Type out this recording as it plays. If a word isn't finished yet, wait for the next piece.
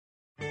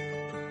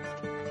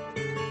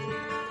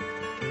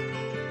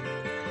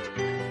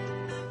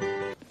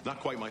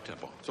quite my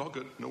tempo. It's all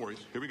good. No worries.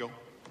 Here we go.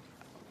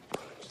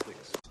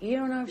 6. You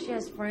don't know if she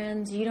has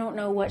friends, you don't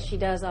know what she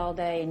does all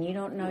day, and you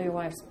don't know your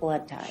wife's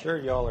blood type. Sure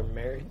y'all are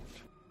married?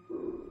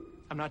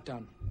 I'm not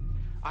done.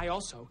 I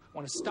also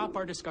want to stop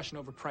our discussion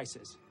over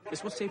prices.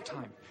 This will save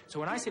time.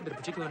 So when I say that a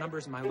particular number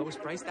is my lowest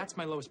price, that's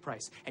my lowest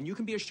price. And you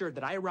can be assured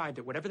that I arrived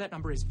at whatever that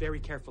number is very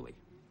carefully.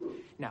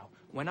 Now,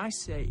 when I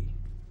say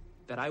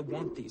that I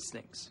want these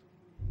things,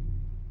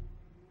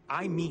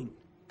 I mean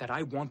that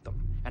I want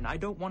them. And I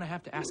don't want to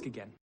have to ask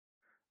again.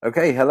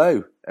 Okay,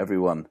 hello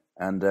everyone,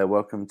 and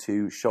welcome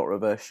to Shot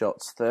Reverse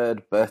Shot's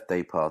third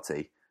birthday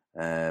party,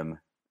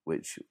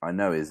 which I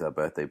know is our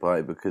birthday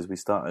party because we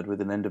started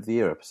with an end of the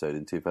year episode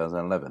in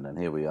 2011, and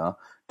here we are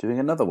doing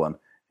another one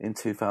in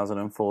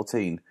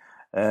 2014.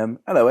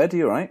 Hello Ed, are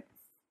you alright?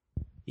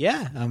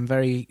 Yeah, I'm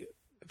very,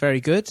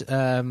 very good.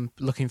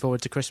 Looking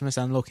forward to Christmas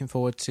and looking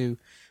forward to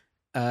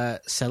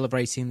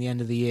celebrating the end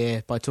of the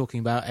year by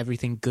talking about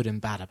everything good and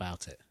bad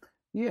about it.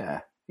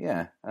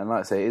 Yeah, and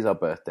like I say, it is our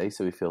birthday,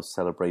 so we feel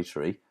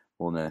celebratory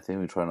more than anything.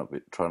 We try not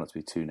to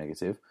be too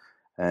negative.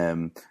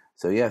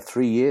 So yeah,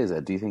 3 years,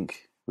 Ed. Do you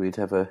think we'd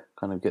ever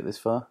kind of get this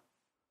far?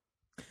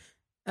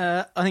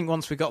 I think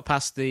once we got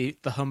past the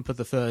hump of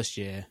the first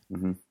year,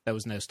 there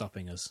was no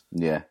stopping us.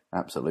 Yeah,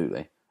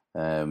 absolutely.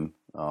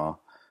 Our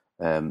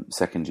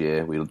second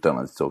year, we don't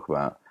like to talk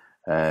about.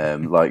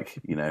 Like,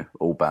 you know,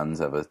 all bands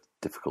have a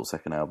difficult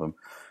second album.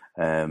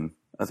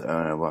 I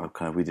don't know,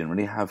 well, we didn't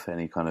really have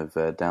any kind of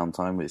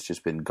downtime. It's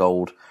just been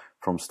gold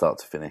from start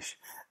to finish.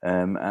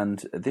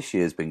 And this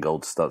year's been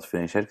gold to start to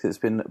finish, Ed, because it's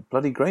been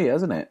bloody great,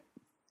 hasn't it?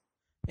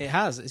 It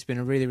has. It's been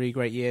a really, really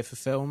great year for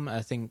film.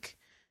 I think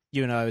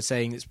you and I were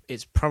saying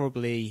it's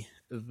probably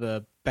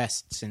the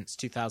best since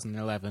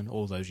 2011,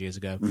 all those years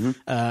ago.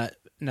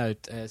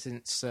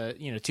 Since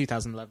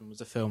 2011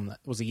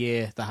 was a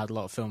year that had a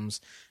lot of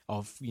films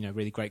of, you know,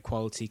 really great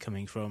quality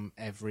coming from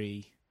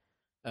every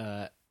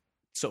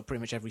sort of pretty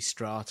much every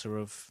strata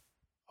of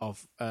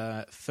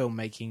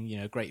filmmaking. You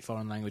know, great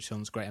foreign language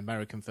films, great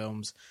American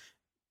films,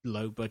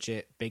 low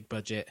budget, big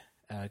budget,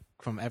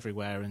 from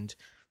everywhere, and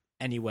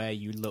anywhere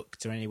you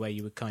looked or anywhere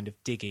you were kind of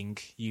digging,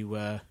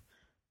 you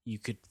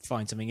could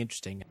find something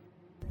interesting.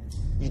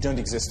 You don't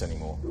exist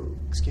anymore.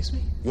 Excuse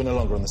me? You're no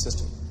longer on the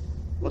system.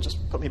 Well,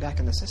 just put me back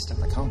in the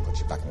system. I can't put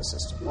you back in the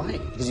system. Why?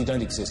 Because you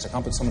don't exist. I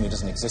can't put someone who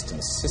doesn't exist in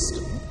the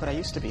system. But I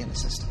used to be in the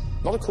system.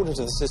 Not according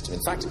to the system.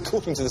 In fact,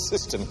 according to the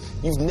system,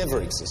 you've never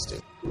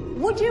existed.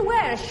 Would you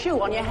wear a shoe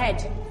on your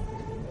head?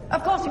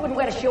 Of course you wouldn't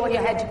wear a shoe on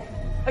your head.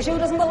 A shoe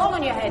doesn't belong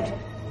on your head.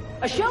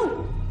 A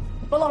shoe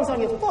belongs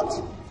on your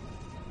foot.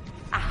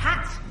 A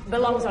hat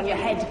belongs on your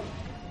head.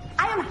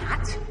 I am a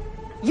hat.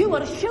 You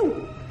are a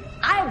shoe.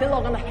 I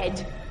belong on the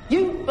head.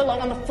 You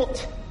belong on the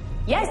foot.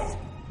 Yes,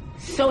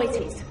 so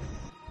it is.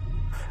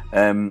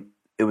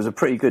 It was a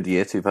pretty good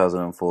year,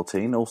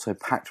 2014, also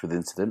packed with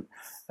incident.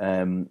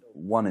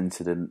 One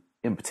incident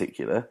in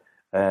particular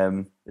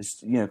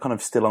is, you know, kind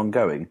of still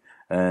ongoing.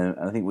 And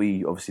I think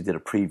we obviously did a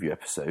preview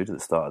episode at the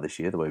start of this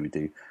year, the way we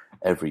do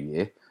every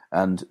year.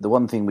 And the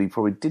one thing we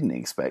probably didn't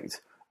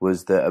expect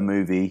was that a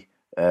movie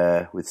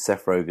with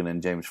Seth Rogen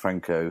and James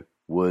Franco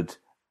would,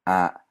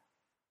 at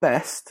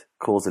best,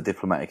 cause a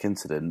diplomatic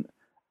incident,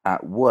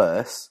 at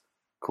worst,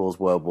 cause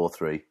World War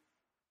III.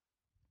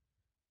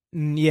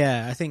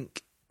 Yeah, I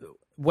think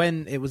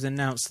when it was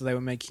announced that they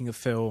were making a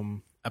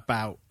film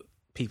about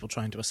people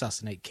trying to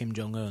assassinate Kim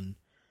Jong-un,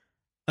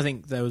 I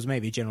think there was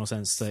maybe a general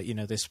sense that, you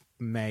know, this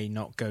may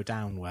not go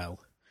down well,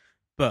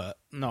 but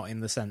not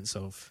in the sense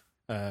of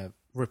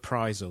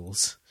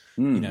reprisals.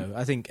 You know,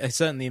 I think,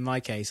 certainly in my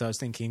case, I was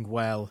thinking,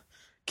 well,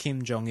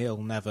 Kim Jong-il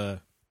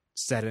never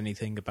said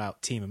anything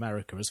about Team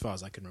America as far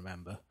as I can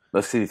remember. I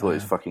still thought it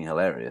was fucking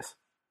hilarious.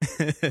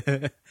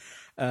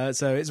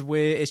 So it's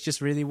weird. It's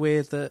just really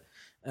weird that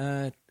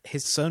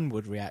his son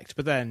would react.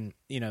 But then,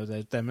 you know, there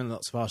have been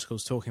lots of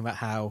articles talking about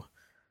how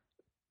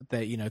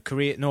that, you know,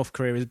 North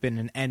Korea has been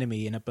an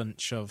enemy in a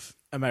bunch of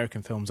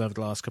American films over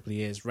the last couple of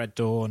years. Red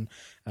Dawn,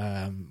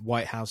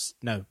 White House,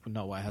 no,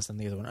 not White House, and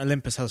the other one,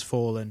 Olympus Has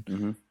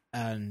Fallen,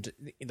 and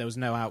there was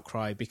no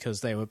outcry because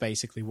they were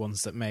basically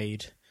ones that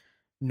made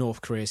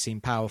North Korea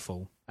seem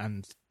powerful,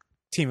 and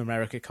Team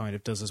America kind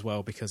of does as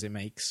well because it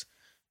makes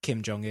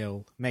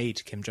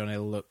made Kim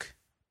Jong-il look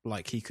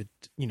like he could,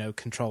 you know,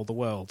 control the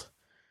world.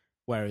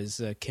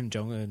 Whereas Kim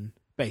Jong-un,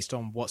 based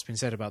on what's been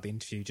said about the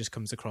interview, just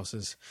comes across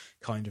as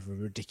kind of a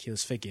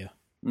ridiculous figure.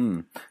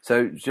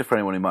 So just for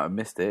anyone who might have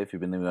missed it, if you've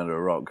been living under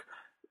a rock,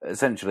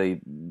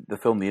 essentially the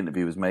film The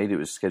Interview was made, it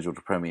was scheduled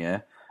to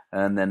premiere,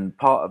 and then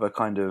part of a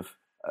kind of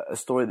a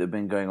story that had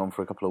been going on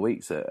for a couple of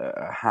weeks,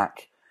 a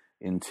hack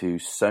into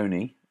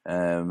Sony,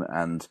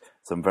 and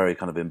some very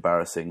kind of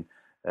embarrassing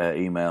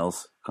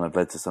emails kind of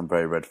led to some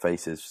very red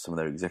faces for some of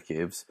their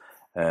executives.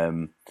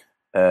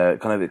 It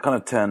kind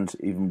of turned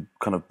even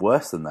kind of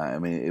worse than that. I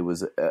mean, it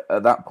was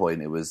at that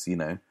point, it was, you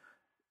know,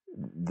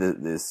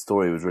 the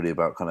story was really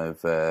about kind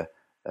of the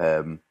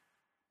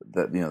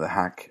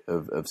hack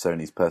of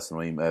Sony's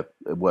personal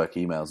work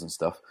emails and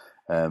stuff,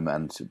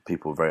 and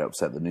people were very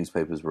upset. The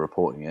newspapers were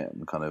reporting it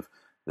and kind of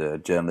the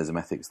journalism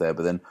ethics there.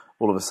 But then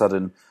all of a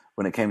sudden,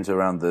 when it came to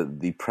around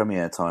the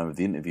premiere time of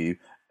the interview,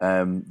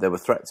 there were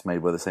threats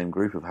made by the same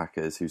group of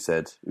hackers who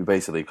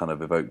basically kind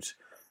of evoked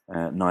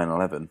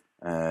 9/11,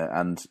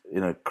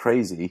 and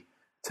crazy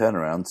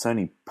turnaround.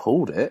 Sony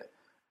pulled it,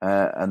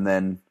 and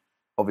then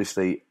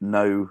obviously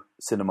no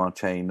cinema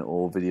chain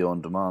or video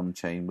on demand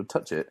chain would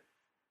touch it.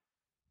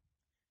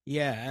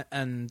 Yeah,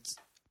 and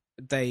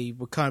they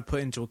were kind of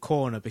put into a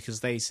corner because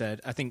they said,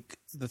 I think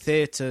the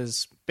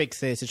big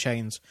theatre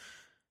chains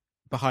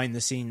behind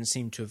the scenes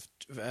seem to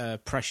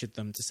have pressured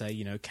them to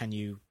say, can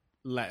you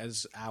let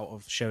us out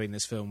of showing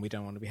this film? We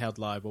don't want to be held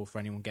liable for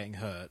anyone getting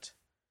hurt.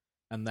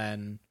 And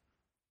then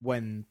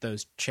when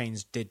those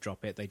chains did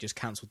drop it, they just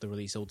cancelled the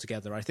release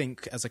altogether. I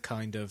think as a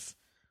kind of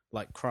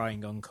like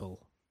crying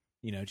uncle,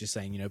 just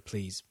saying,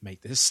 please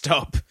make this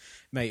stop,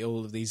 make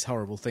all of these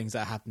horrible things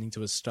that are happening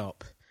to us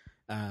stop.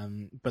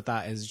 But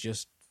that is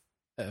just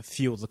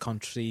fueled the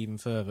controversy even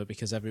further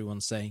because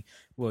everyone's saying,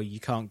 well, you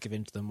can't give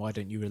in to them. Why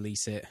don't you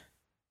release it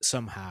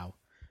somehow?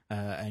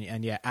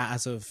 And yeah,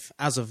 as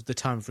of the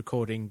time of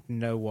recording,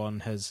 no one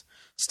has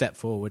stepped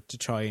forward to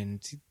try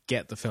and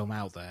get the film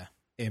out there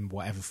in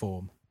whatever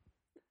form.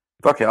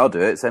 Fuck it, I'll do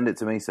it. Send it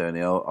to me,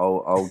 Sony.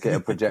 I'll get a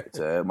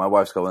projector. My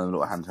wife's got one of the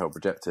little handheld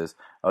projectors.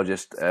 I'll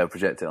just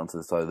project it onto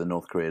the side of the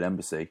North Korean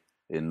embassy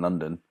in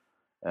London.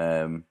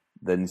 Then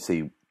we'll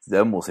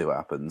see what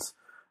happens.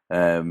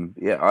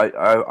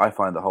 I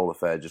find the whole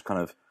affair just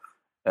kind of,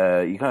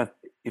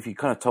 if you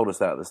kind of told us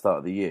that at the start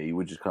of the year, you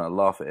would just kind of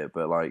laugh at it.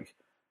 But like,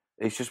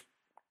 it's just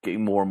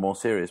getting more and more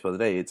serious by the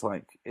day. It's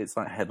like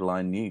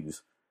headline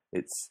news.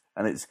 It's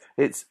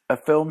a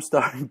film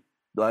starring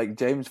like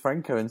James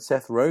Franco and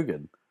Seth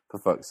Rogen, for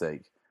fuck's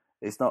sake.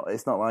 It's not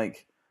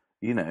like,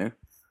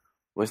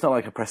 it's not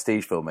like a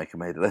prestige filmmaker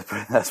made it.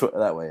 Let's put it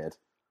that way, Ed.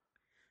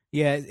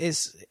 Yeah,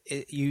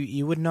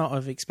 you would not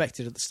have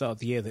expected at the start of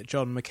the year that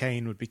John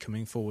McCain would be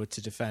coming forward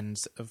to defend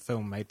a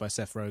film made by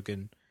Seth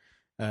Rogen,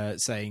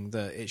 saying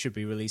that it should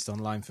be released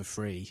online for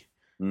free,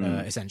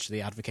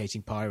 essentially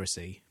advocating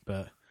piracy.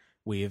 But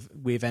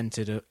we've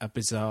entered a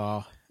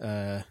bizarre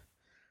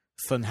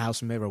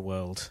funhouse mirror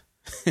world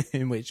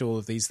in which all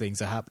of these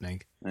things are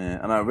happening.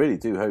 Yeah, and I really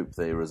do hope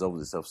that it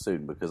resolves itself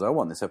soon because I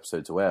want this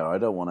episode to air. I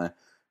don't want to,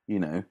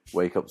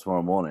 wake up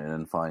tomorrow morning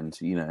and find,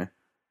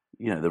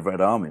 the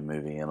Red Army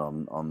moving in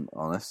on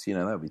us.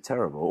 That would be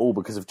terrible. All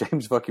because of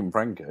James fucking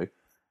Franco.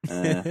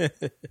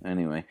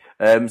 Anyway,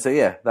 so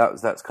yeah,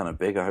 that's kind of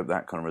big. I hope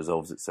that kind of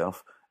resolves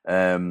itself.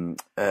 What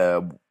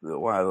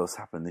else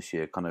happened this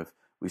year?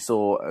 We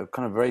saw a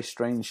kind of very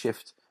strange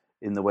shift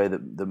in the way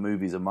that the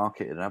movies are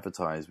marketed and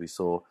advertised. We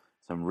saw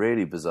some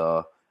really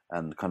bizarre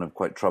and kind of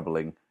quite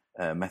troubling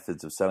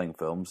methods of selling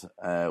films.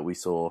 We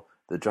saw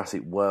the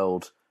Jurassic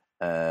World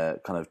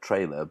kind of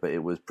trailer, but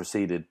it was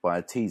preceded by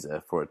a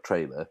teaser for a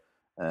trailer,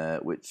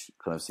 which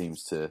kind of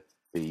seems to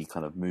be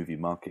kind of movie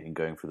marketing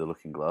going through the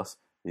looking glass.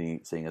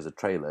 Seeing as a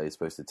trailer is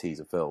supposed to tease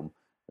a film,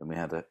 and we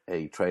had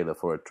a trailer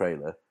for a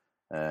trailer,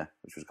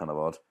 which was kind of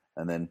odd.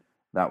 And then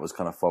that was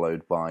kind of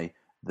followed by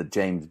the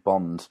James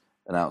Bond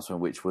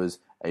announcement, which was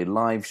a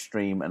live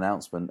stream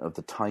announcement of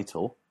the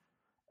title.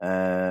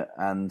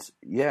 And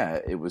yeah,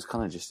 it was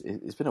kind of just,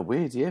 it's been a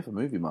weird year for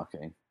movie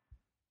marketing.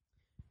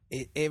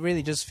 It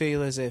really does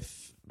feel as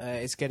if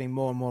it's getting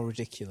more and more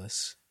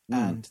ridiculous.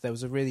 And there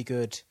was a really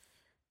good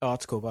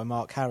article by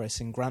Mark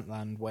Harris in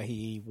Grantland where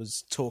he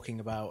was talking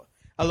about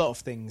a lot of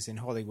things in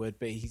Hollywood,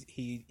 but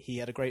he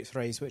had a great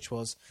phrase which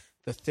was,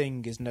 the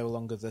thing is no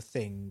longer the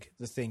thing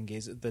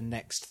is the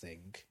next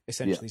thing,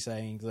 essentially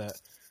saying that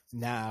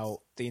now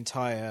the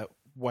entire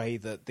way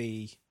that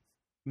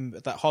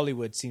that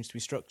Hollywood seems to be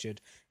structured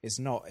is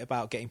not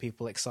about getting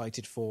people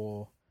excited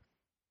for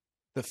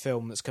the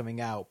film that's coming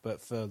out,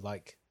 but for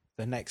like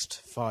the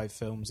next 5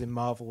 films in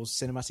Marvel's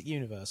cinematic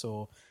universe,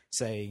 or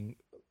saying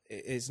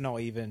it's not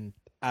even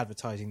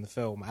advertising the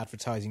film,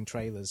 advertising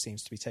trailers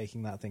seems to be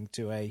taking that thing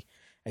to a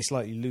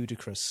slightly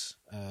ludicrous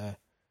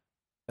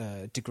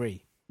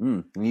degree.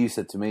 And you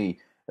said to me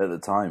at the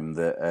time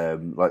that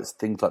like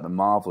things like the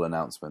Marvel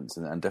announcements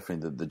and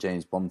definitely the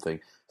James Bond thing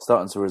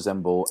starting to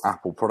resemble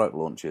Apple product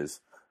launches.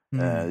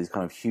 These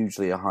kind of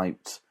hugely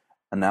hyped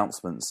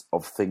announcements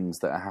of things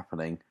that are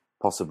happening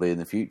possibly in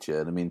the future.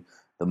 And I mean,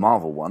 the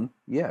Marvel one,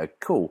 yeah,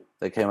 cool.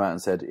 They came out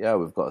and said, yeah,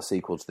 we've got a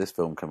sequel to this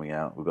film coming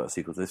out. We've got a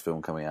sequel to this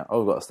film coming out. Oh,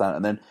 we've got a stand.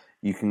 And then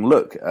you can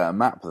look at a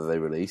map that they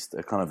released,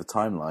 a kind of a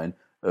timeline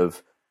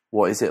of,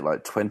 what is it,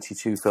 like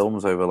 22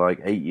 films over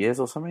like 8 years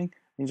or something? And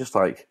you're just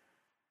like,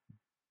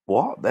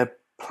 what? They're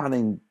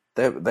planning,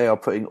 they are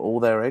putting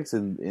all their eggs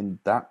in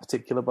that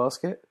particular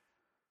basket?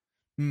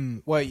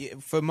 Well,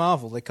 for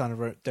Marvel, they kind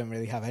of don't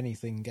really have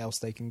anything else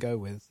they can go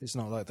with. It's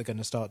not like they're going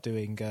to start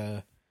doing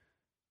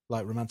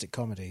like romantic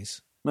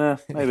comedies. Yeah,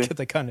 maybe.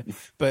 They kind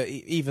of, but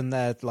even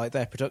their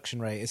production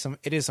rate is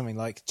it is something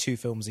like 2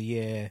 films a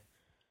year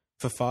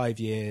for 5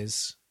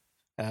 years,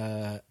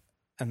 and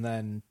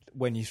then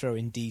when you throw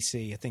in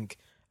DC, I think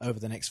over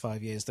the next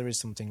 5 years there is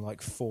something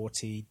like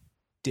 40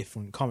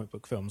 different comic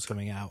book films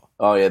coming out.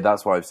 Oh yeah,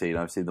 that's what I've seen.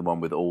 I've seen the one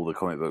with all the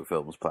comic book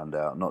films planned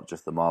out, not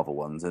just the Marvel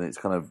ones, and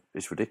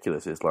it's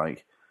ridiculous. It's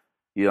like,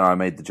 I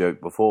made the joke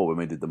before when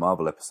we did the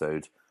Marvel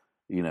episode,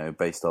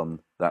 based on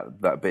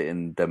that bit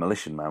in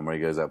Demolition Man where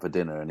he goes out for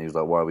dinner and he was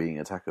like, "Why are we eating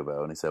a Taco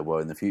Bell?" And he said, "Well,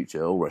 in the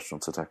future, all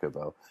restaurants are Taco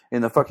Bell.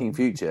 In the fucking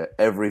future,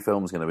 every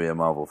film's going to be a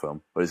Marvel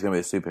film, but it's going to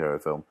be a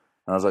superhero film."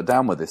 And I was like,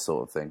 "Down with this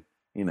sort of thing,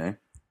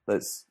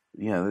 Let's,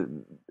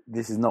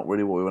 this is not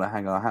really what we want to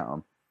hang our hat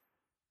on."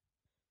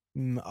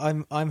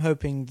 I'm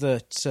hoping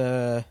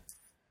that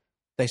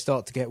they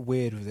start to get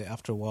weird with it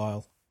after a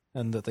while,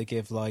 and that they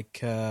give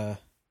like I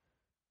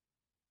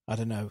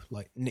don't know,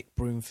 like Nick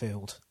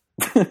Broomfield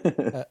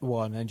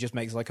one, and just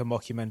makes like a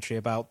mockumentary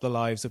about the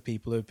lives of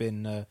people who've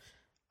been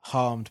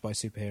harmed by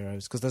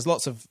superheroes. Because there's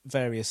lots of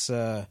various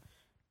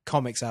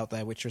comics out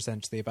there which are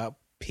essentially about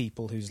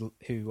people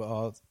who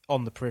are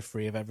on the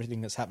periphery of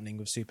everything that's happening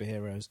with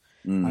superheroes.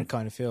 I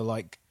kind of feel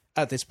like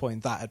at this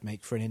point that'd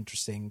make for an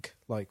interesting,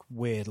 like,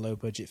 weird low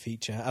budget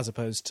feature, as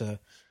opposed to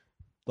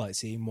like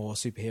seeing more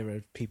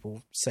superhero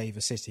people save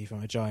a city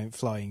from a giant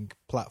flying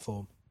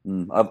platform.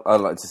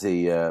 I'd like to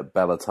see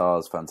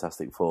Bellatar's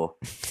Fantastic Four,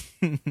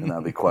 and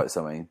that'd be quite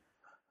something.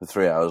 For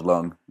 3 hours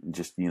long,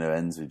 just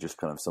ends with just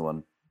kind of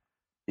someone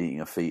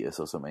eating a fetus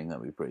or something.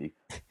 That'd be pretty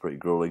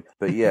grueling.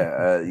 But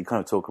yeah, you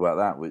kind of talk about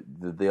that with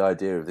the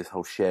idea of this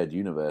whole shared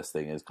universe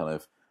thing is kind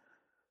of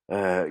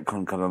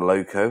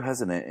loco,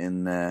 hasn't it?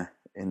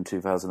 In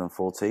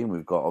 2014,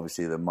 we've got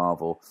obviously the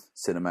Marvel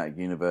Cinematic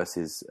Universe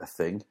is a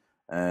thing,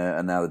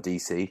 and now the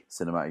DC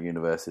Cinematic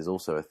Universe is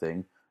also a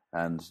thing.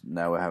 And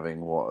now we're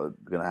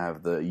going to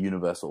have the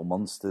Universal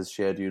Monsters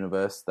shared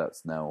universe.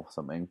 That's now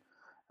something.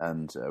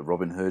 And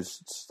Robin Hood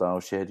style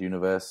shared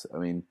universe. I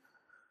mean,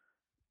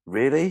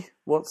 really?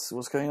 What's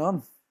going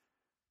on?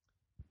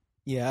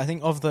 Yeah, I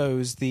think of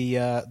those,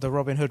 the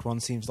Robin Hood one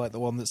seems like the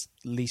one that's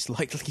least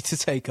likely to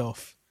take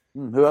off.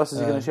 Who else is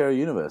he going to share a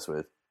universe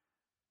with?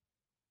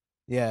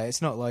 Yeah,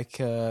 it's not like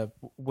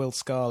Will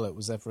Scarlet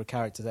was ever a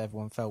character that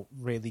everyone felt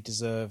really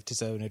deserved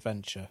his own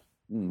adventure.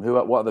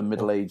 What other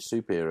middle-aged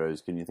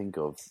superheroes can you think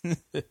of?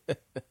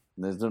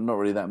 There's not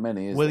really that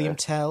many, is William there?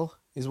 Tell?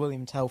 Is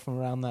William Tell from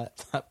around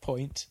that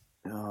point?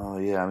 Oh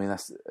yeah, I mean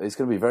it's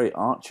going to be very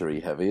archery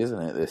heavy, isn't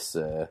it?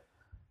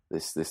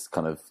 This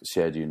kind of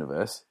shared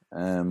universe.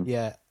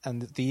 Yeah,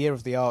 and the year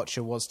of the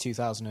Archer was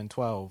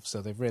 2012,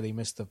 so they've really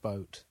missed the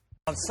boat.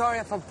 I'm sorry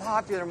if I'm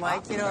popular,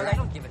 Mike. I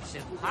don't give a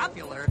shit.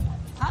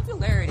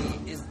 Popularity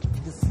is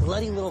the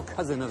slutty little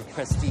cousin of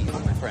prestige,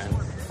 my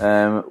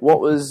friend.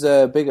 What was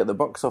big at the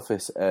box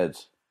office, Ed?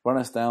 Run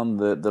us down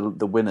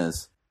the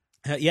winners.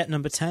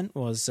 Number 10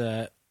 was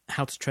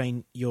How to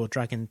Train Your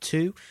Dragon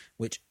 2,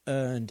 which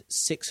earned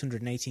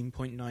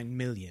 $618.9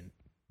 million.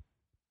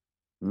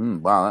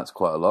 Wow, that's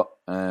quite a lot.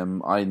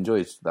 I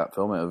enjoyed that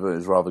film. It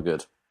was rather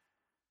good.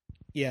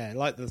 Yeah,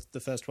 like the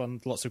first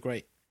one, lots of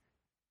great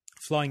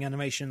flying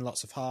animation,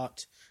 lots of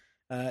heart.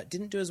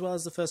 Didn't do as well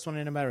as the first one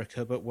in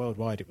America, but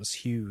worldwide it was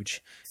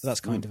huge. So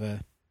that's kind of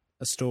a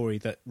story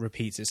that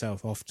repeats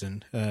itself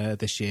often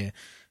this year.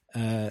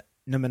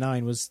 Number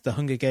 9 was The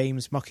Hunger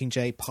Games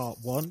Mockingjay Part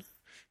 1,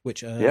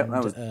 which earned... Yeah,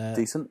 that was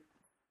decent.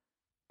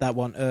 That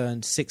one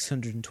earned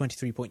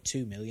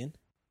 $623.2 million.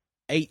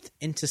 8th,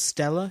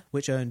 Interstellar,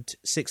 which earned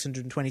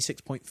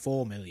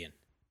 $626.4 million.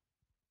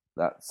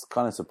 That's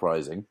kind of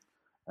surprising,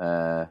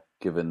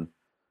 given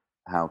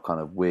how kind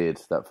of weird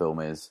that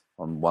film is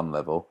on one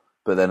level.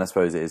 But then I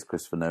suppose it is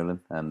Christopher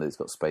Nolan, and it's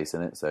got space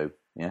in it, so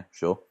yeah,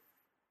 sure.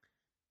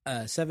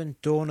 7,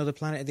 Dawn of the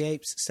Planet of the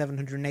Apes,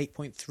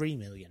 $708.3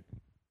 million.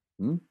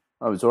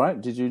 Oh, it's all right.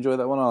 Did you enjoy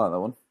that one? I like that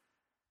one.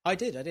 I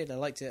did. I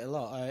liked it a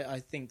lot. I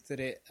think that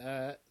it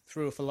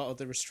threw off a lot of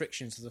the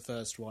restrictions of the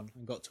first one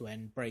and got to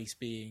embrace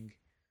being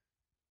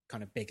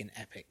kind of big and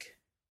epic.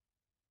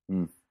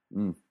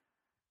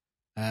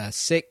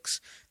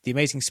 6, The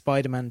Amazing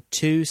Spider-Man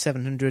 2,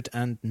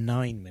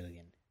 $709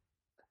 million.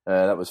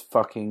 That was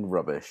fucking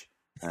rubbish.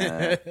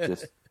 I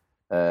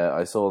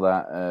saw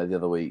that the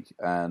other week,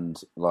 and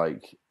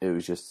like it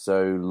was just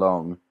so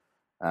long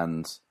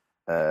and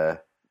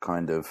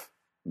kind of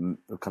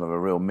a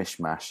real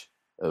mishmash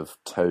of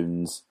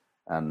tones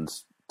and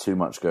too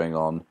much going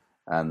on,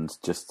 and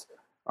just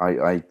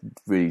I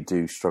really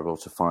do struggle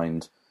to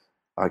find.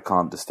 I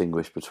can't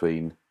distinguish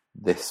between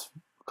this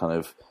kind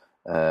of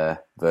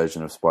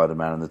version of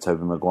Spider-Man and the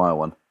Tobey Maguire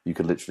one. You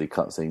could literally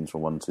cut scenes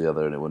from one to the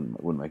other, and it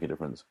wouldn't make a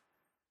difference.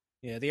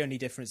 Yeah, the only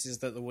difference is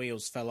that the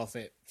wheels fell off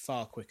it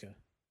far quicker.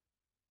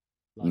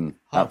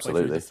 Halfway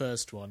through the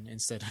first one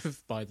instead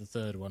of by the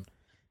third one.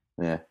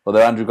 Yeah,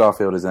 although Andrew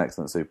Garfield is an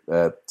excellent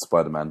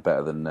Spider-Man,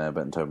 better than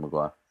Tobey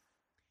Maguire.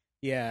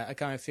 Yeah, I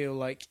kind of feel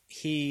like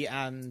he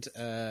and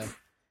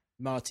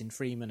Martin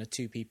Freeman are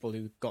two people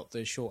who got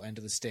the short end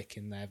of the stick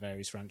in their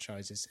various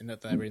franchises, in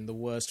that they're in the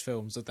worst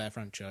films of their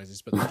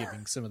franchises, but they're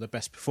giving some of the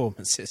best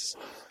performances.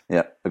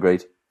 Yeah,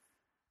 agreed.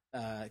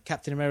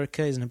 Captain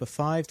America is number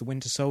 5, The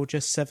Winter Soldier,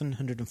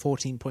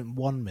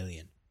 $714.1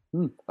 million.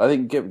 I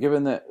think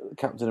given that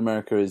Captain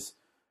America is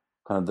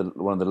kind of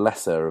one of the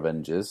lesser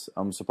Avengers,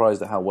 I'm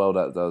surprised at how well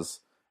that does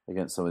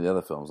against some of the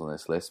other films on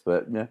this list.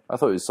 But yeah, I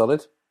thought it was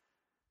solid.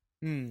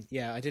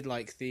 Yeah, I did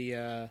like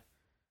the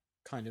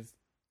kind of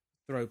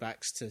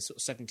throwbacks to sort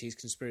of 70s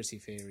conspiracy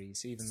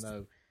theories, even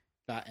though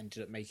that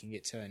ended up making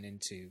it turn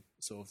into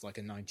sort of like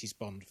a 90s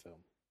Bond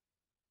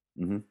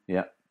film.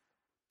 Yeah.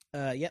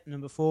 Yep,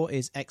 number 4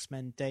 is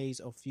X-Men Days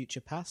of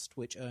Future Past,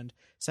 which earned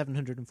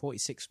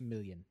 $746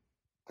 million.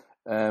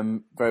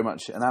 Very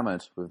much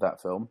enamoured with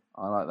that film.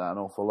 I like that an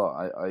awful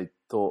lot. I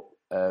thought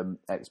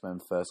X-Men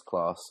First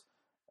Class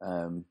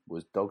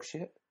was dog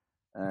shit.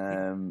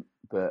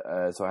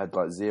 But so I had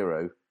like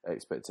zero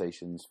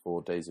expectations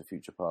for Days of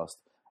Future Past.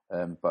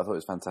 But I thought it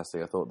was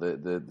fantastic. I thought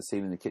the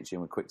scene in the kitchen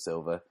with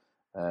Quicksilver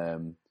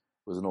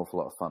was an awful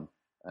lot of fun.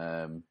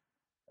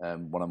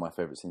 One of my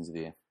favourite scenes of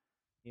the year.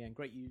 Yeah, and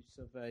great use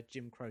of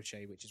Jim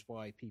Croce, which is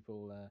why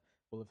people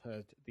will have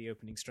heard the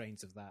opening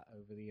strains of that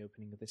over the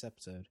opening of this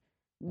episode.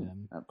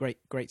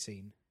 Great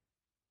scene.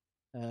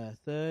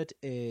 Third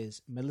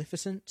is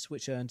Maleficent,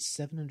 which earned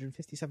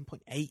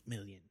 $757.8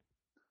 million.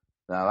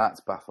 Now that's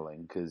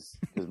baffling because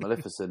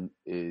Maleficent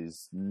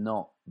is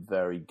not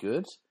very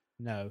good.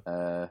 No.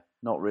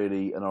 Not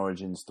really an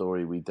origin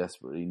story we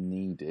desperately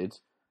needed.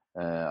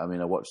 I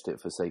mean, I watched it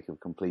for sake of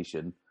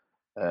completion.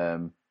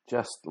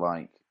 Just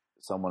like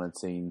someone had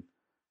seen,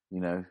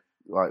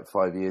 like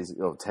 5 years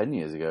or 10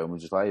 years ago, and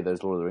was just like, hey,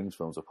 those Lord of the Rings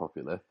films are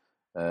popular.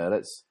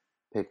 Let's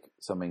pick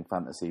something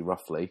fantasy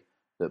roughly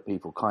that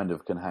people kind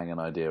of can hang an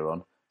idea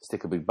on,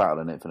 stick a big battle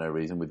in it for no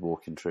reason with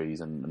walking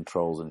trees and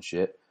trolls and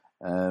shit,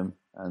 and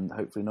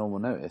hopefully no one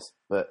will notice.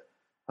 But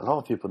a lot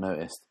of people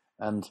noticed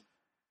and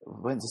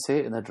went to see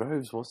it in their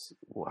droves.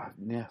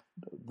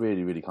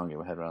 Really, really can't get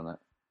my head around that.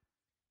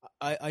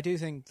 I do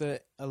think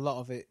that a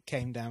lot of it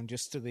came down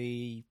just to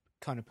the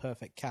kind of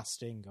perfect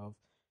casting of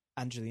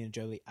Angelina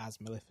Jolie as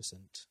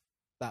Maleficent.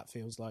 That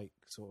feels like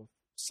sort of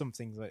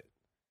something that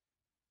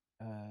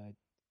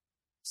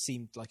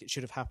seemed like it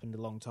should have happened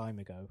a long time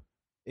ago.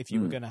 If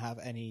you were going to have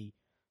any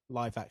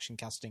live-action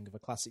casting of a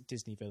classic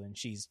Disney villain,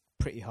 she's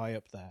pretty high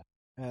up there.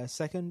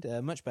 Second,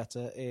 much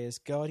better, is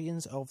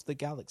Guardians of the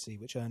Galaxy,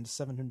 which earned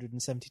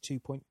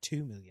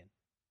 $772.2 million.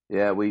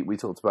 Yeah, we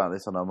talked about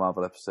this on our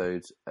Marvel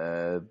episode.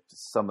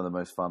 Some of the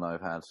most fun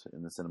I've had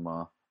in the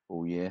cinema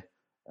all year.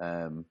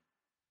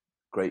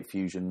 Great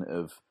fusion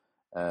of,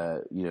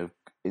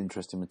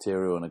 interesting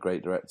material and a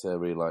great director. I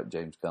really like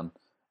James Gunn.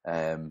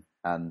 And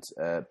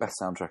best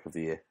soundtrack of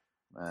the year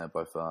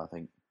by far, I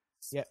think.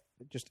 Yeah,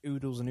 just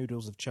oodles and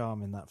oodles of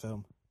charm in that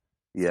film.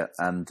 Yeah,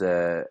 and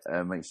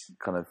makes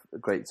kind of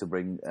great to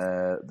bring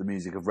the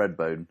music of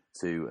Redbone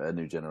to a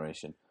new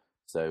generation.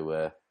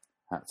 So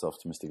hats off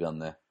to Mr. Gunn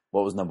there.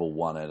 What was number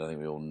 1, Ed? I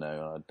think we all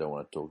know. I don't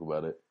want to talk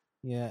about it.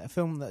 Yeah, a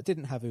film that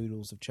didn't have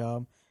oodles of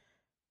charm.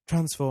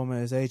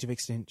 Transformers: Age of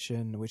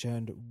Extinction, which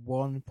earned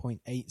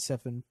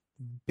 $1.87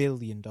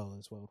 billion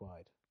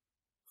worldwide.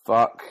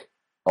 Fuck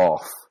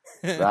off.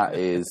 That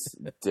is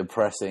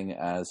depressing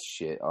as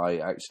shit. I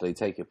actually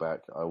take it back.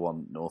 I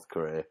want North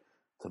Korea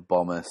to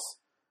bomb us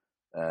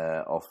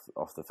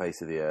off the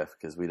face of the earth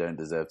because we don't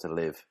deserve to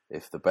live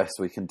if the best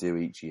we can do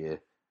each year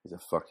is a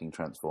fucking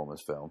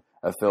Transformers film.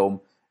 A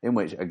film in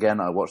which,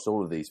 again, I watched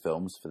all of these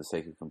films for the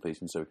sake of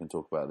completion so we can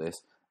talk about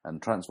this, and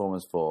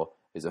Transformers 4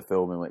 is a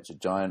film in which a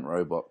giant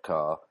robot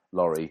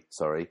lorry,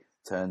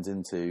 turns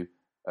into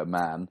a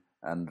man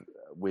and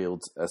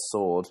wields a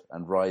sword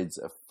and rides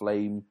a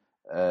flame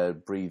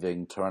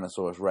breathing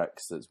Tyrannosaurus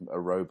Rex that's a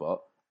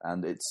robot,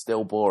 and it's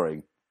still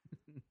boring.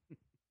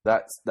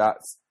 That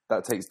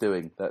takes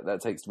doing.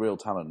 That takes real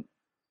talent.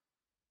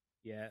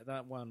 Yeah,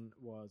 that one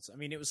was. I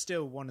mean, it was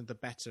still one of the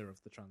better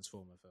of the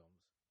Transformer films.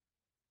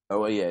 Oh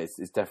well, yeah,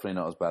 it's definitely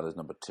not as bad as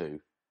number 2.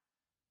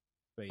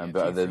 But yeah, and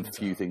better than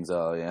few things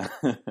are. Yeah,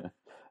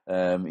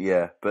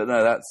 yeah. But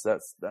no, that's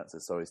a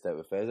sorry state of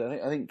affairs.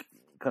 I think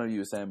kind of you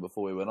were saying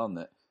before we went on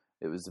that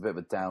it was a bit of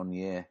a down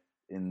year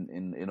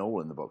in all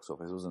in the box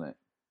office, wasn't it?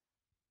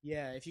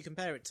 Yeah, if you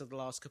compare it to the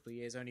last couple of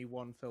years, only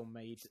one film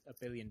made $1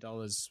 billion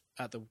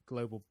at the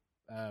global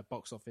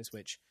box office,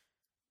 which,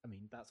 I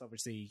mean, that's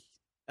obviously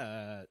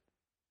that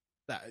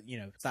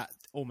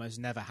almost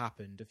never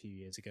happened a few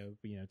years ago.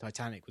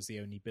 Titanic was the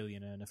only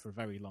billion earner for a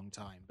very long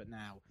time, but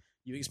now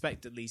you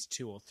expect at least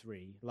 2 or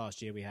 3.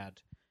 Last year we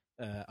had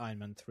Iron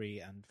Man 3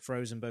 and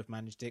Frozen both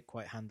managed it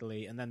quite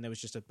handily, and then there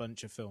was just a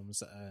bunch of films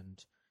that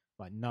earned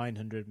like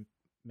 900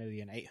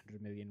 million,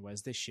 800 million,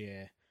 whereas this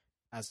year,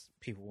 as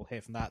people will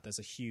hear from that, there's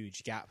a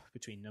huge gap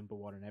between number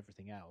 1 and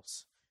everything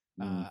else.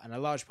 And a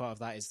large part of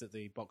that is that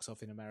the box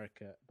office in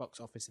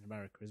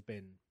America has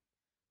been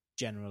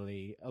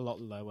generally a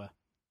lot lower.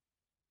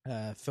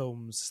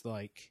 Films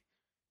like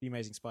The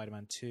Amazing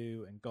Spider-Man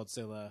 2 and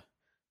Godzilla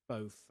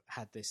both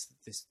had this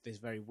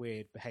very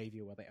weird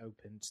behavior where they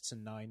opened to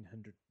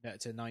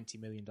 $90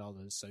 million,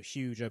 so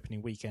huge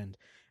opening weekend,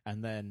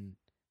 and then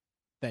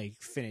they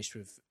finished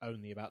with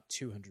only about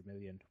 200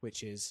 million,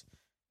 which is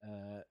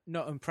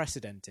not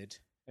unprecedented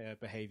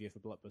behavior for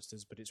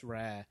blockbusters, but it's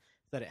rare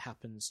that it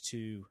happens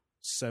to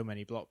so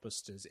many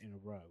blockbusters in a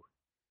row.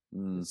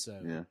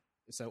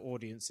 So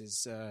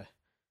audiences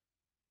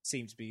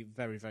seem to be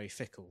very, very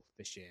fickle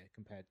this year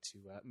compared to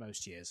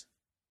most years.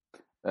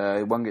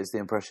 One gets the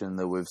impression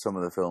that with some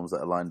of the films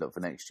that are lined up for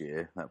next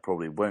year, that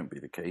probably won't be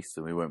the case,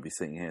 and we won't be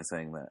sitting here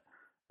saying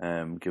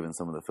that, given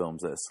some of the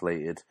films that are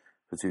slated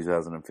for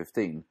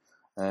 2015.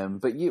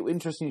 But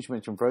interesting you should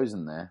mention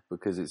Frozen there,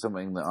 because it's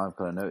something that I've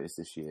kind of noticed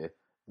this year,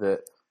 that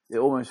it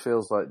almost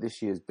feels like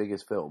this year's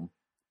biggest film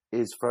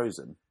is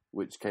Frozen,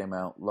 which came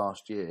out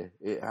last year.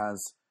 It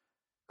has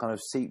kind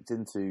of seeped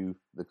into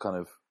the kind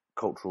of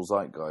cultural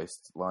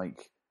zeitgeist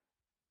like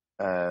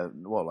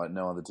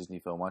no other Disney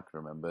film I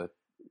can remember,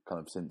 kind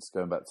of since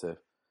going back to,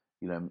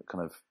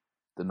 kind of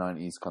the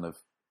 90s kind of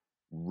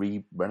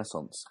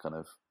renaissance kind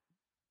of,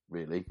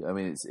 really. I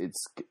mean,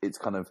 it's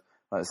kind of,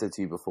 like I said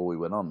to you before we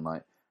went on,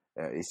 like,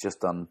 it's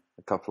just done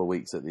a couple of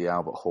weeks at the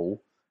Albert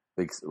Hall,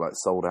 big, like,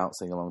 sold out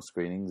sing-along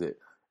screenings.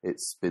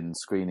 It's been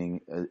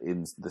screening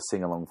in the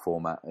sing-along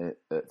format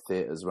at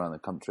theatres around the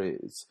country.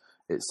 It's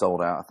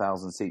sold out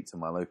 1,000 seats in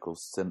my local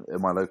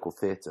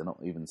theatre, not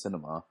even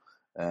cinema.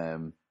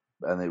 And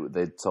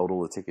they'd sold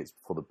all the tickets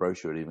before the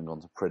brochure had even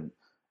gone to print.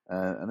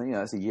 And then,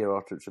 it's a year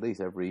after its release.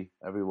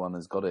 Everyone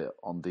has got it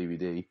on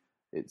DVD.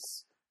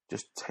 It's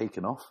just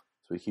taken off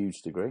to a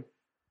huge degree.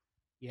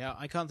 Yeah,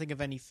 I can't think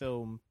of any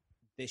film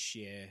this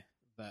year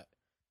that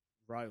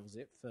rivals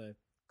it for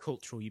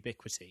cultural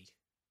ubiquity.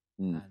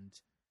 And,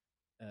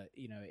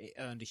 it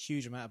earned a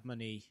huge amount of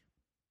money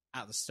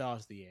at the start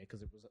of the year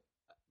because it was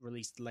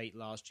released late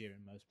last year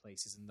in most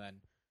places and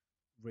then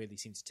really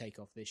seemed to take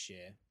off this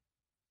year.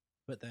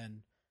 But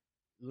then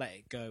Let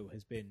It Go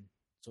has been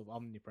sort of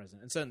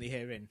omnipresent. And certainly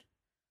here in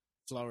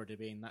Florida,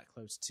 being that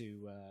close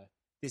to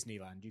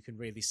Disneyland, you can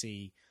really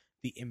see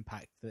the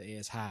impact that it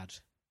has had.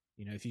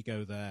 If you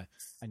go there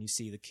and you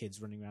see the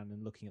kids running around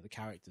and looking at the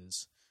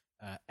characters,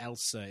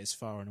 Elsa is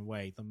far and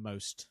away the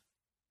most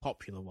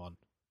popular one.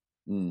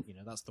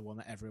 That's the one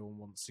that everyone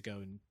wants to go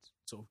and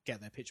sort of get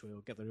their picture with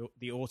or get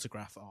the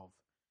autograph of.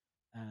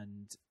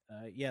 And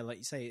like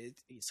you say,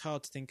 it's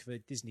hard to think of a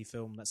Disney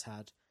film that's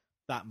had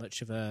that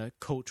much of a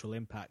cultural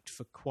impact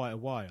for quite a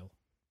while.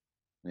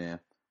 Yeah,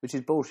 which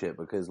is bullshit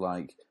because,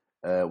 like,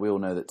 we all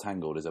know that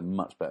Tangled is a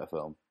much better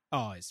film.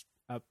 Oh, it's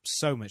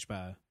so much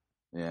better.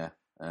 Yeah,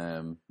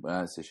 well,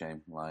 that's a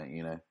shame. Like,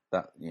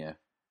 that. Yeah,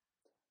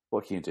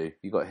 what can you do?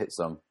 You got a hit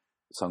song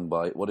sung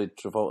by, what did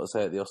Travolta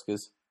say at the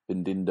Oscars?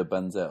 Bindinda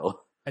Banzel.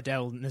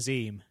 Adele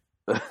Nazim.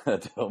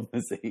 Adele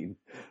Nazim,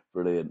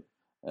 brilliant.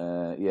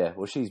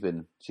 Well, she's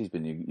been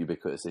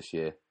ubiquitous this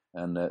year,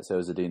 and so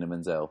is Idina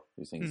Menzel,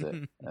 who sings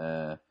it.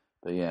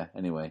 But yeah,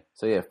 anyway,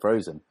 so yeah,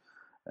 Frozen,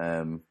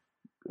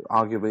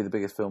 arguably the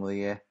biggest film of the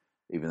year,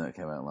 even though it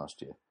came out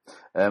last year.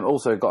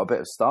 Also got a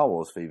bit of Star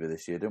Wars fever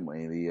this year, didn't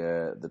we?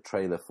 The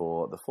trailer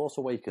for The Force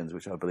Awakens,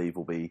 which I believe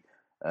will be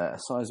a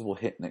sizable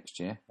hit next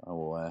year. I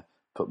will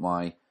put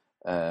my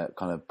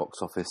kind of box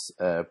office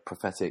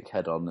prophetic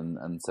head on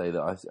and say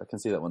that I can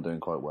see that one doing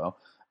quite well.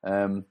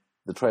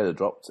 The trailer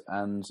dropped,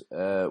 and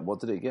what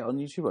did it get on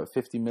YouTube? Like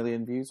 50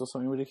 million views or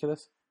something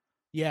ridiculous?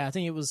 Yeah, I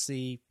think it was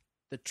the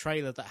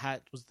trailer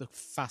that was the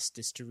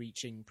fastest to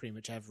reaching pretty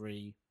much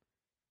every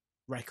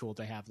record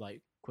they have,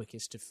 like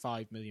quickest to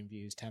 5 million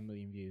views, 10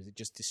 million views. It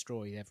just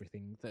destroyed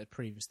everything that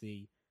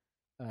previously,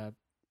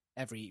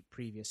 every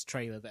previous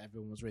trailer that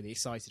everyone was really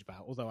excited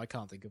about, although I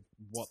can't think of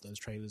what those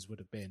trailers would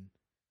have been.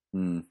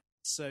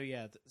 So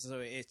yeah, so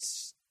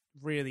it's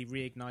really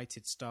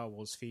reignited Star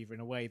Wars fever in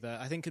a way that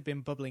I think had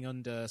been bubbling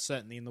under,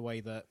 certainly in the way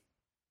that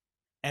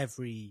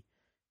every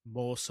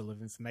morsel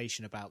of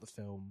information about the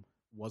film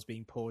was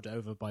being poured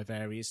over by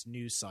various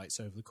news sites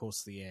over the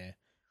course of the year.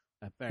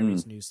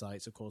 Various news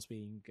sites, of course,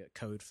 being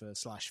code for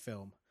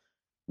 /film.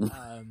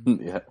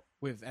 Yeah.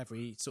 With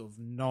every sort of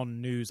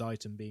non-news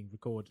item being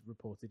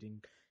reported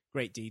in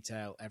great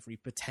detail, every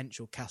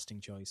potential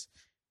casting choice.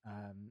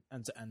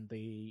 And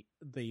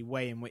the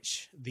way in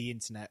which the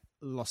internet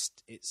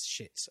lost its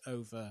shit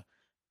over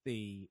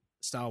the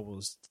Star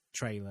Wars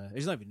trailer.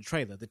 It's not even a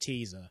trailer, the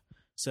teaser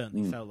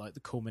certainly felt like the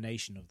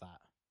culmination of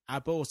that.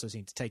 But also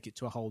seemed to take it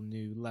to a whole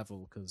new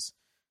level because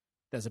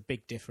there's a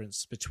big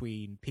difference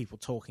between people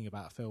talking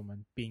about a film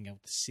and being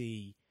able to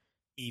see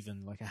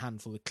even like a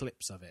handful of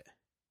clips of it.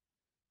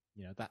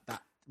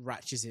 That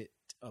ratchets it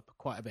up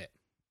quite a bit.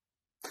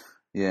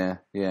 Yeah.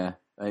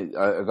 I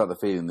got the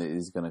feeling that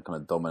he's going to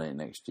kind of dominate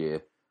next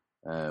year,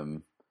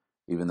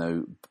 even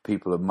though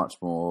people are much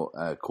more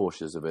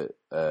cautious of it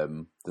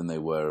than they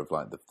were of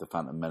like the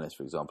Phantom Menace,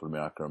 for example. I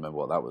mean, I can remember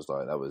what that was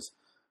like. That was,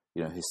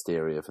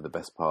 hysteria for the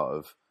best part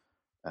of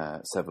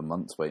 7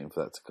 months, waiting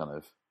for that to kind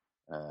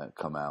of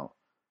come out,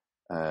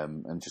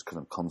 and just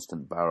kind of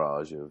constant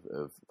barrage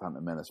of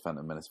Phantom Menace.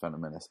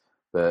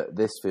 But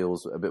this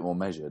feels a bit more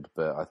measured.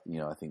 But I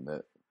think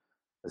that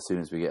as soon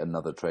as we get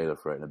another trailer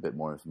for it and a bit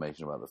more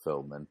information about the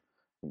film, then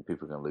I think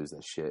people are going to lose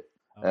their shit.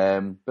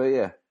 But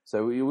yeah,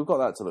 so we've got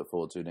that to look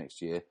forward to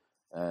next year.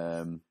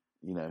 I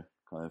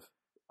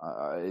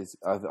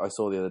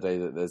saw the other day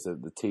that there's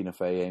the Tina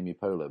Fey, Amy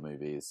Poehler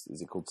movie. Is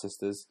it called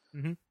Sisters?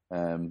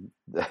 Mm-hmm.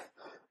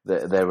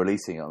 they're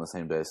releasing it on the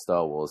same day as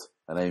Star Wars,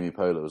 and Amy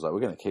Poehler was like, "We're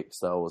going to kick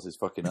Star Wars'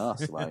 fucking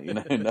ass!" Like, you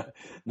know,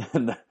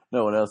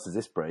 no one else is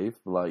this brave.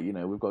 Like, you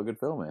know, we've got a good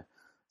film here.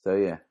 So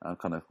yeah,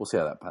 we'll see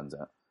how that pans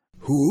out.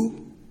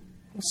 Who?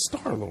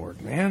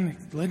 Star-Lord, man,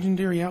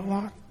 legendary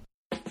outlaw.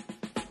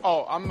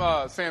 Oh,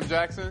 I'm Sam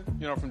Jackson.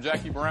 You know, from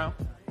Jackie Brown.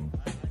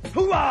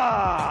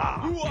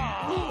 Hooah!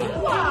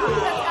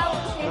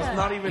 That's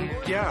not even,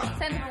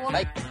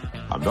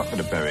 I'm not going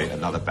to bury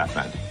another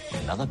Batman.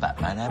 Another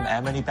Batman?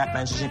 How many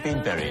Batmans has he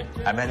been buried?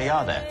 How many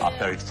are there? I've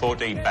buried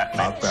 14 Batmen.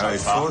 I've buried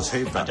so far,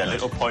 14 Batmen. And their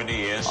little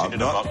pointy ears I'm in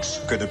a not box.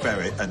 going to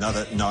bury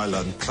another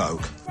nylon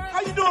cloak.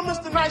 How you doing,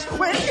 Mr. Nice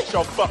Quick? Get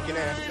your fucking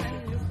ass.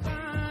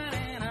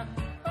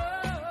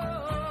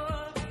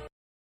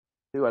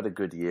 Who had a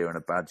good year and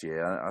a bad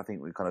year? I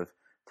think we kind of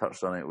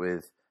touched on it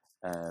with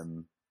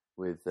Guardians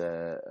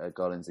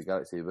of the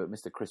Galaxy, but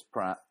Mr. Chris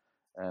Pratt,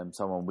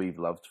 someone we've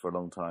loved for a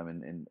long time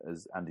in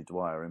as Andy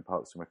Dwyer in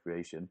Parks and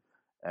Recreation,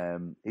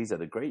 he's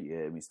had a great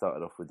year. He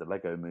started off with the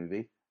Lego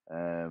Movie,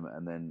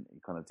 and then he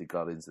kind of did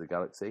Guardians of the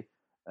Galaxy,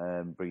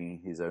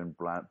 bringing his own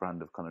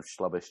brand of kind of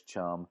schlubbish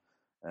charm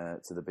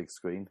to the big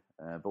screen,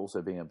 but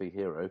also being a big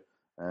hero.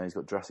 He's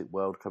got Jurassic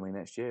World coming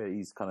next year.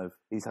 He's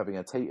having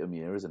a Tatum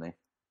year, isn't he?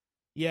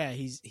 Yeah,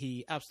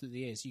 he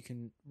absolutely is. You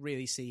can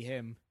really see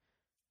him.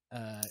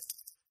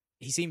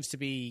 He seems to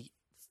be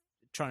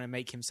trying to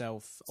make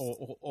himself,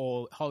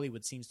 or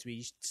Hollywood seems to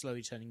be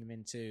slowly turning him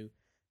into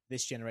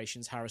this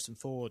generation's Harrison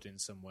Ford in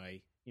some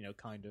way. You know,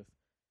 kind of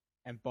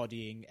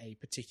embodying a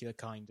particular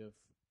kind of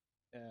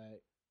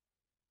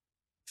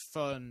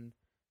fun,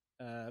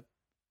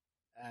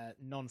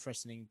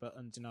 non-threatening but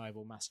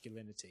undeniable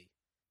masculinity,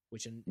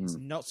 which is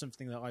not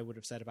something that I would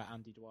have said about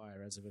Andy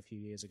Dwyer as of a few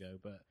years ago,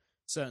 but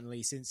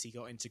certainly since he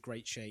got into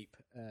great shape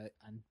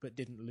but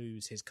didn't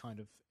lose his kind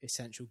of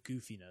essential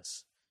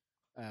goofiness,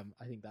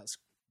 I think that's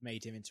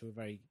made him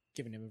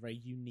given him a very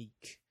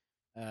unique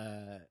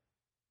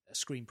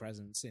screen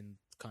presence in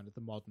kind of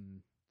the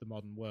modern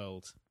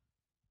world.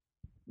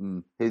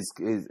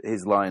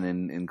 His line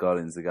in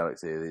Guardians of the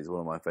Galaxy is one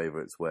of my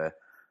favourites, where,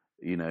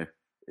 you know,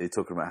 he's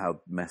talking about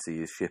how messy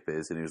his ship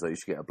is, and he was like, "You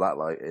should get a black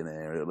light in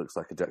here. It looks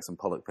like a Jackson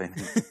Pollock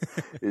painting."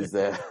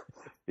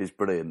 is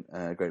brilliant.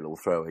 Great little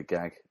throwaway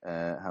gag.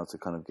 How to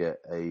kind of get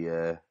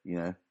a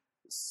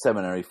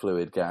seminary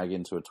fluid gag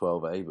into a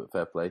 12A, but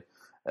fair play.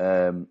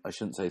 I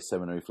shouldn't say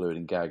seminary fluid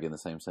and gag in the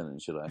same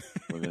sentence, should I?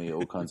 We're going to get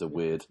all kinds of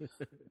weird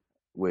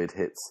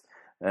hits.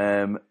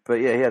 But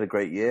yeah, he had a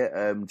great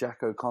year.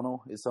 Jack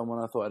O'Connell is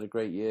someone I thought had a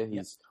great year.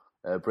 He's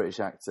a British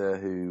actor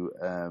who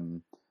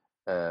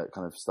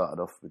kind of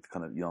started off with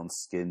kind of on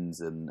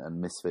Skins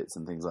and Misfits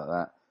and things like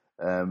that.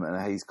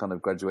 And he's kind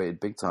of graduated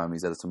big time.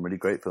 He's had some really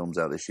great films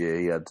out this year.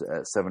 He had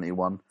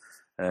 71,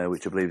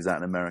 which I believe is out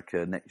in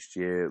America next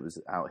year. It was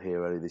out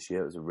here early this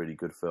year. It was a really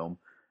good film.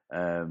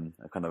 A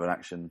kind of an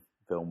action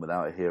film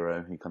without a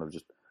hero. He kind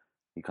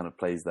of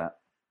plays that,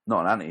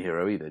 not an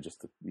anti-hero either,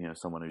 just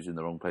someone who's in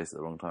the wrong place at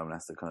the wrong time and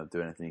has to kind of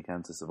do anything he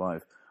can to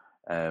survive.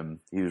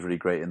 He was really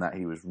great in that.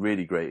 He was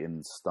really great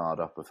in Starred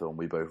Up, a film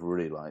we both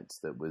really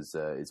liked. That was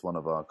it's one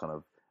of our kind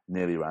of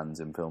nearly rans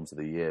in films of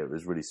the year. It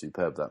was really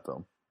superb, that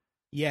film.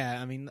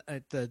 Yeah, I mean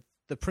the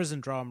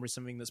prison drama is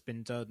something that's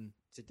been done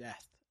to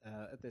death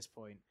at this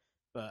point,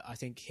 but I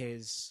think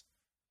his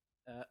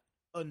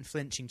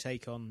unflinching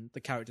take on the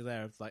character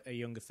there of like a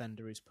young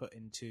offender who's put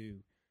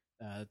into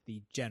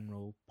the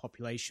general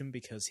population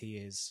because he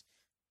is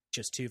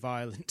just too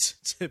violent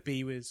to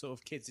be with sort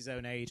of kids his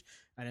own age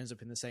and ends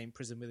up in the same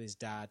prison with his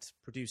dad,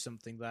 produce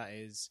something that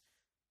is,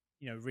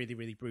 really,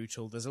 really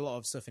brutal. There's a lot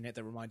of stuff in it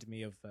that reminded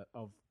me of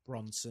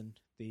Bronson,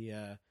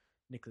 the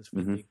Nicholas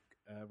Winding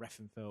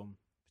Refn film,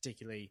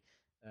 particularly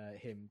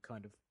him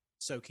kind of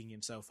soaking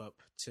himself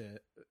up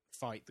to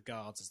fight the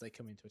guards as they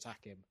come in to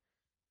attack him.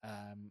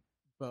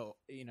 But,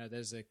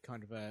 there's a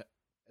kind of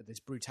this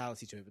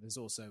brutality to it, but there's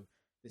also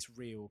this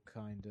real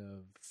kind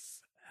of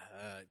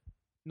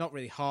not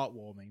really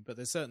heartwarming, but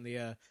there's certainly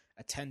a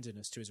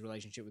tenderness to his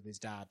relationship with his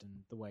dad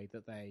and the way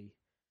that they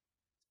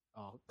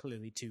are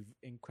clearly two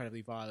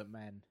incredibly violent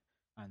men,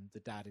 and the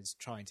dad is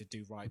trying to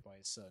do right by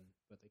his son,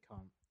 but they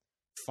can't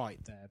fight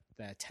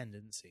their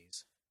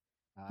tendencies.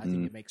 I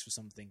think it makes for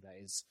something that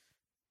is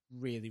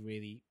really,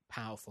 really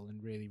powerful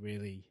and really,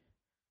 really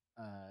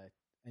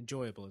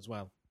enjoyable as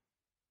well.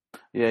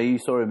 Yeah, you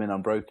saw him in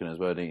Unbroken as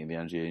well, didn't you? The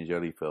Angelina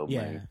Jolie film.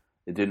 Yeah.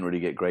 It didn't really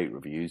get great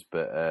reviews,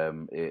 but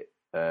it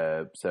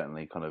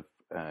certainly kind of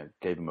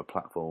gave him a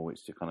platform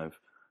which to kind of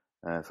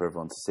for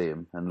everyone to see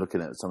him. And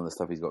looking at some of the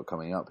stuff he's got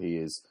coming up, he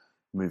is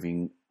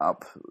moving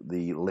up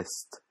the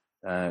list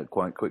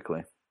quite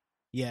quickly.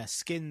 Yeah,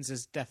 Skins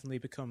has definitely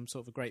become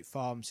sort of a great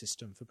farm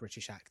system for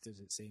British actors,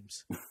 it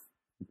seems.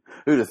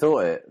 Who'd have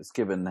thought it,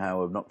 given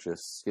how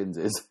obnoxious Skins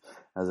is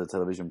as a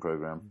television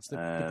programme. It's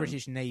the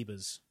British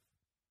neighbours.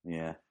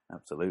 Yeah,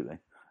 absolutely.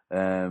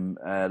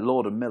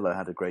 Lord and Miller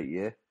had a great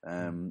year.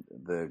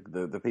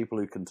 The people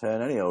who can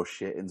turn any old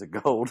shit into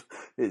gold,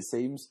 it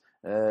seems.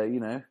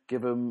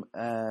 Give them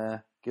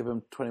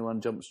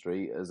 21 Jump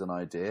Street as an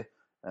idea.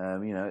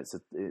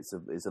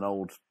 It's an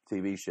old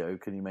TV show.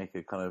 Can you make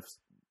a kind of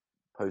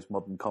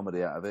postmodern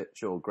comedy out of it?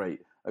 Sure, great.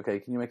 Okay,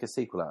 can you make a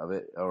sequel out of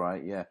it? All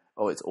right, yeah.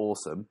 Oh, it's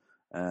awesome.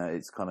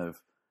 It's kind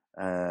of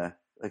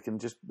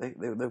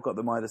they've got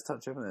the Midas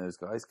touch, haven't they, those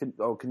guys? Can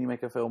you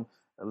make a film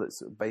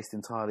that's based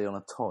entirely on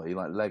a toy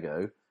like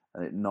Lego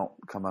and it not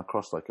come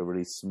across like a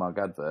really smug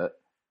advert?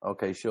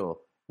 Okay, sure.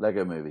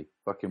 Lego movie,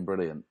 fucking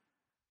brilliant.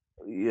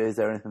 Is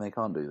there anything they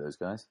can't do, those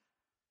guys?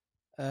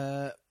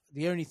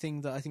 The only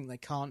thing that I think they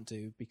can't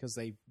do, because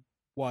they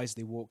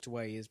wisely walked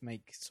away, is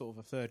make sort of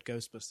a third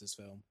Ghostbusters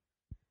film.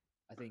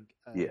 I think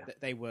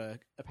they were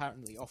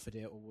apparently offered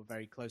it or were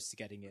very close to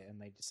getting it,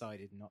 and they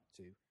decided not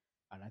to.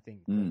 And I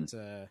think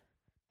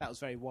that was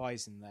very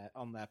wise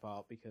on their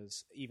part,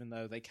 because even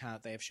though they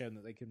have shown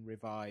that they can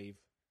revive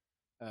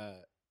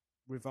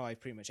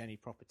pretty much any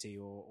property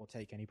or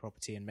take any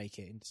property and make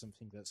it into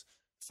something that's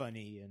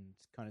funny and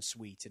kind of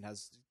sweet and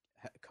has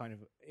kind of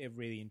a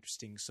really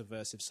interesting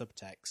subversive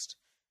subtext.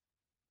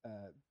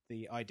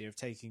 The idea of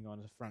taking on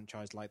a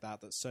franchise like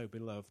that that's so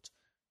beloved,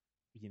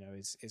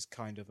 is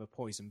kind of a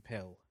poison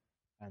pill.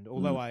 And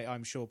although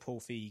I'm sure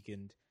Paul Feig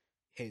and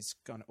his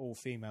kind of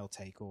all-female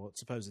take, or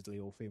supposedly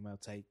all-female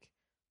take,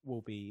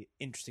 will be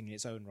interesting in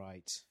its own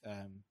right,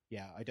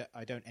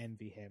 I don't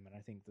envy him, and I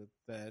think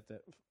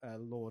that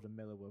Lord and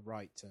Miller were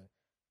right to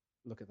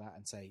look at that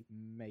and say,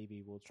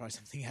 maybe we'll try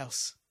something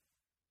else.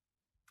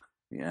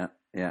 Yeah.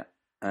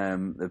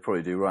 They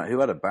probably do right. Who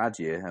had a bad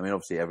year? I mean,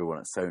 obviously everyone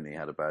at Sony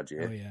had a bad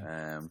year. Oh,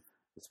 yeah.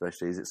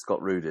 Especially, is it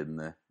Scott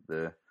Rudin,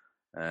 the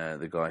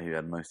guy who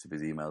had most of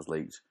his emails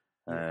leaked?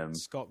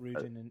 Scott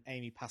Rudin and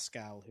Amy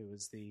Pascal, who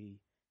was I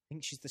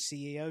think she's the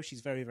CEO.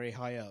 She's very, very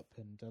high up,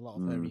 and a lot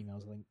of her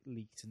emails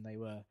leaked, and they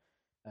were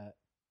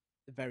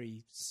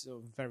very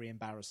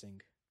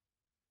embarrassing.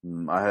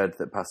 I heard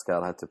that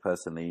Pascal had to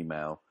personally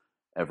email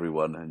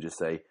everyone and just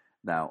say,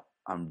 "Now,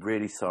 I'm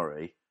really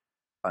sorry.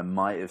 I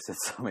might have said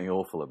something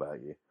awful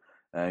about you."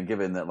 And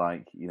given that,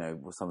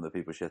 some of the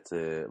people she had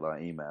to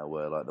email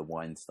were like the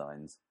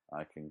Weinsteins,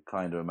 I can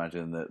kind of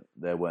imagine that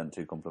they weren't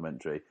too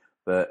complimentary.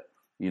 But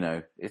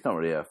it's not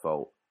really her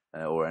fault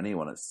or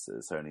anyone at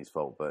Sony's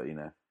fault. But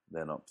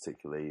they're not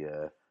particularly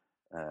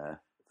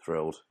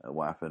thrilled at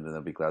what happened, and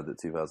they'll be glad that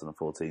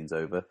 2014's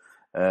over.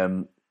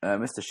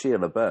 Mr. Shia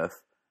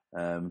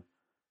LaBeouf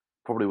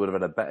probably would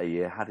have had a better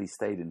year had he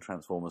stayed in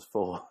Transformers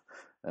 4.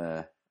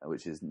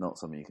 Which is not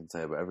something you can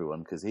say about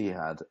everyone, because he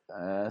had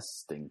a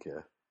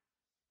stinker.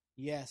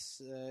 Yes,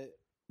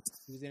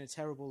 he was in a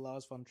terrible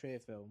Lars von Trier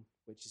film,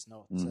 which is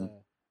not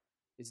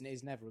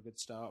is never a good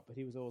start. But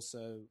he was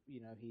also, he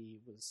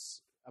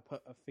was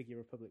a figure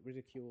of public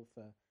ridicule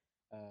for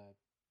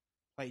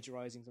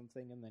plagiarizing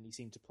something, and then he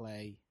seemed to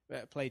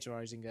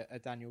plagiarizing a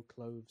Daniel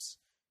Cloves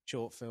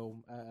short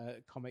film,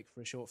 comic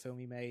for a short film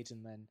he made,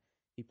 and then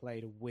he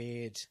played a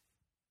weird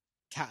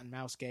cat and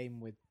mouse game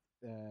with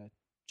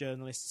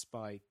journalists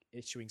by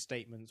issuing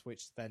statements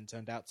which then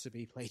turned out to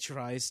be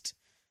plagiarized.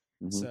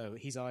 So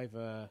he's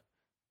either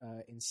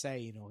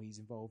insane or he's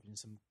involved in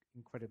some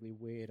incredibly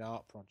weird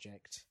art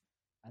project.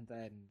 And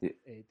then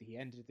he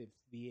ended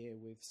the year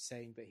with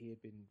saying that he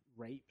had been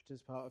raped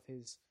as part of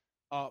his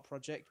art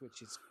project,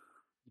 which is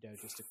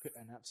just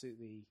an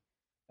absolutely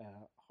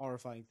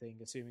horrifying thing,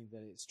 assuming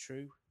that it's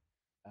true.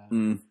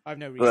 I've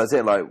no reason. Well, that's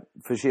it. Like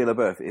for Shia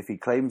LaBeouf, if he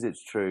claims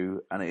it's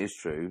true and it is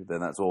true,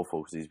 then that's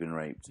awful because he's been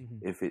raped.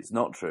 If it's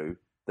not true,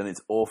 then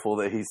it's awful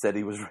that he said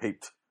he was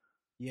raped.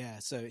 Yeah,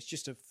 so it's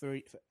just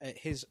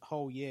his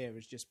whole year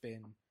has just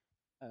been.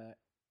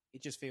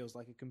 It just feels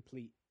like a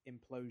complete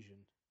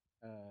implosion.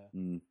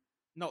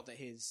 Not that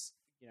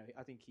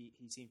I think he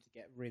seemed to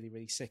get really,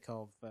 really sick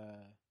of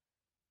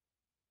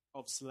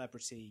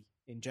celebrity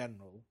in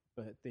general,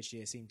 but this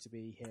year seemed to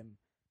be him.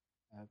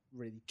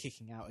 Really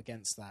kicking out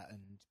against that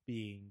and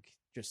being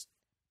just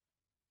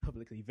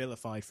publicly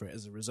vilified for it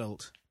as a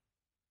result.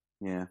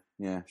 Yeah,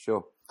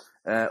 sure.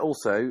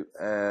 Also,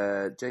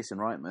 Jason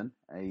Reitman,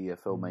 a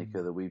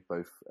filmmaker that we've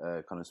both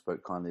kind of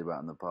spoke kindly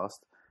about in the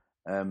past,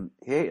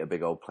 he ate a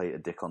big old plate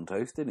of dick on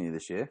toast, didn't he,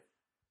 this year?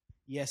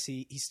 Yes,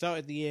 he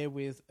started the year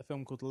with a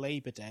film called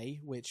Labor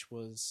Day, which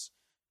was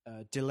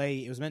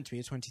delayed. It was meant to be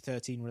a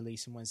 2013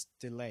 release and was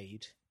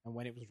delayed, and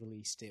when it was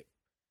released, it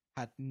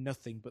had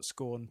nothing but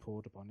scorn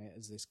poured upon it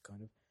as this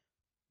kind of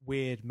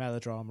weird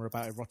melodrama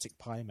about erotic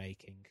pie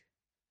making.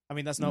 I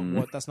mean, that's not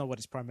what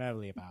it's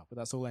primarily about, but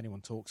that's all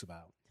anyone talks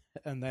about.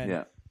 And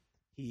then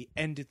he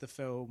ended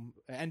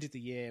the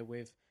year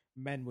with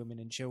Men, Women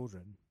and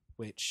Children,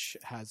 which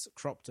has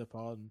cropped up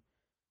on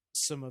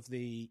some of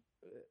the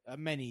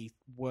many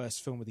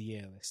worst film of the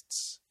year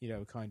lists.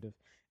 Kind of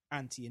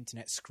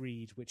anti-internet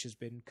screed, which has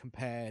been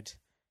compared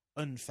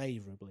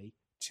unfavorably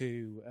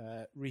to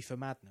Reefer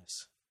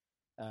Madness.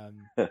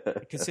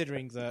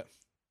 Considering that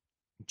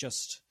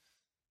just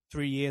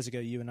 3 years ago,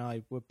 you and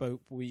I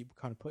we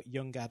kind of put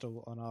Young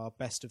Adult on our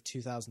best of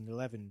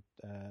 2011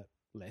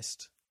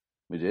 list.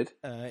 We did.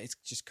 It's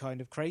just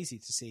kind of crazy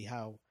to see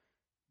how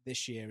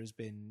this year has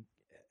been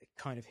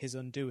kind of his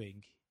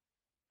undoing.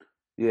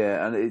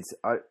 Yeah, and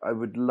I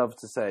would love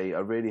to say,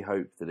 I really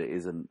hope that it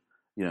isn't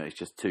it's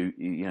just too.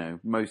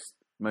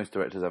 Most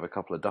directors have a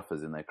couple of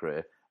duffers in their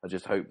career. I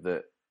just hope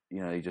that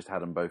he just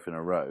had them both in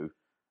a row,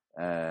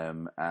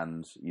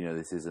 and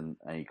this isn't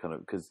any kind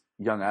of, because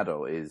Young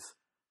Adult is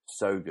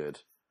so good.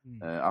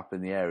 Up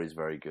in the Air is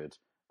very good.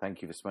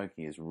 Thank You for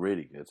Smoking is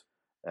really good.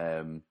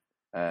 So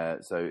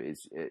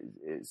it's.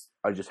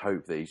 I just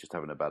hope that he's just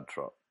having a bad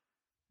trot.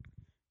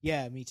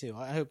 Yeah, me too.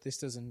 I hope this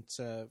doesn't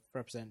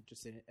represent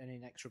just an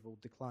inexorable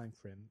decline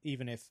for him,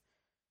 even if,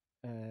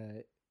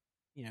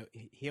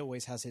 he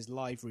always has his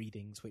live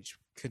readings, which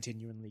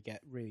continually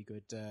get really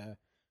good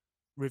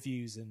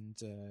reviews, and,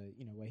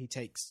 where he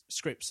takes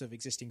scripts of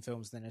existing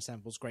films and then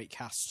assembles great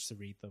casts to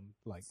read them,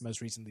 like most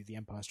recently The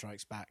Empire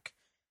Strikes Back,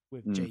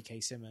 with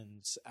J.K.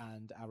 Simmons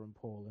and Aaron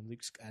Paul and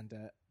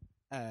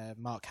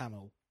Mark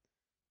Hamill,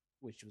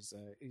 which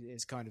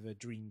is kind of a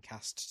dream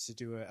cast to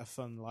do a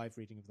fun live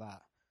reading of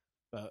that.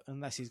 But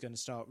unless he's going to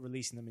start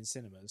releasing them in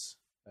cinemas,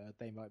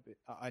 they might be.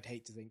 I'd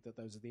hate to think that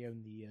those are the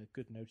only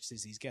good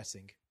notices he's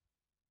getting.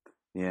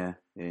 Yeah.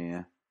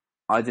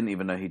 I didn't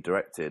even know he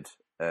directed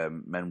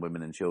Men,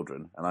 Women and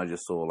Children, and I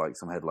just saw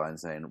some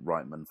headlines saying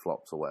Reitman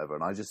flops or whatever,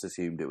 and I just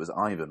assumed it was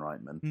Ivan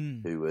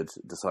Reitman who had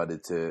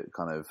decided to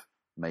kind of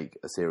make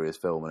a serious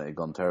film and it had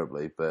gone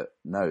terribly. But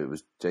no, it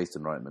was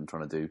Jason Reitman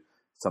trying to do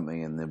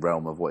something in the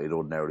realm of what he'd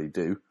ordinarily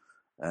do,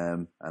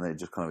 and it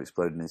just kind of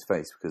exploded in his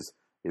face, because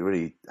it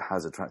really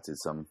has attracted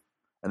some,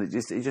 and it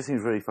just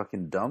seems really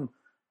fucking dumb.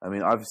 I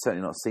mean, I've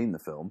certainly not seen the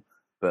film,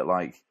 but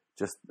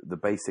just the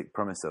basic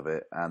premise of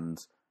it, and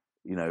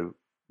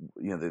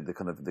the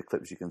kind of the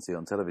clips you can see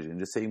on television,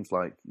 just seems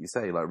like you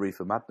say, like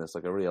Reefer Madness,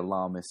 like a really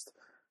alarmist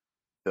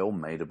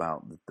film made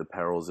about the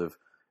perils of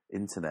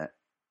internet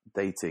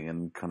dating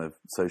and kind of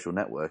social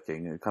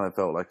networking. It kind of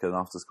felt like an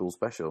after-school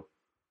special,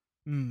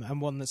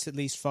 and one that's at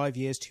least 5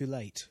 years too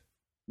late.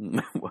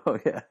 Well,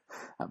 yeah,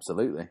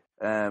 absolutely.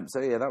 So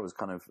yeah, that was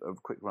kind of a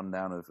quick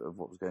rundown of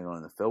what was going on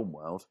in the film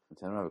world. I'm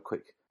going to have a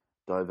quick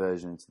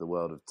diversion into the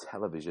world of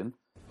television.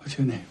 What's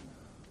your name?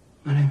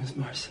 My name is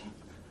Marcy.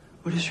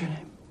 What is your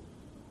name?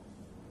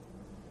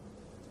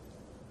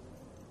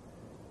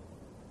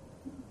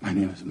 My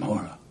name is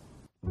Maura.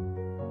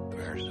 I've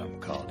heard something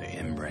called the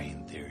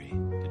in-brain theory,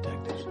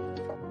 detectives.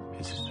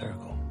 It's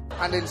hysterical.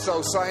 And in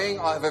so saying,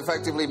 I have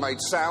effectively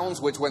made sounds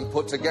which, when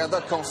put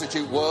together,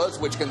 constitute words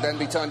which can then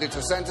be turned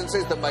into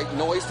sentences that make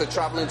noise to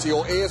travel into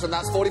your ears, and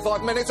that's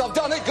 45 minutes. I've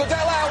done it. Goodell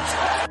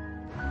out!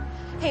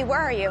 Hey, where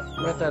are you?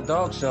 I'm at that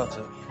dog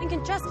shelter. You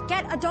can just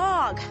get a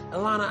dog.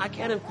 Alana, I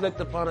can't inflict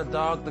upon a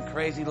dog the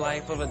crazy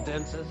life of a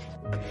dentist.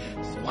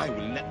 So I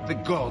will let the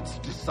gods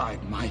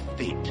decide my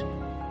fate.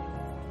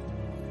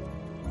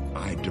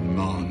 I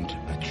demand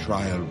a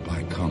trial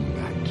by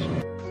combat.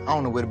 I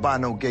don't know where to buy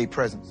no gay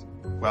presents.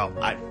 Well,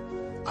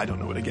 I don't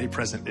know what a gay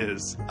present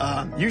is.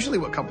 Usually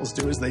what couples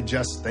do is they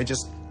just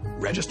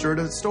register at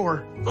a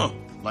store. Huh.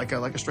 Like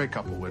a straight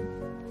couple would.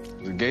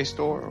 Is it a gay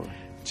store? Or?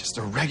 Just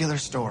a regular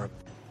store.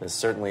 This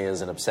certainly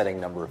is an upsetting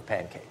number of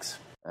pancakes.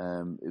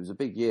 It was a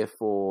big year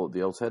for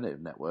the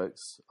alternative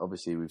networks.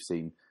 Obviously, we've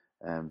seen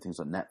things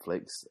like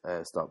Netflix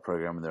start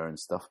programming their own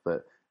stuff,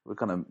 but we're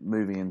kind of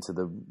moving into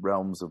the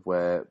realms of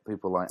where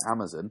people like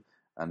Amazon,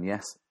 and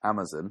yes,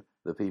 Amazon,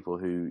 the people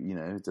who,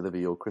 deliver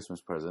your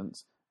Christmas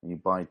presents and you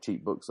buy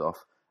cheap books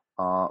off,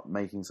 are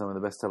making some of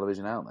the best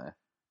television out there.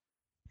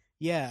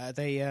 Yeah,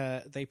 they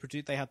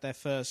had their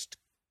first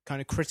kind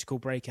of critical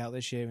breakout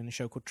this year in a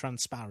show called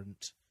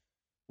Transparent,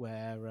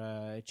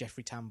 where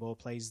Jeffrey Tambor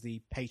plays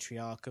the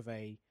patriarch of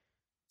a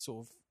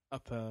sort of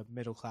upper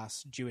middle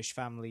class Jewish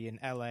family in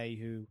LA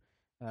who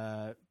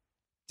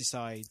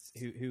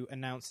who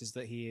announces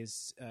that he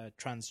is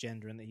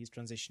transgender and that he's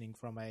transitioning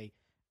from a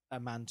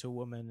man to a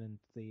woman, and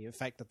the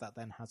effect that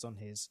then has on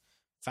his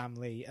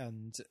family.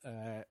 And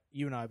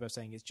you and I are both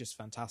saying it's just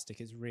fantastic.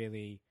 It's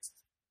really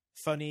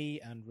funny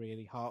and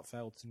really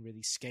heartfelt and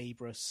really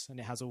scabrous, and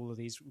it has all of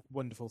these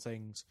wonderful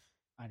things,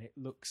 and it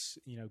looks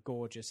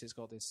gorgeous. It's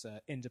got this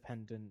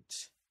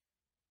independent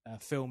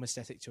film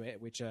aesthetic to it,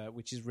 which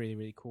is really,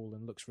 really cool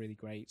and looks really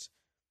great.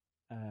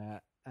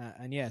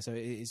 And yeah, so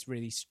it's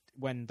really,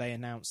 when they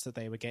announced that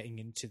they were getting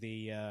into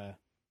the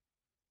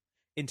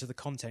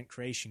content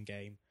creation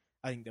game,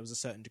 I think there was a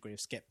certain degree of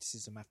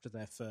skepticism after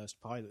their first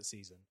pilot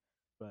season.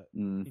 But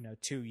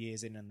 2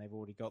 years in, and they've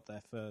already got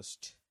their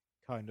first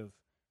kind of,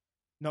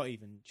 not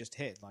even just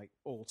hit, like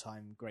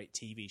all-time great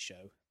TV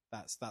show.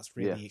 That's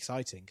really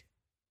exciting.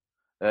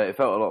 It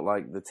felt a lot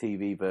like the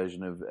TV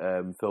version of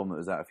film that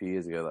was out a few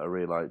years ago that I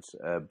really liked,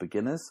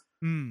 Beginners.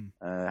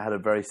 Had a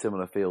very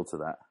similar feel to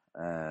that.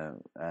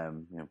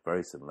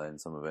 Very similar in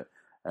some of it,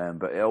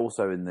 but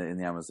also in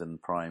the Amazon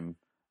Prime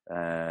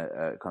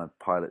kind of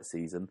pilot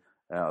season,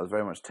 I was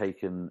very much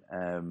taken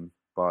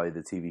by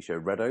the TV show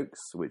Red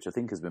Oaks, which I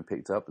think has been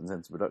picked up and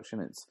sent to production.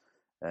 It's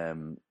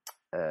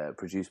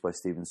produced by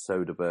Steven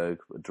Soderbergh,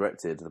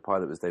 directed. The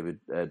pilot was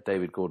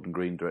David Gordon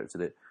Green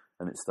directed it,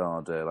 and it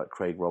starred like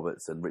Craig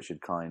Roberts and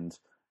Richard Kind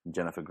and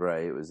Jennifer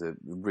Grey. It was a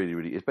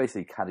really, it's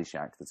basically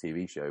Caddyshack, the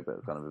TV show,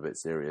 but kind of a bit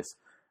serious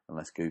and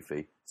less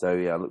goofy. So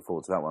yeah, I look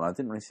forward to that one. I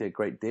didn't really see a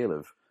great deal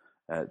of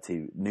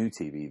new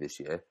TV this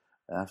year.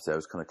 I have to say I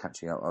was kind of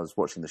catching up. I was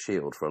watching The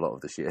Shield for a lot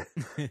of this year,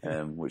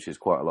 which is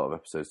quite a lot of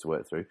episodes to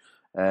work through.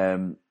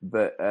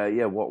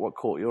 What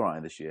caught your eye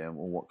this year, and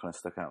what kind of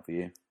stuck out for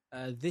you?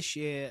 This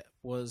year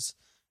was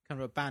kind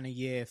of a banner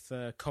year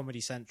for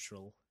Comedy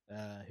Central,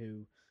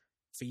 who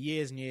for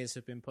years and years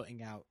have been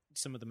putting out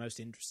some of the most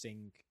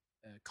interesting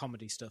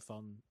comedy stuff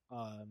on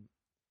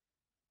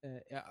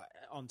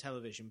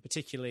television,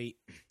 particularly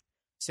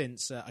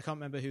since I can't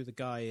remember who the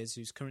guy is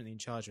who's currently in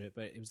charge of it,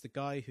 but it was the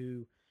guy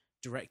who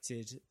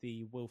directed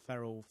the Will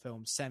Ferrell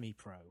film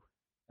Semi-Pro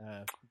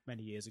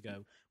many years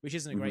ago, which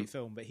isn't a great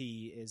film, but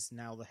he is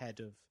now the head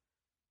of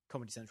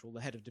Comedy Central,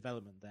 the head of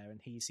development there, and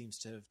he seems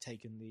to have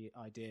taken the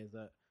idea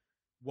that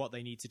what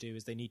they need to do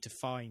is they need to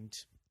find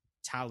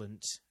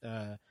talent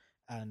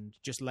and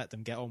just let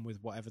them get on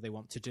with whatever they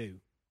want to do.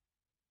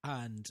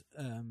 And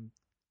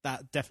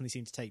that definitely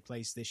seemed to take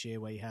place this year,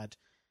 where he had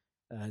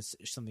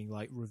something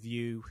like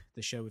Review,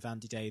 the show with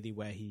Andy Daly,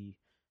 where he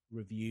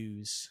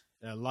reviews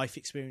life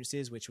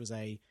experiences, which was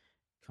a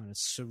kind of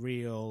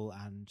surreal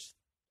and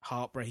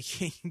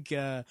heartbreaking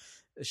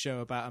show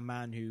about a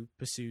man who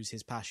pursues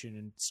his passion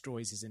and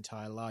destroys his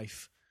entire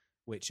life,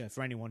 which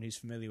for anyone who's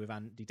familiar with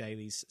Andy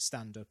Daly's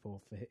stand-up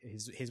or for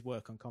his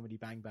work on Comedy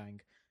Bang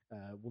Bang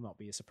will not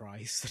be a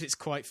surprise that it's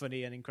quite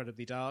funny and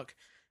incredibly dark.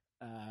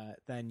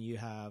 Then you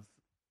have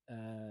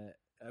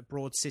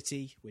Broad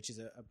City, which is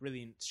a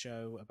brilliant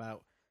show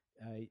about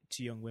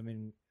two young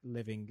women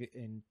living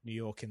in New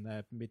York in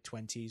their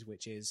mid-20s,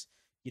 which is,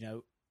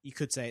 you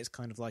could say it's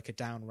kind of like a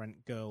down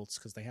rent girls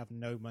because they have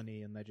no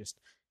money and they're just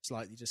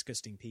slightly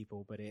disgusting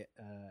people, but it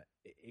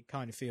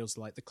kind of feels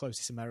like the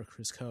closest America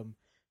has come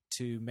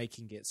to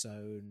making its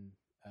own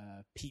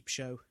peep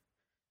show,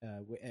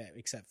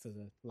 except for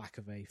the lack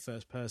of a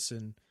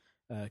first-person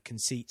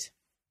conceit.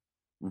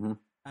 Mm-hmm.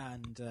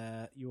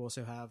 And you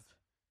also have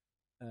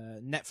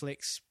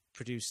Netflix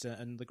produced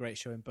the great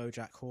show in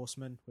BoJack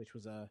Horseman, which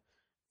was a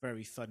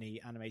very funny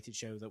animated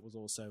show that was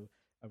also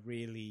a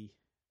really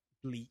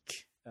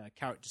bleak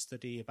character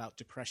study about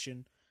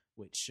depression,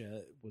 which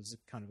was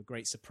kind of a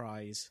great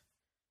surprise.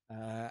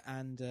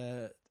 And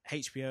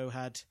HBO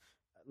had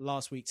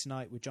Last Week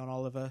Tonight with John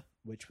Oliver,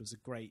 which was a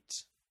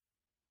great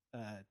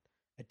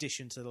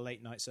addition to the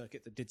late night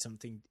circuit that did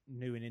something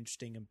new and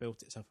interesting and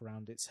built itself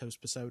around its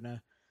host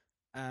persona.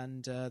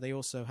 And they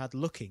also had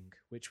Looking,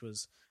 which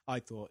was, I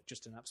thought,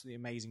 just an absolutely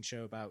amazing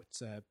show about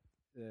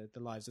the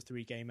lives of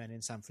three gay men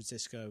in San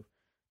Francisco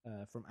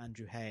from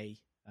Andrew Hay.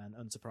 And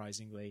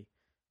unsurprisingly,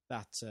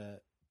 that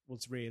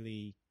was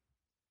really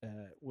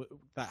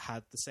that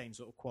had the same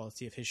sort of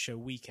quality of his show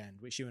Weekend,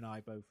 which you and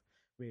I both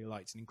really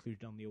liked and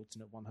included on the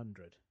Alternate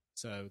 100.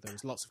 So there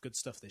was lots of good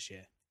stuff this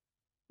year.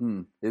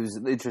 It was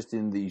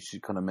interesting that you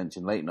should kind of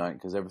mention late night,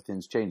 because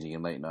everything's changing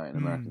in late night in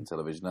American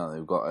television now.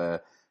 They've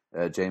got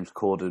James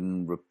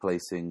Corden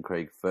replacing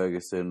Craig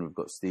Ferguson. We've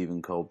got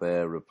Stephen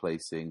Colbert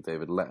replacing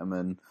David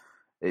Letterman.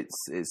 It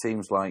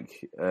seems like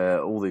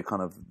all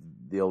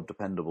the old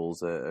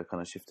dependables are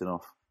kind of shifting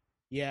off.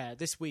 Yeah,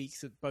 this week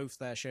both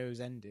their shows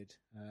ended,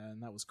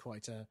 and that was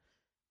quite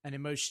an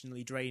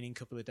emotionally draining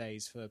couple of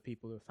days for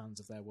people who are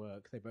fans of their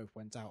work. They both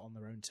went out on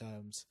their own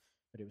terms,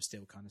 but it was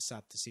still kind of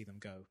sad to see them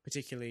go.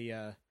 Particularly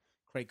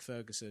Craig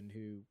Ferguson,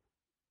 who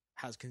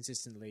has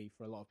consistently,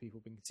 for a lot of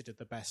people, been considered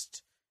the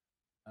best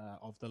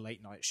of the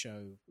late night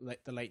show,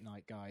 the late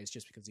night guys,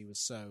 just because he was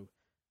so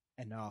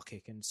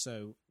anarchic and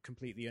so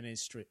completely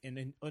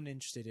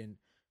uninterested in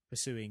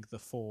pursuing the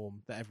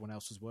form that everyone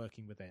else was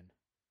working within.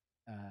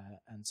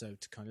 And so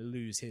to kind of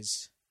lose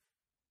his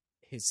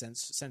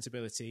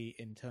sensibility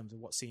in terms of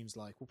what seems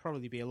like will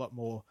probably be a lot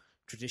more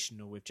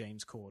traditional with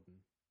James Corden.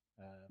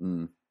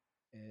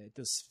 It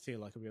does feel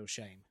like a real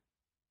shame.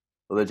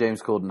 Although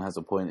James Corden has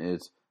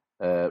appointed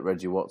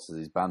Reggie Watts as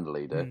his band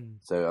leader,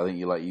 so I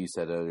think like you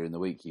said earlier in the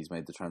week, he's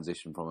made the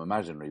transition from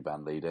imaginary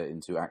band leader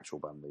into actual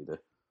band leader.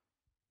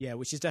 Yeah,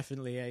 which is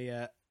definitely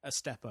a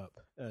step up,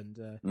 and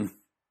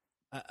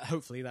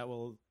hopefully that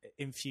will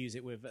infuse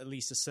it with at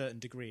least a certain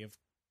degree of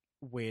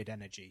weird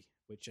energy,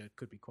 which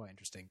could be quite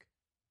interesting.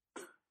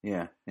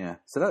 Yeah.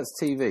 So that's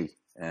TV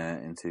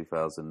in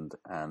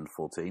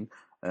 2014.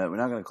 We're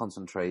now going to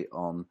concentrate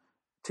on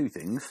two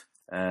things.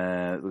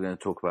 We're going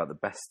to talk about the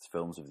best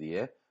films of the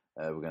year.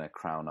 We're going to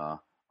crown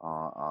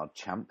our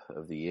champ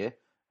of the year,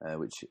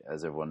 which,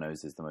 as everyone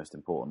knows, is the most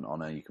important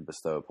honour you can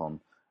bestow upon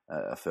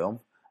a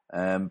film.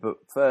 But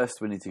first,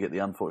 we need to get the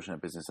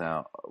unfortunate business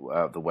out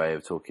of the way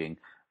of talking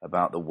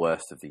about the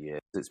worst of the year.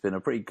 It's been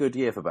a pretty good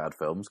year for bad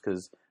films,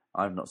 because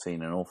I've not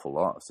seen an awful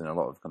lot. I've seen a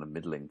lot of kind of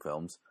middling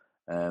films,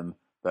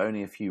 but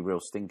only a few real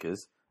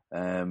stinkers.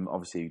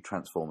 Obviously,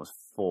 Transformers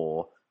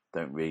 4,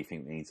 don't really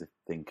think we need to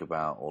think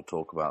about or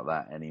talk about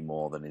that any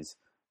more than is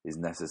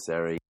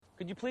necessary.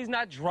 Could you please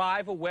not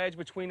drive a wedge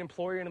between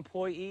employer and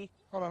employee?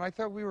 Hold on, I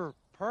thought we were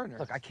partners.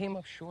 Look, I came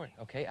up short,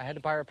 okay? I had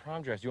to buy her a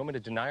prom dress. You want me to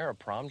deny her a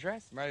prom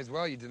dress? Might as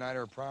well. You denied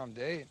her a prom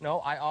date. No,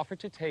 I offered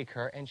to take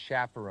her and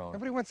chaperone.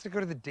 Nobody wants to go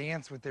to the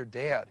dance with their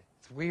dad.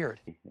 It's weird.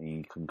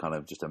 You can kind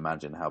of just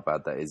imagine how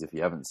bad that is if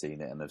you haven't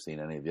seen it and have seen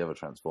any of the other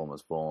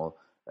Transformers 4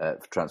 for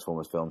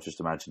Transformers films. Just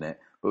imagine it,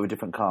 but with a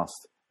different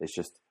cast. It's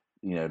just,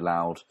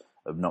 loud,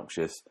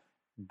 obnoxious,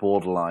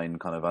 borderline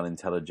kind of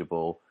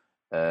unintelligible,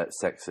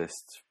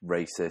 sexist,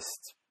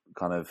 racist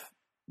kind of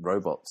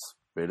robots,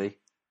 really.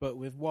 But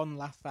with one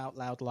laugh out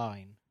loud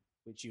line,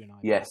 which you and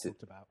I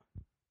talked about.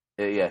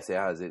 Yes, it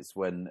has. It's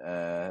when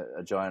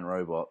a giant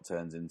robot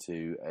turns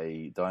into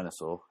a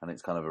dinosaur, and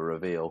it's kind of a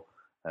reveal.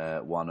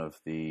 One of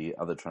the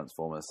other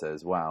Transformers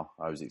says, "Wow,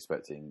 I was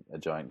expecting a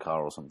giant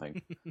car or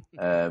something,"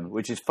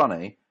 which is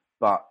funny.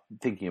 But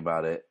thinking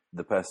about it,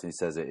 the person who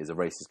says it is a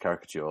racist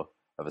caricature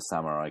of a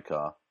samurai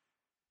car.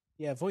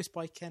 Yeah, voiced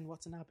by Ken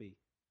Watanabe.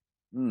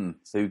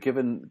 So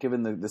given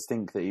the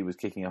stink that he was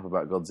kicking up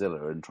about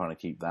Godzilla and trying to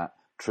keep that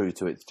true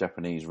to its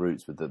Japanese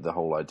roots with the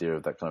whole idea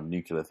of that kind of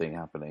nuclear thing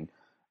happening,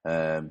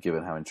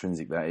 given how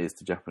intrinsic that is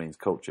to Japanese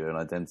culture and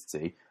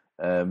identity,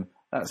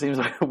 that seems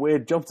like a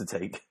weird job to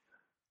take.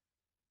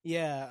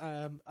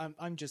 Yeah,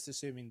 I'm just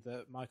assuming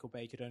that Michael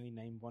Bay could only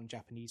name one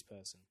Japanese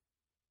person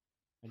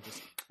and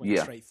just went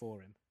straight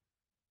for him.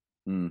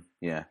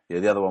 Yeah.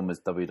 The other one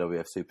was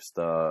WWF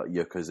superstar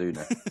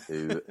Yokozuna,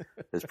 who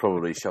has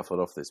probably shuffled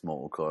off this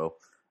mortal coil.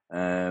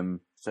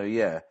 So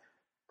yeah,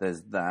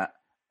 there's that.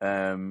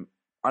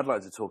 I'd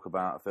like to talk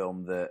about a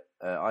film that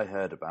I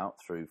heard about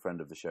through friend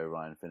of the show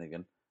Ryan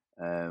Finnegan.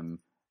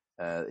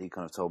 He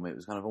kind of told me it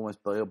was kind of almost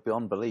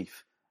beyond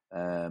belief,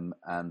 and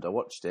I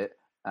watched it,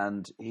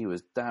 and he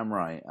was damn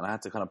right. And I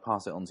had to kind of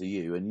pass it on to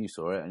you, and you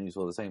saw it, and you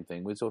saw the same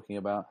thing. We're talking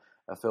about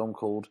a film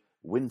called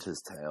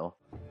Winter's Tale.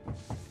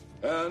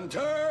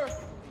 Enter!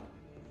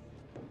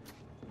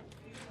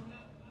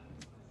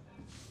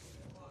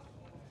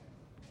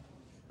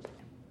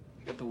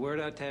 Got the word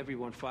out to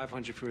everyone,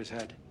 500 for his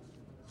head.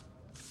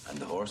 And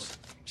the horse?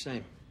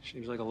 Same.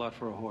 Seems like a lot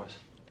for a horse.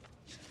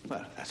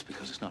 Well, that's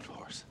because it's not a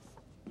horse.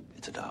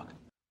 It's a dog.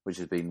 Which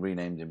has been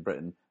renamed in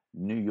Britain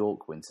New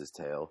York Winter's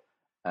Tale.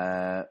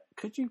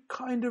 Could you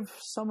kind of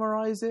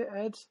summarise it,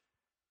 Ed?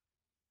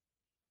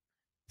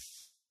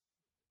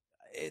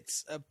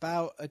 It's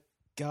about a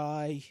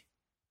guy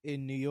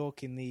in New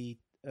York in the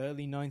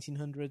early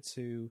 1900s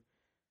who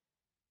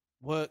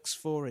works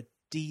for a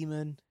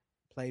demon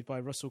played by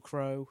Russell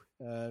Crowe,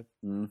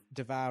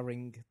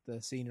 devouring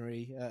the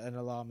scenery at an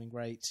alarming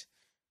rate.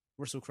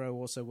 Russell Crowe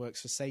also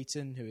works for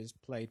Satan, who is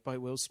played by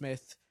Will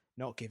Smith,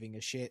 not giving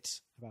a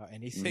shit about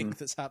anything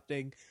that's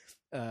happening.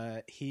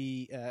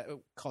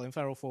 Colin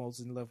Farrell falls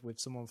in love with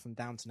someone from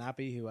Downton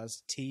Abbey who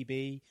has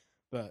TB,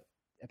 but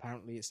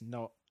apparently it's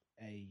not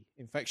a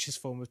infectious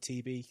form of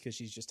TB because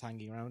she's just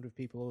hanging around with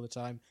people all the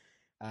time.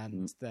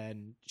 And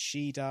then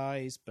she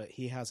dies, but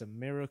he has a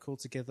miracle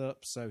to give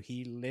up, so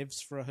he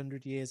lives for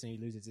 100 years and he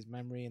loses his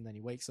memory, and then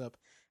he wakes up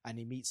and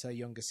he meets her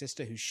younger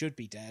sister who should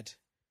be dead,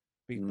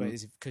 but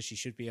because she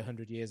should be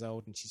 100 years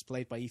old, and she's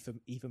played by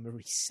Eva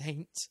Marie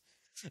Saint.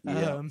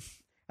 And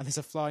there's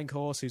a flying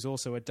horse who's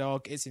also a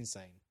dog. It's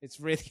insane. It's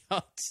really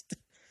hard.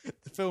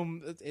 The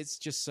film, it's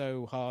just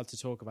so hard to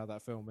talk about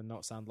that film and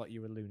not sound like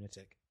you're a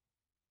lunatic.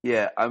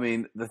 Yeah, I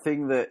mean, the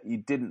thing that you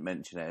didn't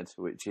mention, Ed,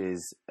 which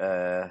is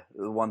the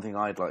one thing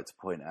I'd like to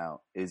point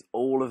out, is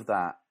all of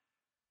that,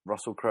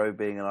 Russell Crowe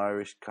being an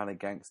Irish kind of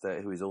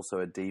gangster who is also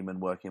a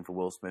demon working for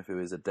Will Smith, who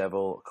is a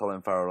devil,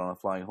 Colin Farrell on a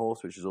flying horse,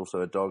 which is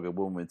also a dog, a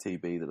woman with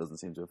TB that doesn't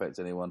seem to affect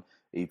anyone,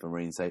 Eva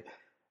Marine say,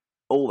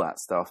 all that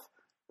stuff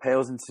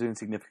pales into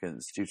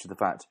insignificance due to the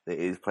fact that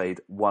it is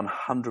played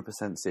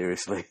 100%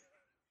 seriously.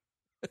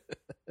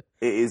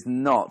 It is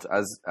not,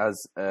 as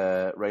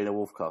Raina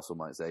Wolfcastle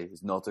might say,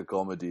 it's not a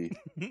comedy.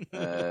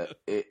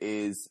 It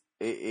is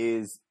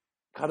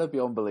kind of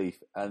beyond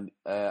belief. And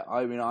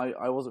I mean,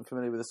 I wasn't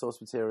familiar with the source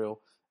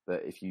material,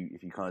 but if you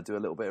kind of do a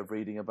little bit of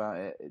reading about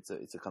it,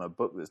 it's a kind of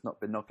book that's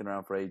not been knocking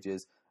around for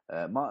ages.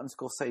 Martin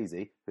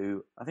Scorsese,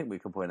 who I think we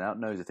can point out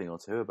knows a thing or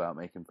two about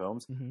making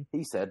films,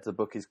 he said the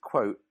book is,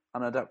 quote,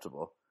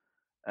 unadaptable.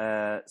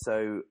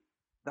 So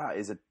that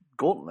is a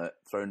gauntlet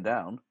thrown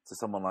down to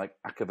someone like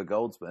Akiva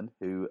Goldsman,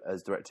 who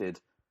has directed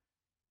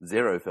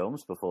 0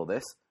 films before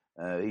this.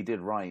 He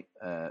did write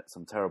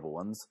some terrible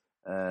ones.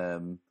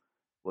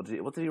 What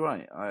did he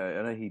write?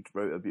 I know he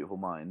wrote A Beautiful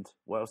Mind.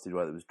 What else did he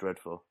write that was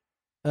dreadful?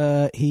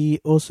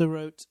 He also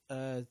wrote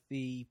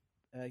the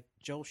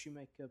Joel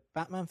Schumacher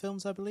Batman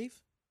films, I believe.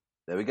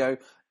 There we go.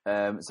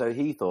 So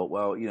he thought,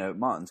 well,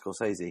 Martin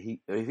Scorsese,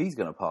 if he's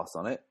going to pass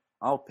on it,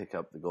 I'll pick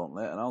up the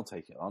gauntlet and I'll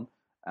take it on.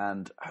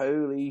 And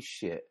holy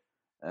shit,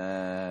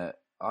 I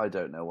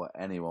don't know what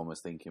anyone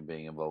was thinking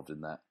being involved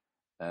in that.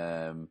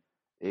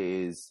 It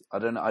is, I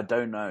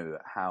don't know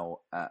how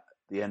at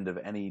the end of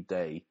any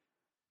day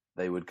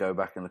they would go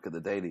back and look at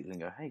the dailies and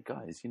go, hey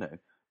guys,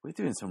 we're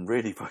doing some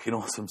really fucking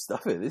awesome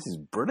stuff here. This is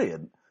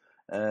brilliant.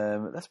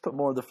 Let's put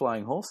more of the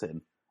flying horse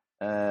in.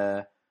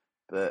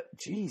 But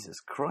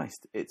Jesus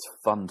Christ, it's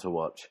fun to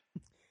watch.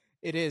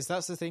 It is.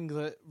 That's the thing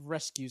that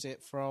rescues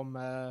it from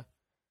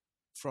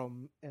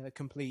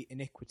complete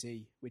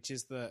iniquity, which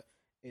is that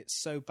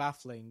it's so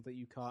baffling that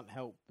you can't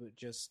help but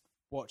just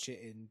watch it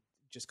in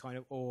just kind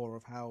of awe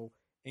of how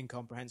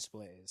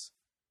incomprehensible it is.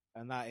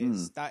 And that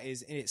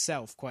is in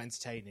itself quite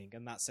entertaining,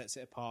 and that sets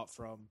it apart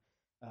from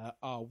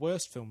our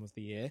worst film of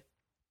the year,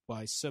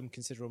 by some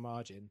considerable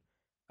margin,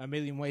 A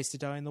Million Ways to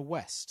Die in the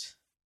West.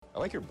 I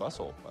like your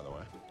bustle, by the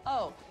way.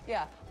 Oh,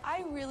 yeah.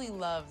 I really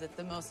love that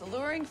the most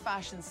alluring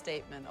fashion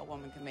statement a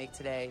woman can make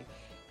today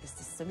is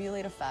to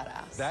simulate a fat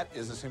ass. That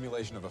is a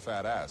simulation of a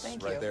fat ass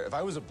right there. If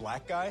I was a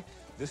black guy,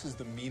 this is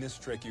the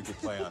meanest trick you could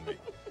play on me.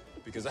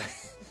 Because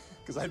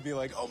I'd be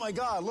like, oh my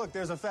God, look,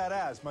 there's a fat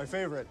ass, my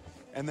favorite.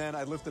 And then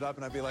I'd lift it up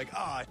and I'd be like,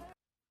 ah.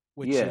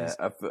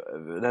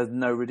 There's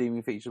no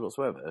redeeming features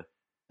whatsoever.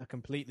 A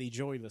completely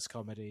joyless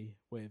comedy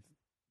with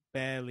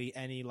barely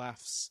any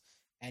laughs,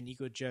 any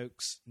good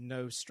jokes,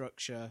 no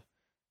structure,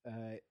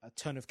 a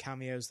ton of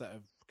cameos that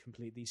are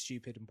completely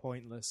stupid and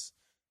pointless.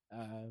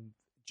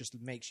 Just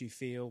makes you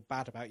feel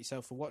bad about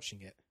yourself for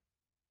watching it.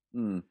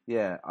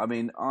 Yeah, I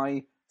mean,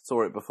 I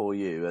saw it before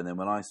you, and then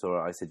when I saw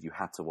it, I said you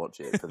had to watch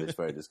it for this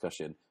very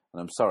discussion.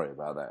 And I'm sorry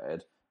about that,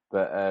 Ed.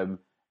 But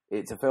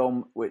it's a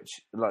film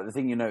which, like, the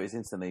thing you notice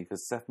instantly,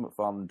 because Seth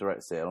MacFarlane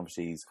directs it, and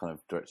obviously he's kind of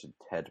directed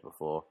Ted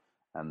before,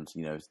 and,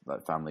 you know,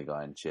 like Family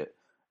Guy and shit.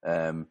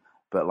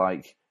 But,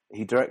 like,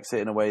 he directs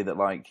it in a way that,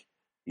 like,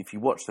 if you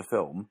watch the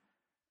film,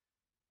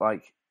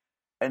 like,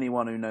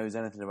 anyone who knows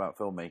anything about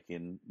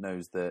filmmaking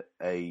knows that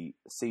a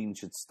scene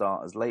should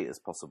start as late as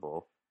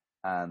possible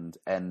and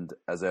end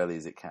as early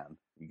as it can.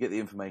 You get the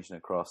information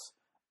across,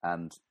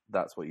 and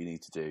that's what you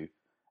need to do.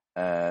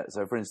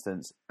 So, for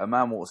instance, a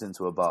man walks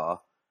into a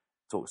bar,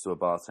 talks to a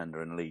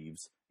bartender and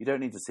leaves. You don't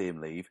need to see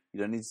him leave. You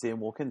don't need to see him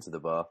walk into the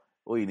bar.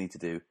 All you need to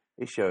do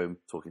is show him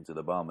talking to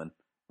the barman,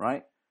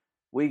 right?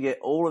 We get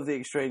all of the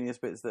extraneous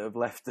bits that have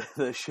left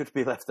that should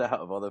be left out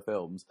of other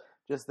films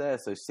just there.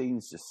 So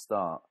scenes just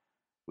start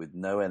with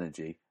no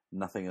energy,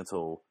 nothing at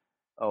all.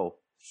 Oh,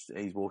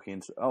 he's walking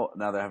into. Oh,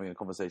 now they're having a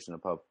conversation in a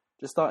pub.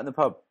 Just start in the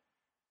pub.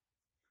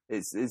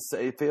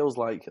 It feels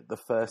like the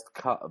first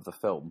cut of the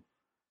film,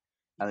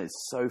 and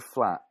it's so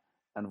flat.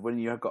 And when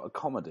you've got a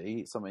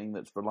comedy, something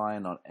that's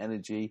relying on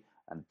energy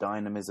and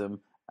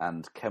dynamism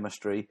and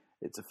chemistry,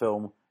 it's a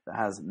film that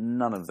has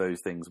none of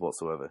those things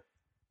whatsoever.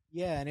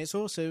 Yeah, and it's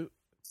also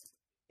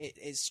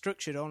it's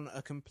structured on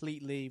a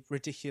completely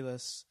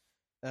ridiculous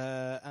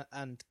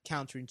and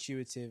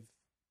counterintuitive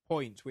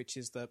point, which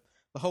is that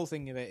the whole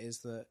thing of it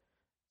is that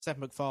Seth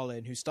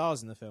MacFarlane, who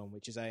stars in the film,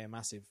 which is a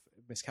massive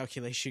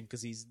miscalculation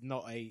because he's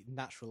not a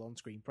natural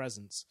on-screen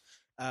presence,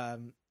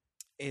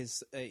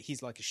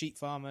 he's like a sheep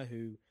farmer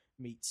who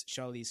meets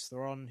Charlize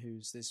Theron,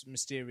 who's this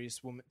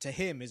mysterious woman. To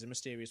him, is a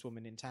mysterious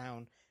woman in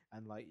town,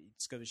 and like he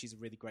discovers she's a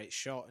really great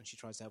shot, and she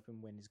tries to help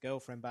him win his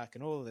girlfriend back,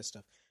 and all of this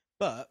stuff.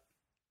 But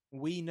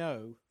we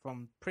know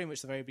from pretty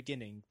much the very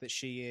beginning that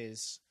she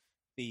is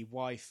the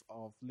wife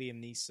of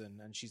Liam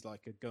Neeson, and she's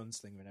like a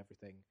gunslinger and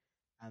everything.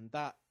 And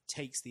that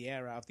takes the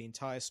air out of the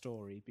entire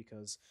story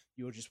because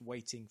you're just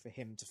waiting for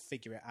him to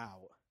figure it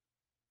out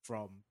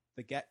from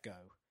the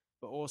get-go.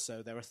 But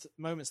also, there are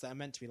moments that are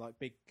meant to be like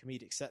big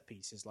comedic set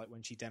pieces, like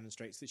when she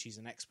demonstrates that she's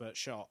an expert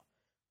shot,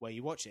 where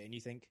you watch it and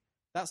you think,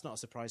 that's not a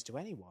surprise to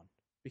anyone,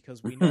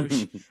 because we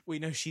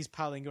know she's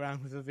palling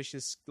around with a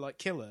vicious like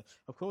killer.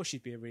 Of course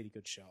she'd be a really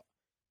good shot.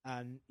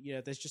 And, you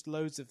know, there's just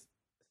loads of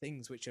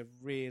things which are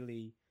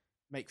really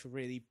make for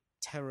really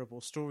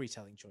terrible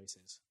storytelling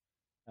choices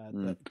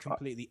that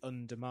completely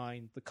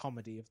undermine the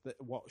comedy of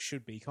what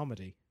should be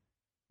comedy.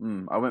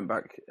 I went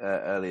back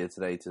earlier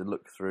today to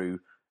look through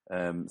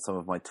some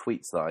of my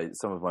tweets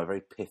some of my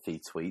very pithy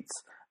tweets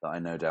that I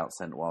no doubt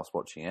sent whilst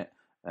watching it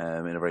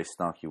in a very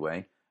snarky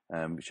way,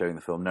 showing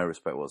the film no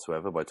respect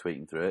whatsoever by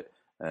tweeting through it,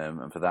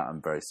 and for that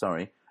I'm very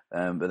sorry.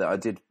 But I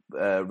did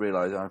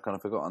realise I've kind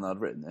of forgotten I'd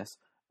written this.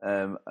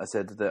 I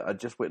said that I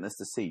just witnessed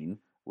a scene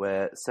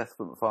where Seth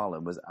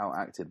MacFarlane was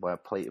outacted by a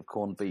plate of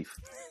corned beef,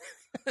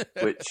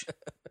 which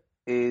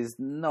is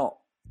not,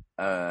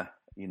 a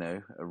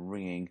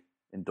ringing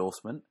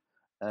endorsement.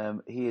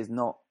 He is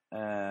not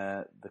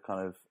the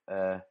kind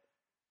of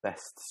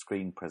best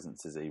screen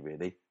presence, is he,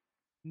 really?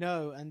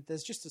 No, and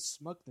there's just a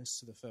smugness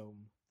to the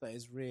film that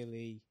is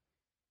really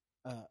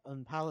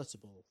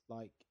unpalatable.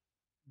 Like,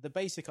 the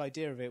basic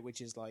idea of it,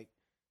 which is like,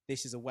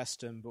 this is a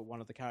Western, but one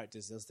of the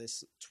characters has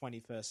this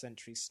 21st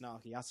century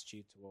snarky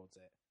attitude towards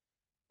it.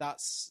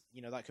 That's,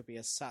 that could be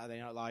a Saturday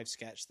Night Live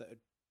sketch that would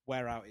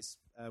wear out its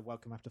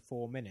welcome after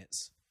 4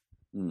 minutes.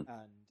 And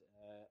A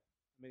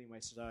Million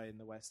Ways to Die in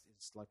the West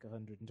is like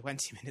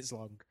 120 minutes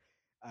long.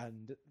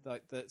 And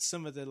like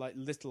some of the like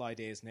little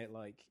ideas in it,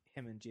 like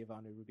him and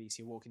Giovanni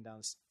Ribisi are walking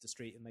down the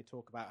street and they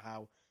talk about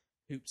how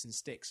hoops and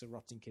sticks are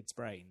rotting kids'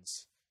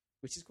 brains,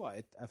 which is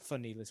quite a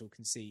funny little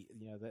conceit,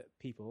 that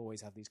people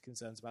always have these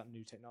concerns about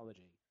new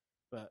technology.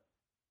 But,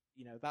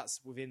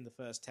 that's within the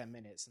first 10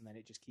 minutes, and then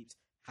it just keeps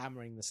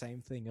hammering the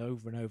same thing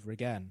over and over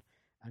again.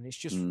 And it's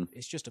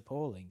just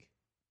appalling.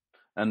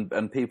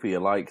 And people you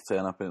like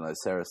turn up in it, like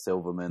Sarah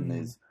Silverman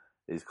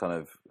is kind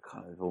of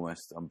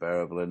almost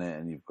unbearable in it,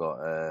 and you've got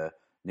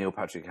Neil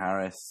Patrick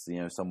Harris,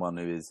 someone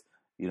who is,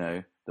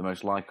 the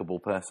most likable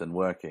person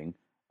working.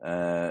 He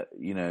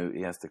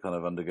has to kind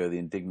of undergo the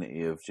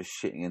indignity of just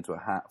shitting into a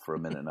hat for a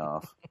minute and a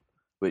half,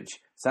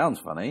 which sounds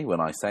funny when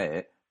I say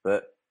it,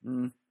 but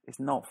it's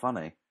not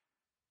funny.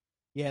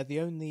 Yeah, the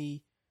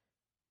only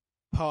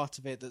part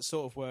of it that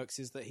sort of works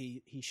is that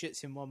he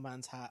shits in one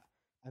man's hat,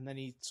 and then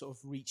he sort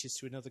of reaches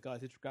to another guy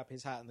to grab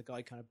his hat, and the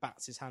guy kind of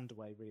bats his hand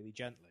away really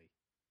gently.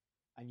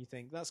 And you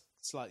think, that's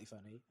slightly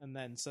funny. And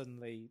then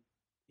suddenly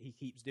he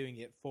keeps doing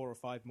it 4 or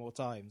 5 more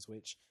times,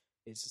 which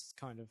is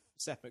kind of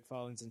Seth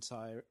MacFarlane's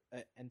entire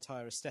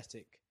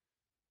aesthetic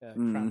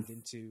crammed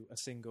into a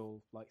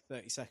single,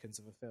 30 seconds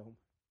of a film.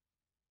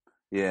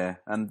 Yeah,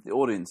 and the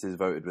audiences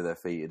voted with their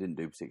feet. It didn't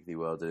do particularly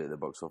well, did it, at the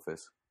box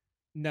office?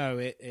 No,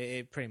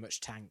 it pretty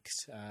much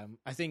tanked.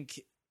 I think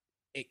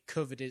it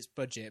covered its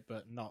budget,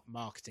 but not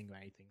marketing or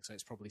anything, so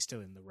it's probably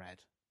still in the red.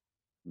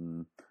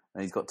 And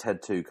he's got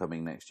Ted 2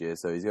 coming next year,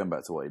 so he's going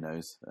back to what he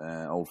knows.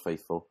 Old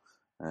Faithful.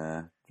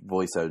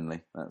 Voice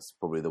only. That's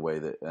probably the way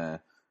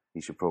that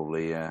he should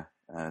probably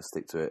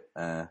stick to it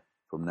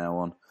from now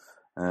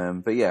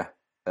on. But yeah,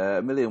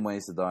 A Million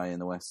Ways to Die in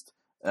the West.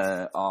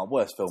 Our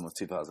worst film of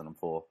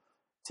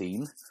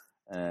 2014.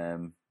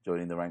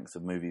 Joining the ranks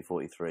of Movie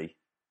 43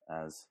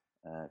 as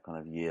kind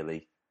of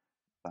yearly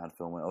bad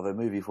film. Although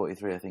Movie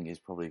 43, I think, is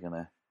probably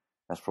gonna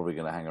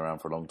hang around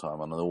for a long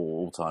time on the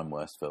all-time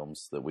worst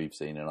films that we've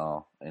seen in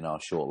our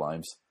short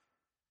lives.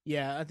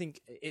 Yeah, I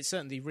think it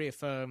certainly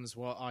reaffirms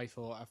what I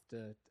thought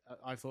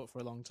for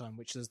a long time,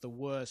 which is the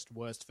worst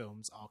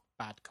films are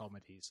bad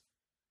comedies.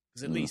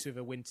 Because at least with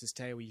A Winter's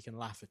Tale, you can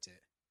laugh at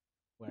it.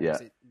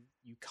 Whereas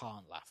you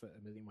can't laugh at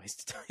A Million Ways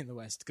to Die in the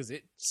West because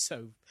it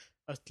so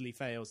utterly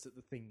fails at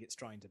the thing it's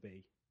trying to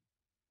be.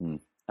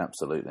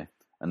 Absolutely.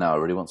 And now I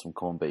really want some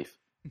corned beef.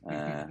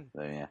 So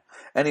yeah.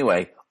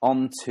 Anyway,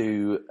 on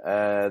to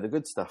the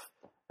good stuff.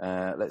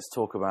 Let's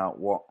talk about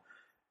what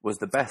was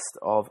the best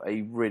of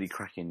a really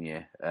cracking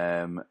year.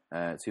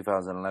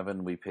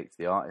 2011, we picked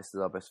The Artist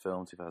as our best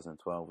film.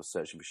 2012 was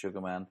Searching for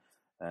Sugar Man.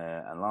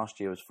 And last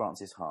year was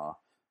Frances Ha.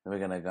 And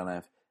we're going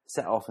to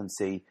set off and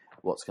see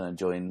what's going to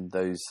join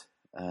those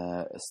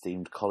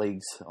esteemed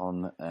colleagues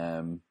on,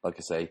 like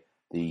I say,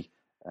 the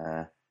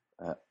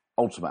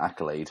ultimate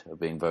accolade of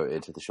being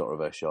voted the Shot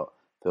Reverse Shot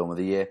Film of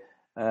the Year.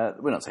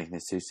 We're not taking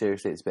this too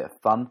seriously. It's a bit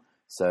of fun,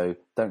 so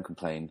don't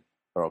complain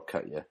or I'll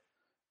cut you.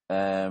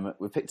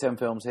 We picked 10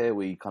 films here.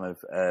 We kind of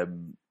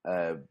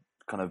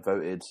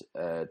voted,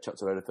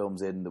 chucked a load of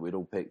films in that we'd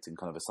all picked and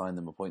kind of assigned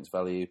them a points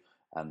value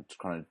and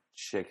kind of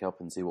shake up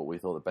and see what we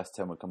thought the best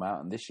 10 would come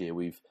out. And this year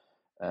we've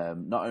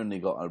not only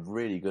got a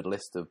really good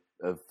list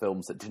of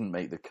films that didn't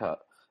make the cut,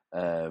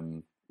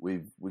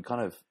 we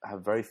kind of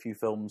have very few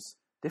films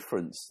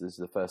difference. This is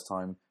the first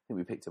time I think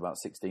we picked about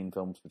 16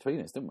 films between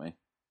us, didn't we?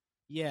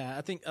 Yeah,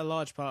 I think a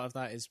large part of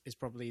that is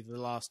probably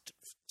the last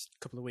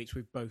couple of weeks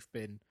we've both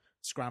been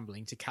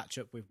scrambling to catch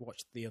up with what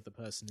the other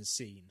person has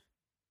seen.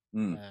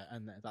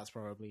 And that's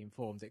probably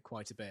informed it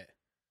quite a bit.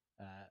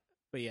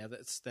 But yeah,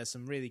 there's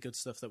some really good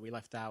stuff that we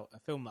left out. A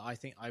film that I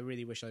think I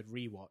really wish I'd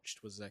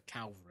rewatched was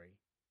Calvary,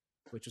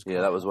 which was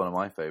that was one of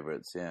my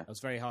favourites. Yeah, I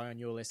was very high on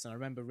your list, and I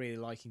remember really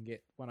liking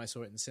it when I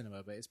saw it in the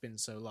cinema. But it's been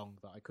so long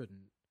that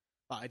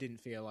I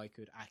didn't feel I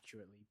could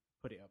accurately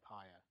put it up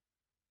higher.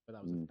 But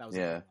that was a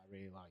film I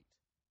really liked.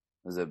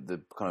 There's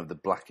the kind of the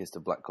blackest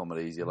of black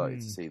comedies you're likely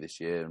to see this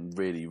year, and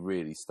really,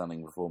 really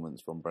stunning performance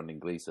from Brendan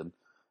Gleeson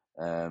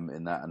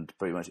in that, and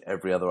pretty much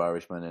every other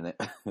Irishman in it,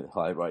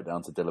 right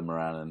down to Dylan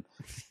Moran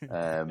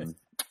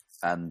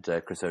and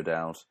Chris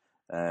O'Dowd.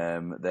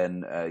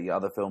 Then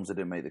other films that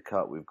didn't make the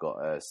cut, we've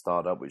got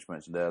Startup, which I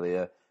mentioned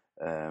earlier,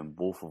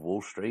 Wolf of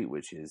Wall Street,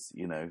 which is,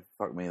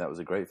 fuck me, that was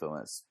a great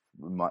film.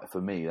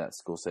 For me,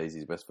 that's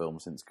Scorsese's best film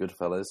since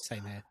Goodfellas.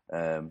 Same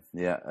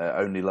here.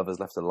 Only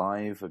Lovers Left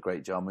Alive, a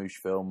great Jarmusch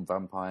film,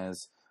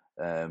 Vampires,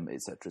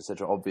 etc.,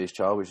 etc. Obvious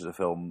Child, which is a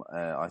film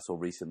I saw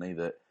recently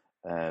that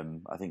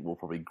I think will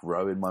probably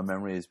grow in my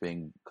memory as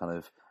being kind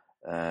of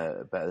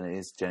better than it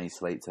is. Jenny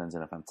Slate turns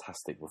in a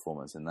fantastic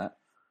performance in that.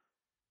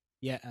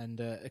 Yeah, and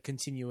a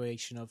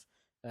continuation of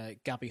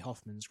Gabby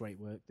Hoffman's great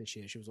work this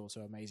year. She was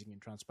also amazing in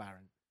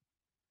Transparent.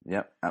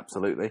 Yeah,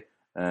 absolutely.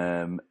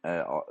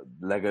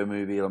 Lego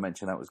Movie, I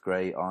mentioned, that was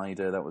great.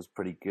 Ida, that was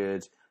pretty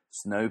good.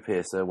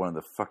 Snowpiercer, one of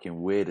the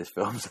fucking weirdest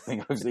films I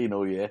think I've seen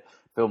all year.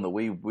 Film that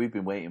we've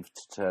been waiting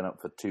to turn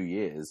up for 2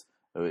 years.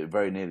 It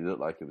very nearly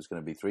looked like it was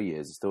going to be 3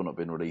 years. It's still not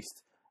been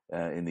released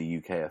in the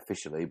UK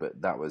officially,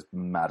 but that was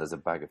mad as a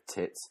bag of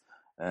tits.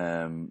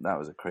 That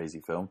was a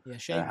crazy film. Yeah,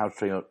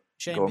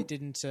 shame it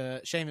didn't.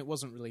 Shame it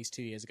wasn't released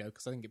 2 years ago,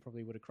 because I think it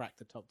probably would have cracked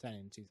the top 10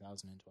 in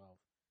 2012.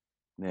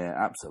 Yeah,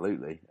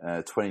 absolutely.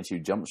 22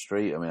 Jump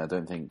Street. I mean, I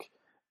don't think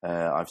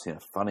I've seen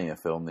a funnier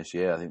film this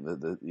year. I think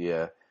that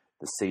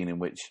the scene in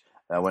which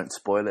I won't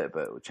spoil it,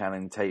 but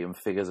Channing Tatum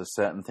figures a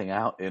certain thing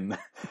out in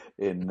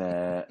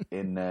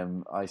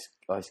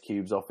Ice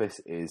Cube's office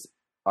is.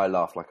 I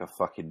laughed like a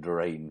fucking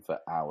drain for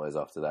hours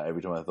after that.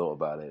 Every time I thought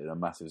about it, a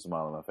massive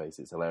smile on my face.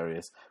 It's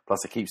hilarious.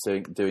 Plus, it keeps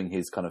doing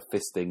his kind of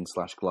fisting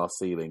 / glass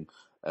ceiling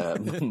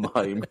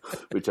mime,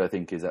 which I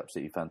think is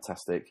absolutely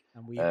fantastic.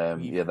 And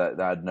that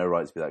had no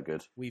right to be that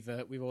good.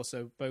 We've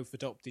also both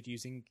adopted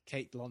using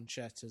Kate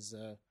Blanchett as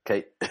a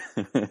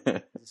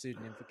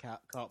pseudonym for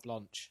Carte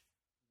Blanche.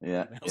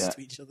 Yeah,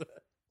 to each other.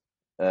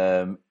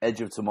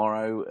 Edge of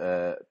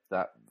Tomorrow,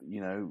 that,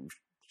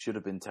 should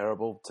have been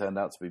terrible, turned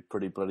out to be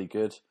pretty bloody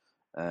good.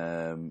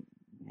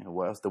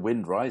 What else? The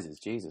Wind Rises,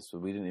 Jesus,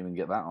 we didn't even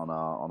get that on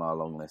our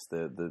long list.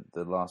 The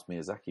last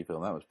Miyazaki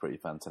film, that was pretty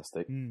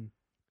fantastic.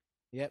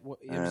 Yeah, it was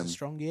a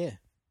strong year.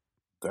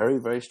 Very,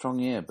 very strong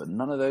year, but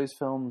none of those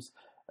films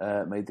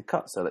made the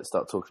cut, so let's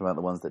start talking about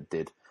the ones that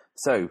did.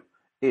 So,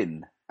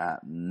 in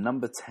at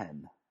number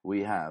 10,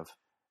 we have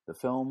the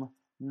film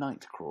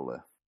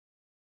Nightcrawler.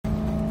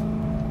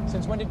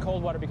 Since when did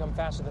Coldwater become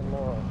faster than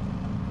Laurel?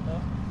 Huh?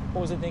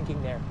 What was it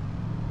thinking there?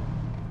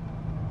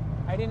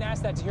 I didn't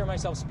ask that to hear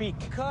myself speak.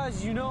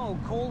 Because,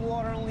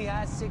 Coldwater only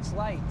has 6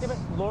 lights. Yeah, but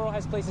Laurel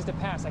has places to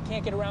pass. I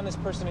can't get around this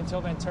person until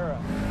Ventura.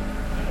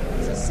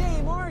 It's the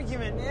same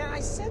argument, man.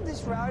 I said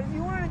this route. If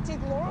you wanted to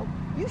take Laurel,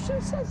 you should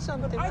have said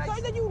something. I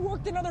thought that you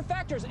worked in other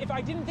factors. If I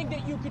didn't think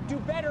that you could do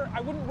better,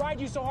 I wouldn't ride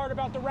you so hard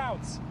about the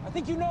routes. I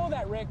think you know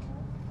that, Rick.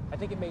 I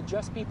think it may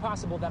just be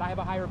possible that I have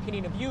a higher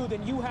opinion of you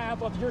than you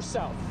have of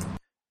yourself.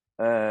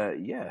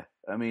 Yeah.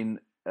 I mean,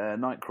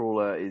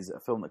 Nightcrawler is a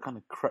film that kind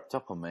of crept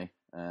up on me,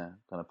 kind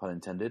of pun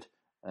intended.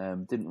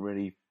 Didn't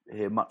really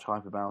hear much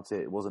hype about it.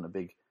 It wasn't a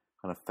big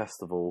kind of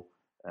festival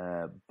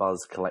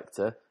buzz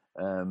collector.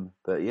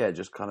 But yeah,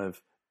 just kind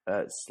of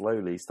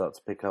slowly start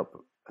to pick up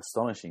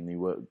astonishingly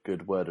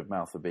good word of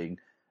mouth for being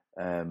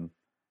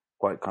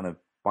quite kind of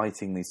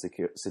bitingly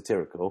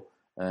satirical,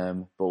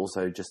 but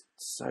also just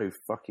so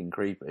fucking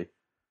creepy.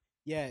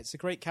 Yeah, it's a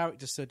great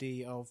character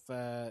study of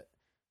a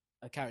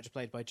character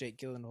played by Jake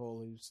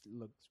Gyllenhaal who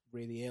looks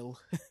really ill,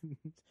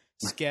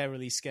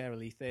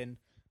 scarily thin,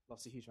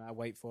 lost a huge amount of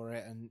weight for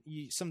it, and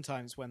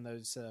sometimes when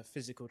those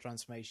physical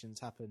transformations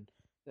happen,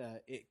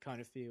 it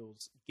kind of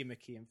feels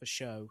gimmicky and for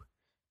show,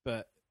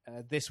 but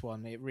this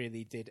one, it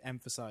really did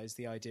emphasize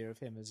the idea of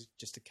him as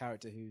just a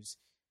character who's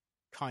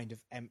kind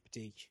of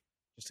empty,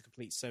 just a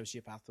complete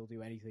sociopath who'll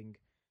do anything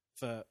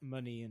for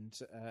money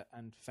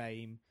and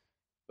fame,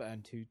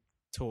 and who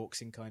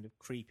talks in kind of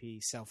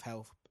creepy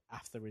self-help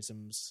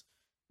aphorisms.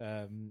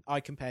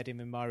 I compared him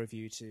in my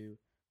review to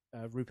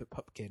Rupert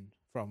Pupkin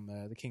from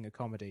The King of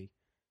Comedy,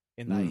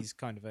 in that he's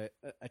kind of a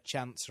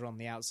chancer on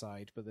the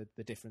outside, but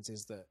the difference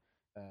is that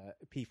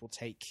people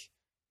take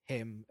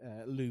him,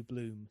 Lou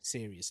Bloom,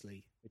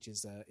 seriously, which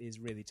is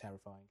really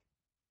terrifying.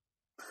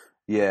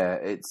 Yeah,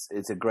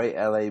 it's a great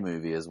LA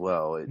movie as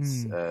well.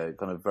 It's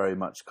kind of very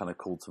much kind of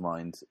called to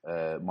mind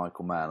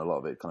Michael Mann. A lot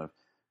of it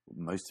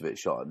most of it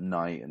shot at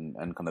night,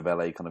 and kind of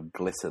LA kind of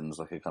glistens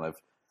like a kind of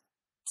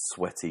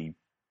sweaty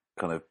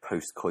kind of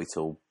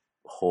post-coital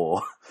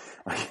whore.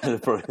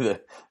 Probably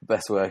the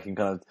best way I can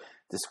kind of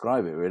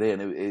describe it, really.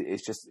 And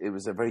it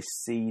was a very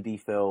seedy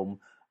film.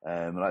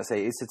 Like I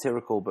say, it's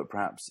satirical, but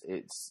perhaps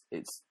it's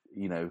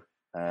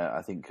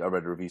I think I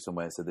read a review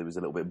somewhere that said it was a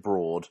little bit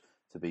broad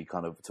to be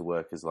kind of to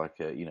work as like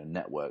a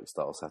network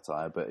style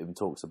satire, but it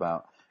talks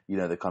about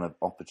the kind of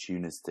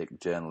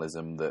opportunistic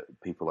journalism that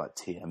people like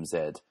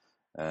TMZ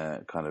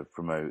kind of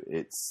promote.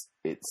 It's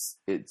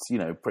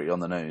pretty on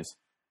the nose.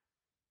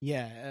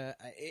 Yeah,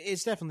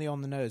 it's definitely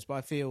on the nose, but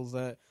I feel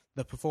that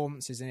the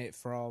performances in it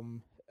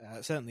from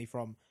certainly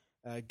from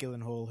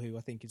Gyllenhaal, who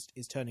I think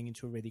is turning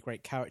into a really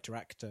great character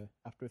actor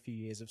after a few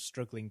years of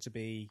struggling to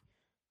be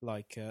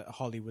like a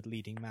Hollywood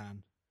leading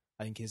man.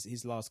 I think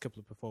his last couple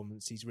of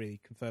performances, he's really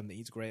confirmed that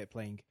he's great at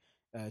playing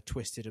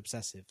twisted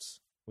obsessives,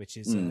 which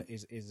is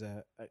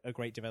a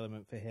great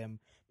development for him.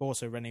 But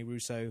also Rene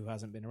Russo, who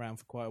hasn't been around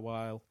for quite a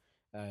while,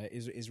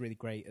 is really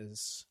great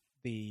as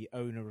the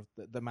owner of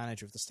the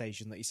manager of the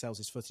station that he sells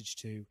his footage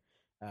to.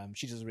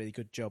 She does a really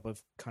good job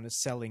of kind of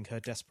selling her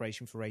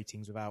desperation for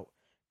ratings without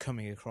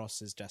coming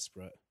across as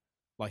desperate.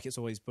 Like it's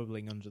always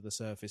bubbling under the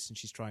surface and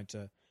she's trying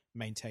to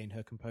maintain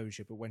her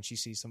composure. But when she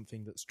sees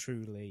something that's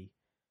truly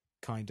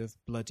kind of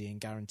bloody and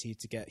guaranteed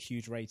to get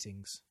huge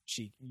ratings,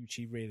 she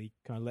really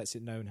kind of lets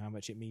it known how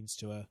much it means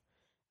to her.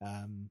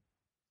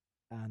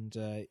 And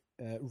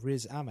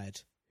Riz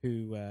Ahmed,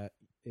 who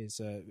is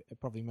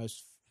probably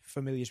most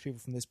familiar to people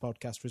from this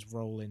podcast for his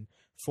role in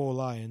Four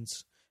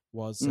Lions,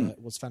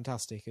 was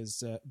fantastic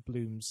as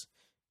Bloom's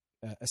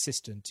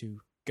assistant,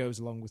 who goes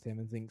along with him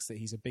and thinks that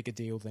he's a bigger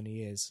deal than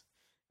he is,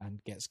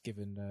 and gets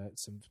given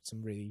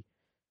some really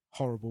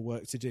horrible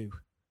work to do.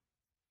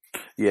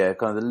 Yeah,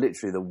 kind of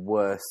literally the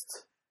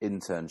worst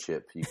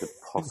internship you could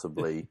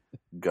possibly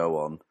go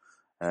on.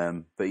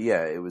 But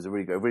yeah, it was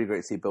really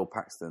great to see Bill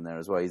Paxton there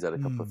as well. He's had a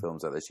couple of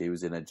films like this. He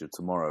was in Edge of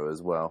Tomorrow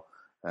as well.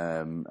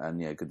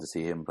 And yeah, good to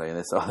see him playing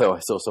this. Although I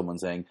saw someone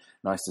saying,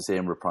 nice to see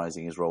him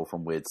reprising his role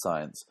from Weird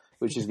Science,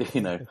 which is,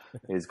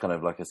 is kind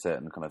of like a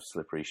certain kind of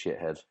slippery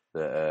shithead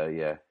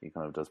that, he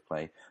kind of does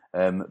play.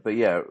 But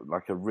yeah,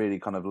 like a really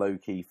kind of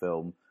low-key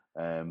film,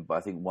 but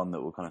I think one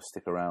that will kind of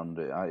stick around.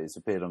 It's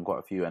appeared on quite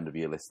a few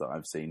end-of-year lists that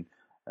I've seen.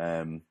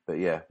 But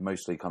yeah,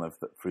 mostly kind of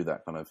through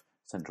that kind of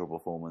central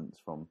performance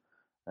from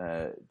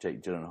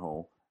Jake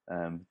Gyllenhaal.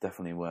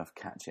 Definitely worth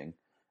catching.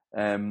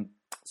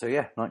 So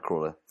yeah,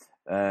 Nightcrawler.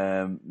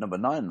 Number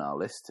 9 on our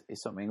list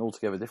is something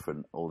altogether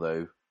different,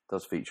 although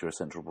does feature a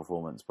central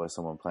performance by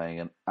someone playing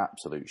an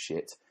absolute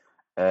shit.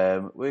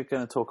 We're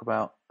going to talk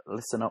about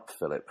Listen Up,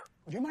 Philip.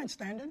 Would you mind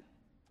standing?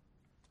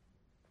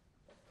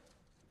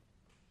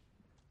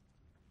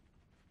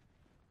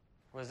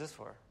 What is this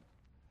for?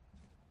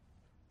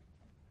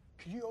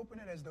 Could you open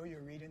it as though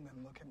you're reading,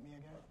 then look at me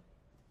again?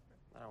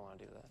 I don't want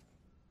to do that.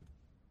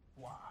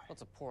 Why? Well,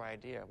 it's a poor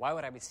idea. Why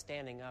would I be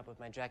standing up with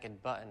my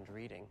jacket buttoned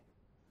reading?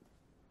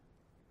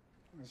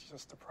 It's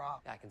just a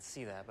prop. Yeah, I can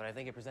see that, but I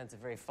think it presents a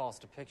very false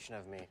depiction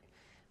of me.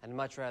 I'd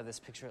much rather this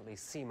picture at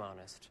least seem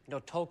honest. You know,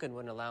 Tolkien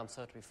wouldn't allow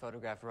himself to be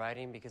photographed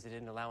writing because he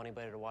didn't allow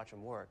anybody to watch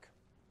him work.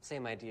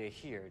 Same idea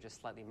here, just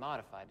slightly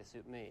modified to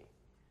suit me.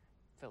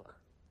 Philip.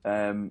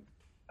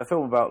 A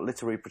film about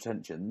literary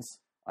pretensions,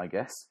 I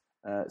guess,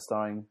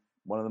 starring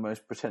one of the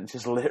most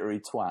pretentious literary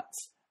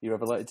twats you're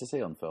ever likely to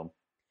see on film.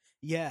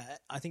 Yeah,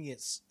 I think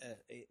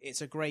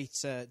it's a great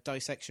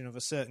dissection of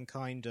a certain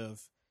kind of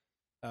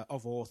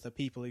author,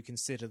 people who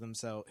consider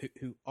themselves,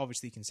 who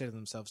obviously consider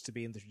themselves to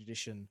be in the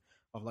tradition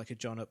of like a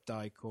John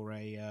Updike or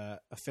a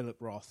Philip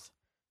Roth,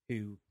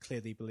 who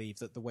clearly believe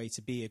that the way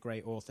to be a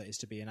great author is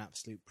to be an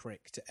absolute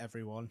prick to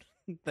everyone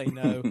they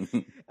know,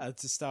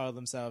 to style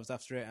themselves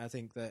after it. And I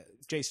think that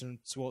Jason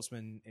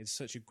Schwartzman is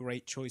such a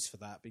great choice for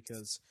that,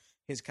 because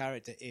his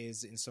character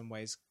is in some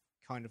ways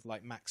kind of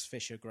like Max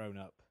Fisher grown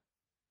up.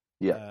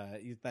 Yeah,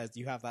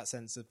 you have that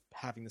sense of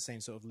having the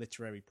same sort of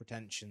literary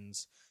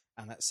pretensions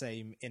and that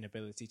same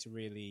inability to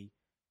really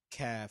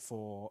care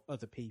for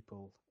other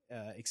people,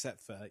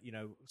 except for, you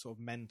know, sort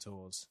of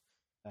mentors.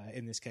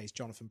 In this case,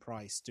 Jonathan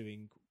Pryce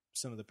doing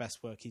some of the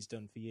best work he's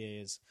done for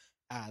years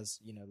as,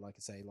 you know, like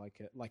I say,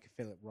 like a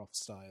Philip Roth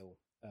style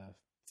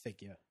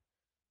figure.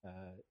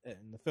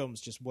 And the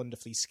film's just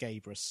wonderfly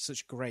scabrous,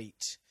 such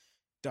great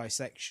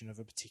dissection of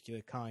a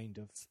particular kind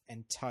of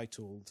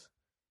entitled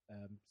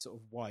sort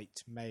of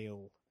white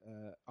male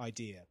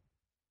idea.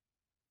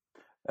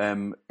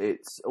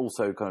 It's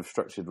also kind of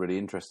structured really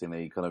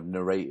interestingly, kind of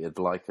narrated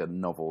like a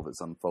novel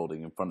that's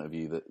unfolding in front of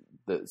you,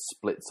 that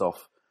splits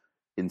off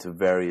into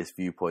various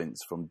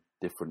viewpoints from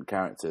different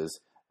characters.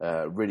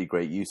 Really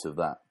great use of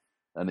that.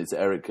 And it's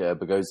Eric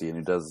Bogosian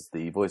who does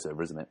the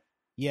voiceover, isn't it?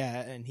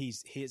 Yeah, and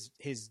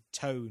his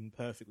tone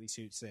perfectly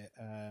suits it.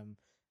 And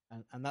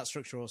that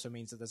structure also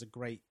means that there's a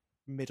great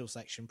middle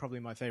section, probably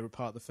my favourite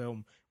part of the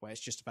film, where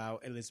it's just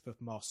about Elizabeth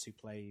Moss, who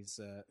plays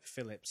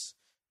Philip's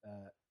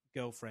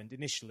girlfriend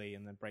initially,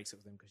 and then breaks up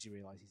with him because she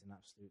realises he's an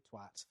absolute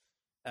twat.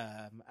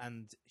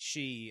 And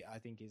she, I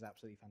think, is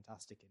absolutely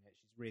fantastic in it.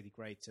 She's really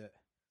great at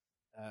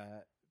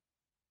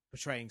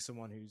portraying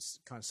someone who's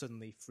kind of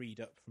suddenly freed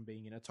up from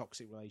being in a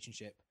toxic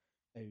relationship,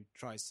 who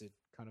tries to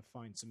kind of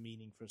find some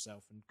meaning for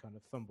herself and kind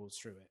of fumbles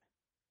through it.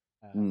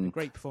 A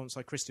great performance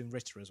by Kristen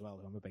Ritter as well,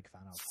 who I'm a big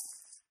fan of.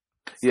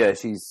 Yeah,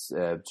 she's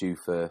due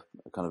for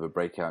kind of a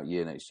breakout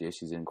year next year.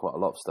 She's in quite a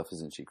lot of stuff,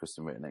 isn't she,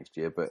 Kristen Ritter, next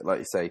year? But like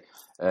you say,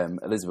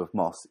 Elizabeth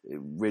Moss,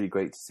 really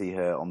great to see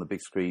her on the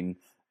big screen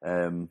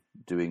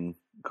doing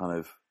kind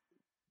of...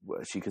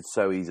 She could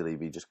so easily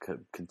be just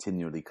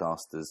continually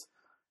cast as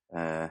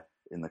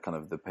in the kind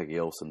of the Peggy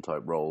Olson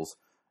type roles.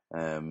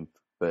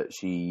 But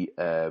she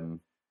kind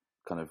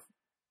of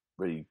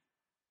really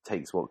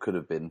takes what could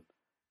have been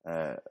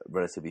a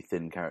relatively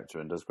thin character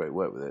and does great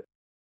work with it.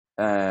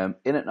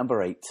 In at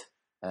number 8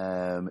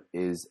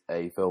 is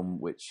a film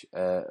which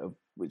kind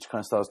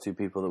of stars two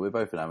people that we're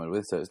both enamoured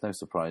with, so it's no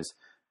surprise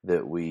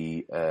that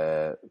we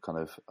kind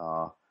of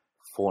are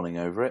fawning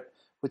over it.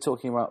 We're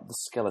talking about The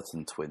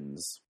Skeleton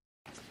Twins.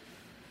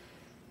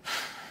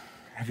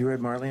 Have you read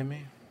Marley and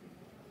Me?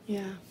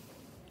 Yeah.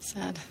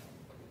 Sad.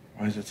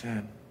 Why is it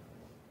sad?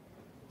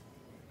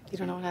 You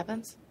don't know what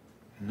happens?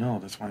 No,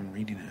 that's why I'm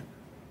reading it.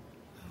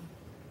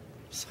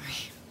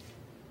 Sorry.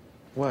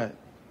 What?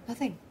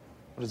 Nothing.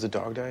 What, does the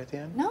dog die at the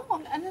end? No,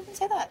 I didn't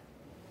say that.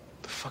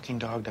 The fucking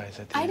dog dies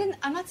at the end.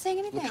 I'm not saying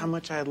anything. Look how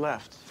much I had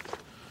left.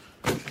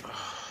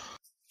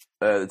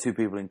 The two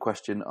people in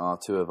question are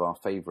two of our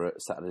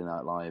favourite Saturday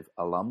Night Live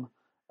alum,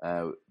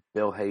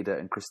 Bill Hader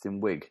and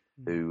Kristen Wiig,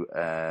 who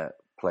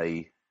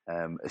play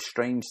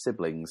estranged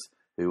siblings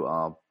who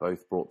are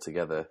both brought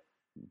together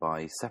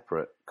by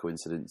separate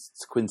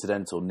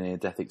coincidental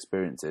near-death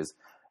experiences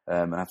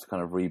and have to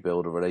kind of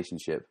rebuild a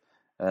relationship.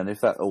 And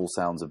if that all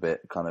sounds a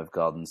bit kind of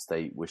Garden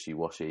State,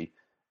 wishy-washy,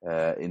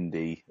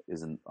 indie,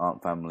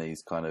 aren't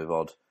families kind of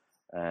odd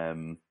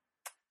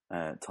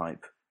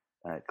type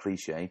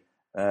cliche,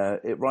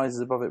 it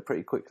rises above it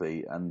pretty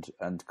quickly and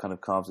kind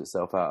of carves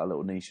itself out a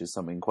little niche as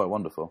something quite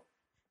wonderful.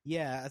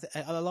 Yeah,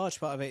 a large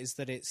part of it is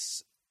that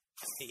it's,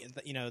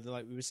 you know,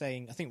 like we were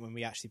saying, I think when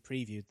we actually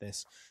previewed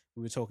this,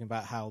 we were talking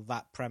about how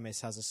that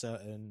premise has a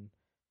certain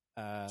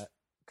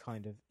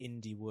kind of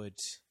indie wood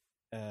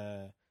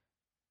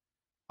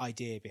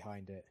idea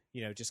behind it.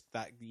 You know, just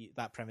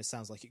that premise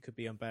sounds like it could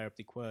be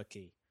unbearably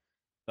quirky,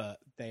 but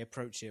they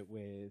approach it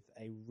with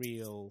a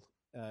real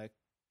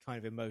kind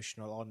of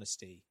emotional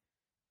honesty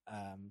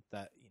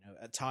that, you know,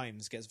 at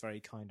times gets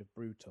very kind of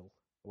brutal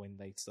when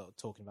they start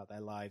talking about their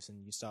lives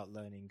and you start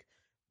learning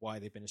why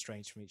they've been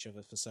estranged from each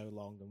other for so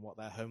long and what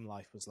their home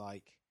life was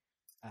like,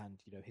 and,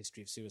 you know,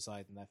 history of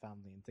suicide in their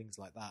family and things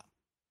like that.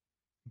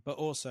 But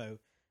also,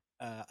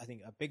 I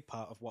think a big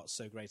part of what's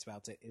so great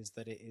about it is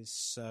that it is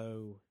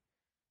so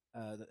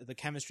the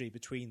chemistry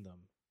between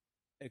them,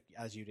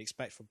 as you'd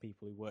expect from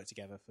people who work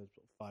together for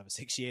 5 or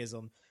 6 years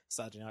on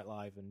Saturday Night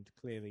Live and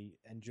clearly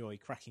enjoy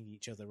cracking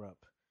each other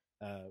up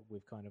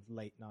with kind of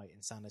late night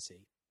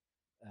insanity.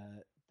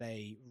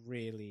 They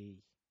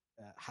really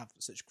have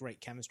such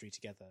great chemistry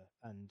together,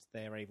 and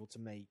they're able to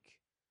make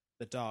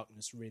the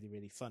darkness really,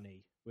 really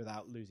funny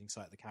without losing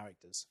sight of the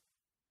characters.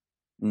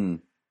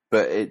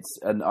 But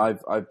and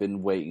I've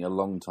been waiting a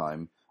long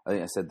time. I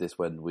think I said this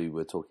when we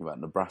were talking about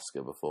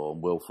Nebraska before,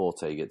 and Will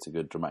Forte gets a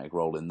good dramatic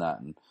role in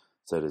that, and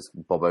so does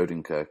Bob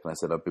Odenkirk. And I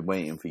said I've been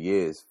waiting for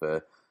years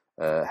for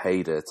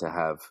Hader to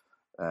have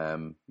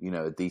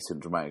a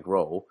decent dramatic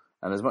role.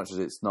 And as much as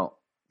it's not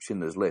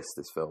Schindler's List,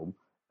 this film,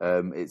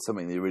 it's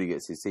something that he really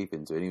gets his teeth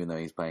into. And even though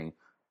he's playing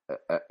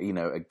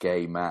a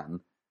gay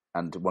man,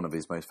 and one of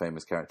his most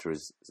famous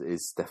characters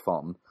is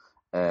Stefan,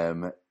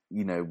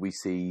 we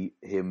see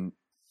him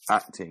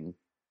acting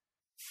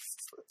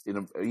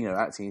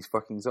acting his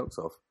fucking socks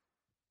off.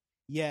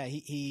 Yeah,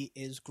 he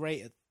is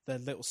great at the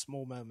little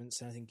small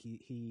moments, and I think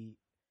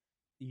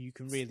you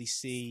can really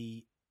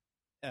see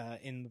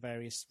in the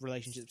various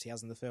relationships he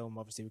has in the film,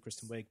 obviously with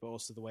Kristen Wiig, but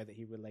also the way that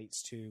he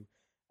relates to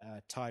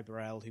Ty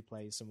Burrell, who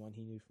plays someone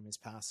he knew from his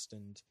past,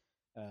 and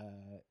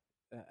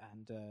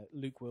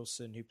Luke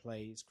Wilson, who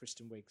plays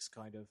Kristen Wiig's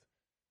kind of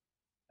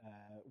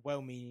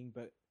well-meaning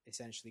but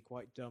essentially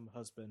quite dumb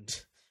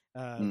husband.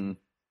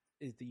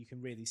 Is that you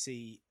can really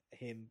see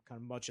him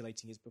kind of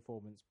modulating his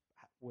performance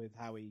with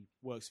how he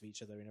works with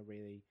each other in a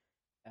really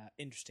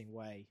interesting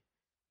way.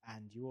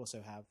 And you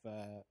also have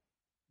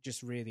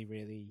just really,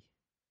 really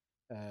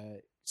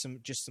some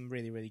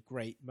really, really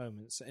great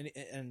moments.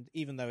 And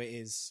even though it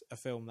is a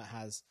film that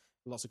has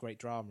lots of great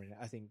drama in it,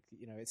 I think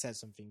it says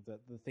something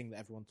that the thing that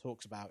everyone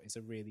talks about is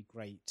a really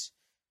great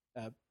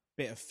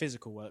bit of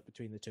physical work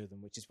between the two of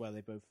them, which is where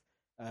they both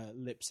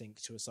lip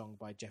sync to a song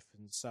by Jeff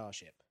and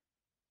Starship.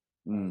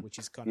 Which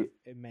is kind of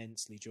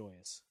immensely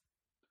joyous.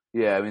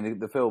 Yeah, I mean,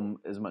 the film,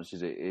 as much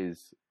as it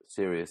is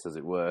serious, as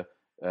it were,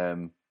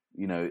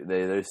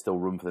 there's still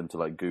room for them to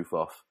like goof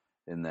off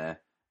in there,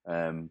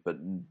 but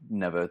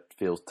never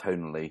feels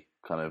tonally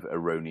kind of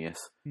erroneous.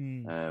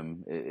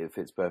 It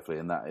fits perfectly,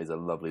 and that is a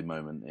lovely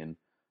moment in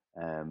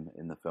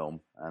the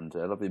film, and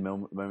a lovely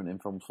moment in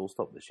Films Full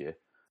Stop this year.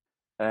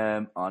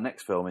 Our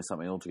next film is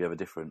something altogether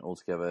different,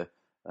 altogether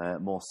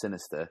more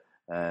sinister,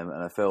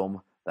 and a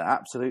film that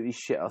absolutely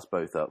shit us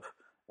both up.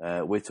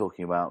 We're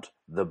talking about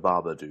The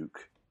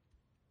Babadook.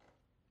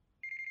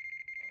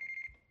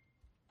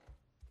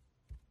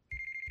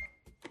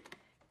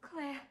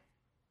 Claire.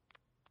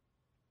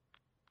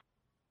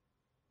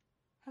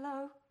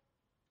 Hello?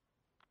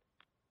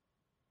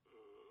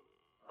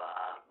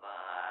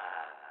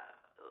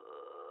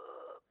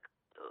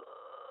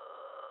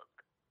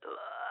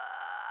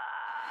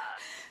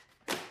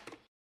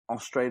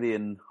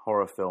 Australian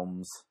horror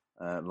films,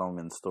 long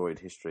and storied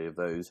history of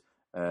those.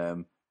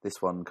 This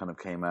one kind of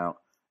came out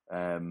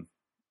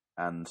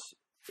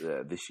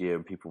this year,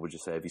 and people would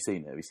just say, have you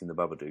seen it? Have you seen The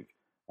Babadook?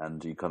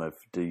 And you kind of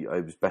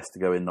it was best to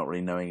go in not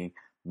really knowing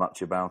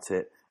much about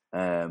it.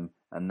 And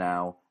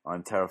now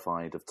I'm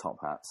terrified of top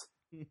hats.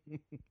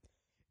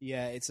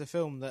 Yeah, it's a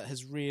film that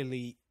has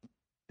really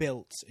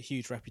built a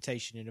huge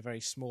reputation in a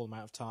very small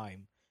amount of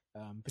time,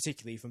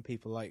 particularly from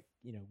people like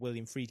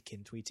William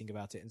Friedkin tweeting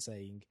about it and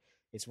saying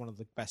it's one of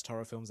the best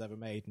horror films ever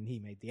made, and he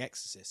made The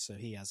Exorcist, so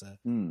he has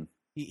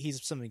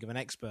he's something of an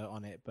expert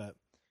on it. But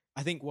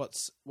I think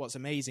what's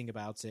amazing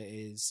about it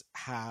is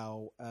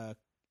how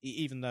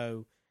even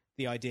though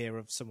the idea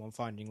of someone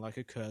finding like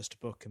a cursed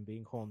book and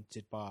being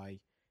haunted by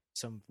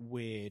some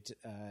weird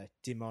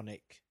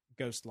demonic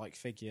ghost-like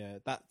figure,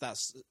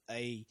 that's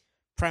a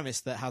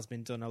premise that has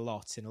been done a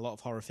lot in a lot of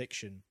horror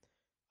fiction.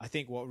 I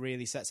think what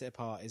really sets it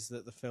apart is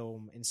that the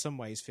film in some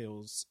ways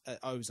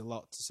owes a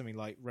lot to something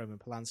like Roman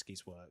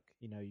Polanski's work.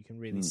 You can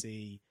really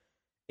see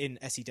in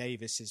Essie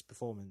Davis's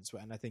performance,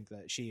 and I think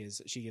that she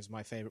is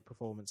my favourite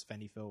performance of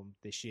any film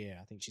this year.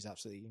 I think she's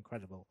absolutely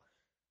incredible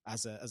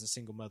as a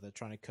single mother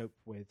trying to cope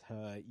with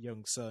her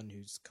young son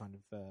who's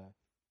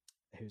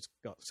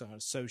got sort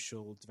of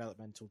social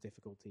developmental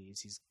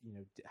difficulties. He's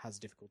has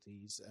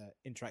difficulties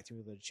interacting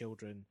with other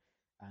children,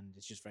 and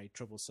it's just very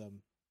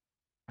troublesome.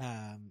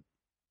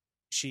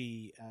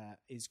 She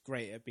is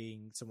great at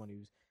being someone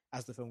who,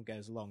 as the film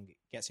goes along,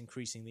 gets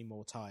increasingly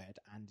more tired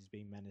and is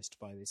being menaced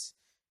by this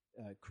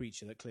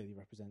creature that clearly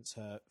represents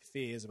her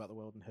fears about the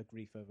world and her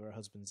grief over her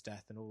husband's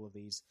death and all of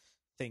these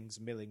things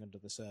milling under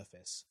the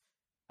surface.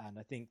 And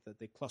I think that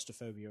the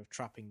claustrophobia of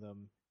trapping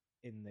them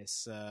in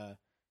this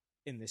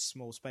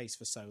small space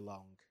for so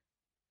long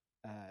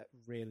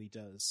really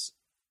does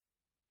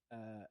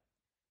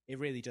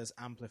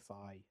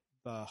amplify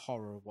the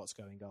horror of what's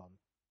going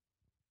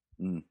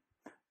on.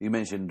 You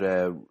mentioned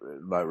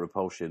like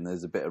Repulsion.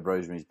 There's a bit of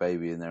Rosemary's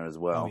Baby in there as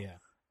well. Oh yeah,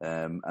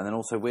 and then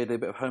also weirdly a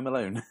bit of Home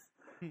Alone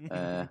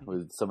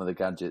with some of the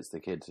gadgets the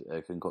kid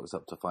concocts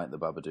up to fight the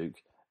Babadook.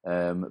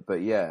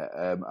 But yeah,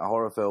 a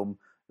horror film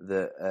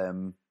that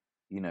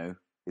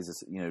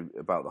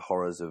about the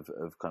horrors of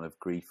kind of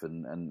grief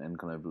and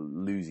kind of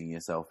losing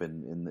yourself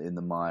in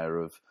the mire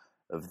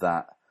of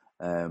that.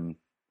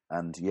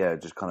 And yeah,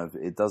 just kind of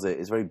it does it.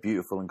 It's very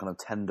beautiful and kind of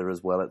tender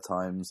as well at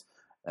times,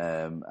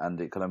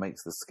 and it kind of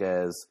makes the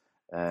scares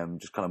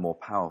just kind of more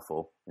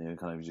powerful.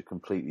 Kind of you're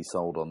completely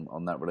sold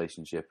on that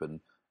relationship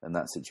and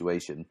that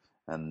situation,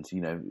 and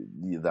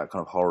that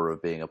kind of horror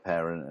of being a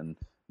parent and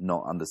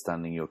not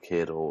understanding your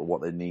kid or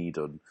what they need,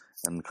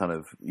 and kind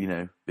of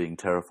being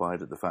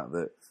terrified at the fact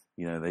that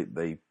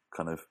they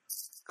kind of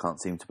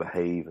can't seem to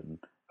behave and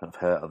kind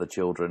of hurt other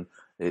children.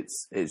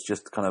 It's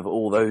just kind of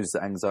all those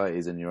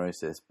anxieties and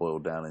neurosis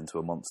boiled down into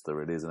a monster,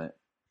 really, isn't it?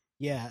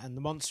 Yeah, and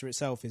the monster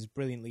itself is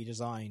brilliantly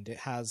designed.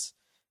 It has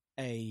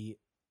a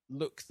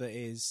look that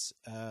is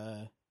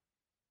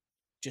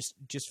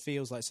just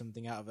feels like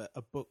something out of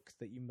a book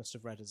that you must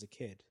have read as a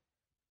kid.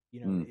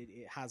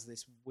 It has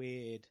this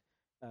weird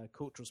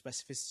cultural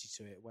specificity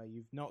to it where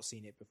you've not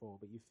seen it before,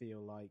 but you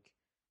feel like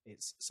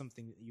it's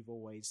something that you've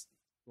always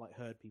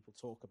heard people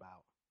talk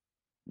about.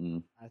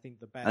 I think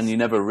the best, and you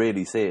never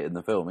really see it in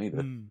the film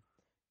either.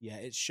 Yeah,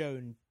 it's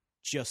shown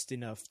just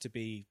enough to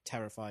be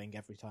terrifying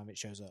every time it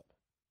shows up.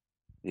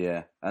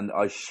 Yeah, and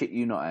I shit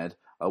you not, Ed,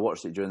 I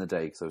watched it during the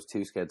day because I was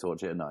too scared to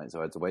watch it at night, so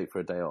I had to wait for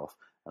a day off,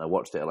 and I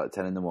watched it at like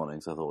 10 in the morning,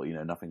 so I thought,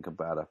 nothing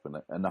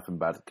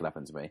bad can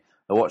happen to me.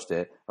 I watched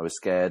it, I was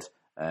scared,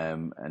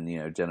 and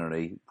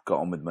generally got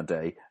on with my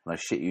day, and I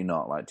shit you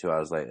not, like 2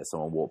 hours later,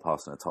 someone walked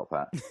past in a top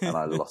hat, and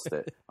I lost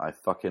it. I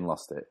fucking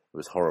lost it. It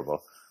was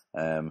horrible.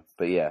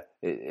 But yeah,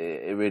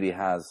 it really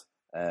has.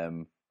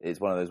 It's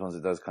one of those ones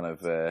that does kind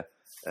of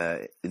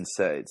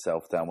insert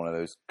itself down one of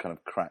those kind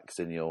of cracks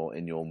in your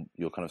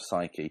kind of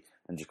psyche,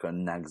 and just kind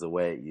of nags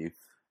away at you,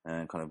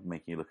 and kind of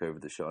making you look over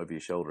your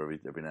shoulder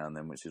every now and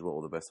then, which is what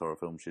all the best horror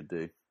films should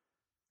do.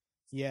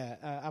 Yeah,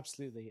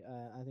 absolutely.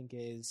 I think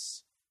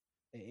it's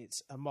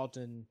a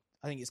modern.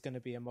 I think it's going to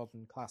be a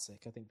modern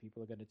classic. I think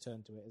people are going to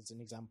turn to it as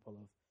an example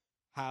of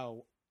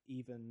how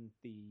even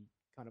the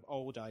kind of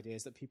old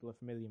ideas that people are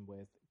familiar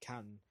with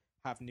can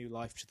have new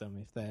life to them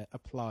if they're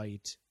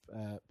applied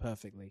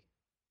perfectly.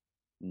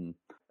 The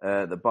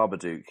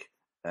Babadook,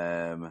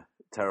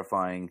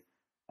 terrifying,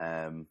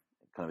 kind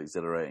of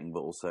exhilarating,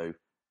 but also,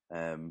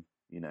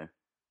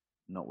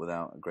 not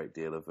without a great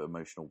deal of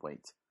emotional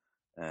weight.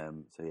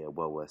 So yeah,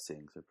 well worth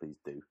seeing. So please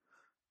do.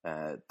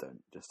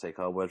 Don't just take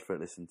our word for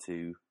it. Listen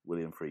to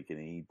William Friedkin.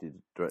 He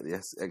did direct The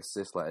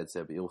Exorcist, like Ed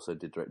said, but he also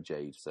did direct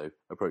Jade. So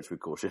approach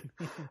with caution.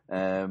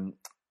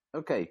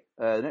 Okay,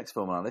 the next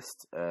film on our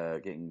list,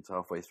 getting to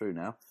halfway through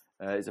now,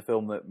 is a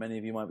film that many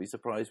of you might be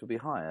surprised would be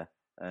higher.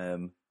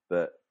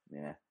 But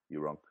yeah,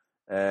 you're wrong.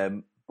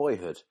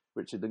 Boyhood,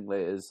 Richard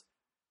Linklater's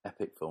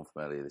epic film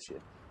from earlier this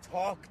year.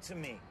 Talk to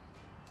me.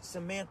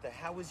 Samantha,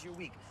 how was your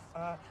week?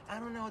 I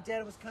don't know,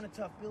 Dad, it was kind of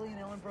tough. Billy and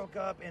Ellen broke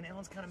up, and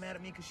Ellen's kind of mad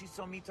at me because she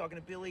saw me talking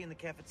to Billy in the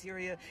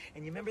cafeteria.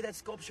 And you remember that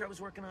sculpture I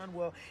was working on?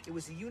 Well, it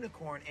was a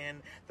unicorn,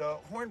 and the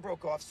horn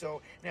broke off,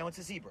 so now it's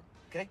a zebra,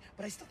 okay?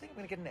 But I still think I'm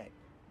going to get an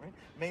A, right?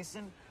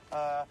 Mason,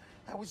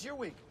 how was your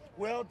week?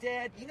 Well,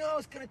 Dad,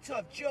 it's kind of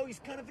tough. Joe, he's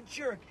kind of a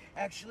jerk.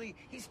 Actually,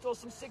 he stole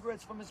some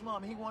cigarettes from his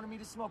mom. He wanted me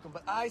to smoke them,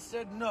 but I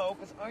said no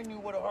because I knew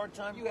what a hard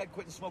time you had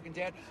quitting smoking,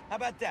 Dad. How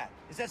about that?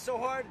 Is that so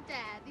hard?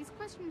 Dad, these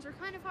questions are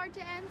kind of hard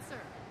to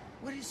answer.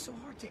 What is so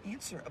hard to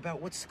answer?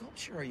 About what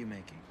sculpture are you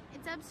making?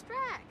 It's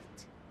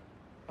abstract.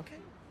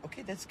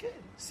 Okay, that's good.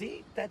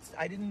 See,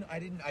 I didn't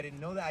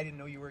know that. I didn't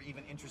know you were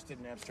even interested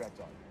in abstract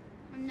art.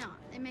 I'm not.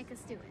 They make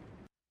us do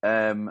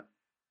it.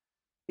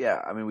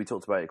 Yeah, I mean, we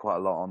talked about it quite a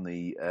lot on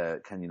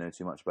the Can You Know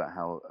Too Much About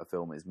How a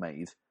Film is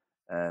Made,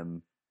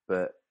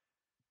 but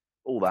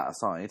all that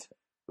aside,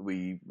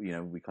 we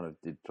kind of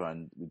did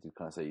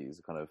say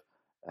it's kind of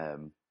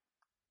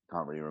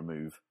can't really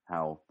remove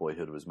how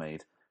Boyhood was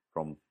made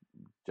from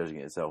judging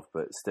it itself,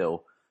 but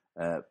still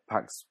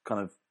packs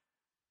kind of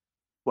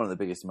one of the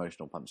biggest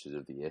emotional punches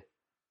of the year.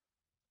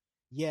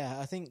 Yeah,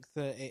 I think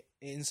that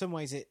in some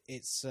ways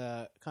it's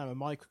kind of a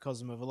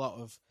microcosm of a lot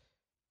of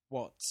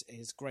what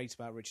is great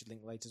about Richard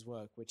Linklater's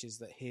work, which is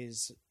that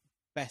his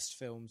best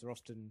films are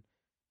often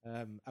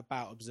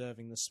about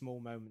observing the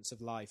small moments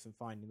of life and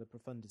finding the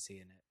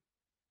profundity in it,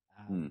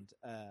 and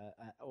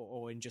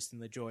or in just in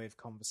the joy of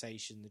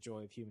conversation, the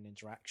joy of human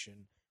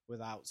interaction,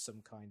 without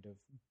some kind of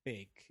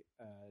big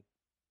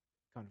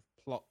kind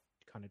of plot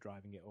kind of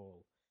driving it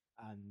all.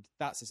 And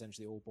that's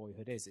essentially all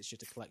Boyhood is. It's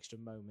just a collection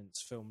of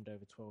moments filmed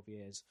over 12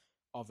 years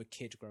of a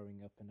kid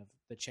growing up and of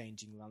the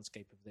changing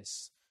landscape of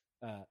this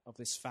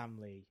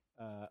family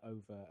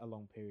over a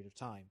long period of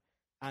time,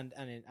 and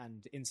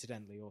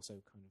incidentally also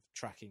kind of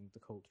tracking the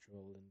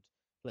cultural and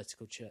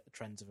political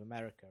trends of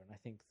America. And I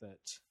think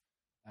that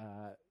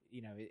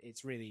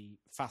it's really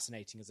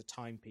fascinating as a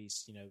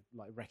timepiece.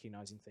 Like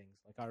recognizing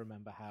things. Like I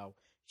remember how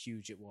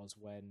huge it was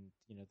when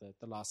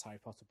the last Harry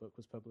Potter book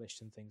was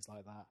published and things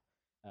like that,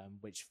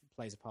 which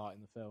plays a part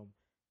in the film.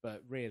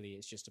 But really,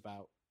 it's just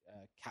about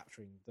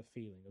capturing the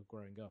feeling of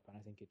growing up, and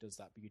I think it does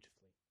that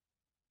beautifully.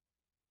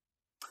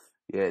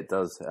 Yeah, it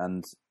does,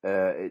 and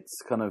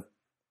it's kind of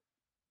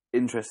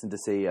interesting to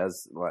see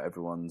as like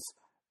everyone's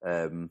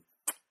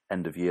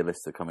end of year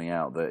lists are coming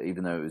out, that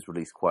even though it was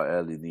released quite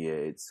early in the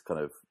year, it's kind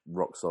of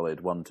rock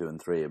solid 1, 2,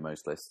 and 3 in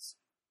most lists.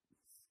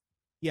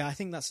 Yeah, I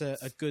think that's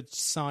a good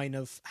sign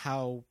of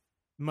how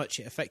much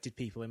it affected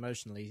people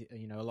emotionally.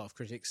 You know, a lot of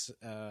critics,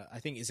 I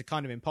think it's a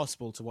kind of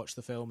impossible to watch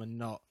the film and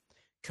not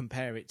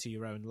compare it to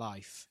your own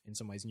life in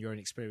some ways, and your own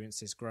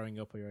experiences growing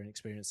up, or your own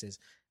experiences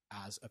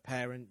as a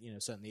parent. You know,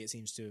 certainly it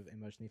seems to have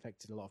emotionally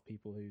affected a lot of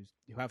people who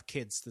have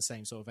kids the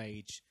same sort of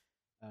age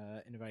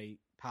in a very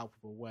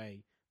palpable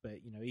way.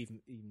 But you know,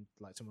 even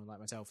like someone like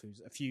myself,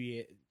 who's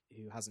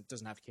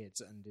doesn't have kids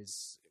and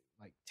is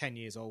like 10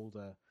 years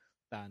older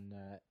than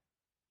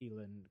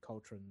Elan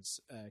Coltrane's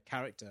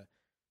character,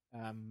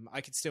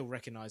 I could still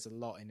recognise a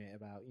lot in it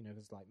about, you know,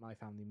 because like my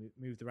family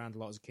moved around a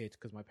lot as a kid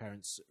because my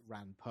parents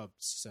ran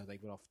pubs, so they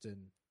would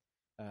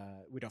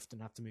we'd often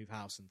have to move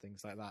house and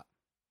things like that.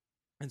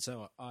 And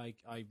so I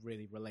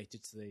really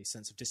related to the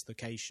sense of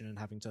dislocation and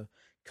having to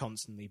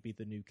constantly be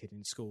the new kid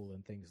in school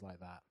and things like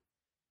that.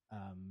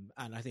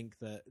 And I think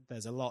that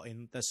there's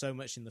so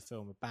much in the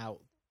film about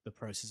the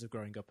process of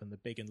growing up and the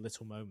big and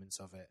little moments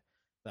of it,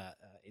 that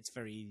it's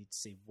very easy to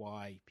see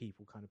why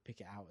people kind of pick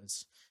it out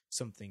as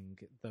something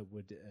that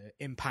would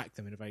impact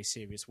them in a very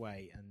serious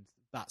way. And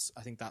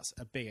I think that's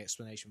a big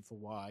explanation for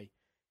why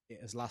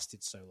it has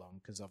lasted so long,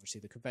 because obviously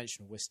the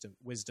conventional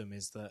wisdom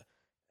is that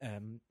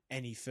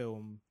any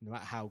film, no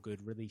matter how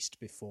good, released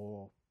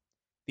before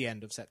the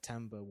end of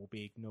September will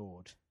be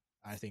ignored.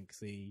 I think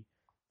the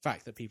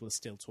fact that people are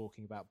still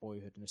talking about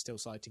Boyhood and are still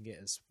citing it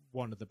as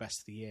one of the best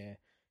of the year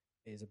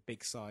is a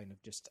big sign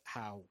of just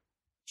how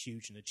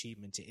huge an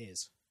achievement it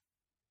is.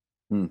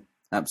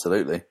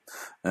 Absolutely.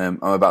 I'm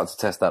about to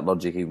test that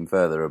logic even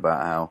further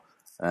about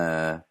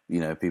how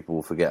people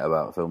will forget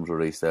about films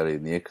released early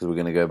in the year, because we're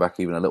going to go back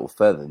even a little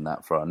further than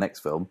that for our next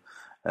film.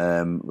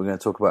 We're going to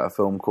talk about a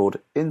film called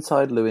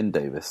Inside Llewyn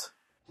Davis.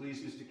 Please,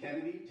 Mr.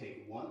 Kennedy,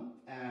 take 1,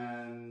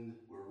 and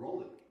we're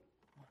rolling.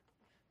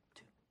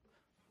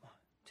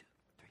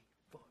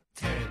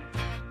 10,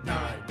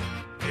 9,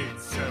 8,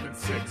 7,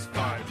 6,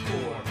 5,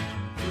 4,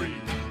 3,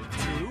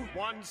 2.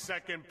 1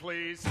 second,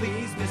 please.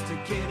 Please,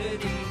 Mr.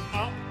 Kennedy.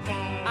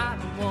 I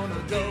don't want to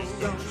go.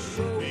 Don't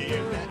show me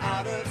in the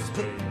outer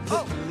space.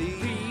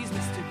 Please,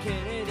 Mr.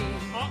 Kennedy.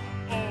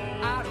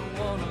 I don't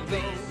want to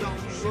go.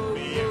 Don't show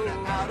me in the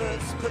outer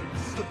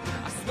space.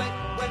 I sweat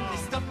when they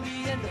stuff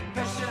me in the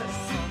pressure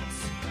suits.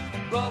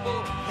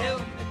 Rubble,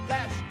 helmet,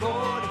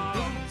 dashboard, and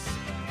boots.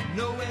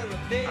 Nowhere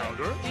a bit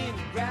in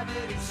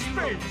gravity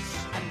zero.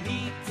 I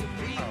need to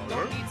breathe,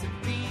 don't need to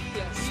be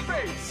a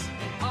space.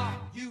 Are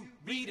you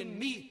reading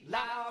me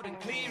loud and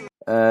clear?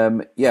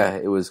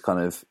 It was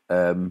kind of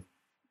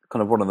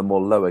one of the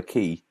more lower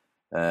key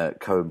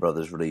Coen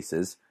Brothers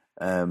releases,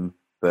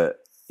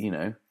 but you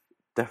know,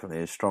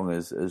 definitely as strong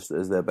as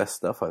their best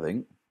stuff, I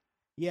think.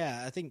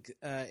 Yeah, I think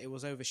it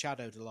was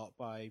overshadowed a lot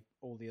by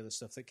all the other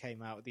stuff that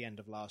came out at the end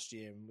of last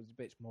year and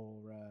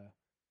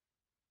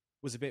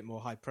was a bit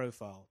more high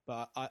profile.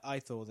 But I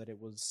thought that it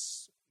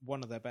was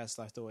one of their best.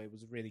 I thought it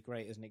was really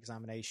great as an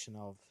examination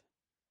of,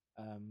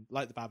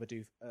 like the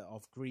Babadook,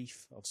 of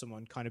grief, of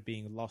someone kind of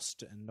being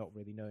lost and not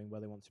really knowing where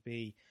they want to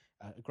be.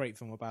 A great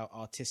film about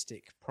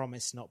artistic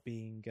promise not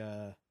being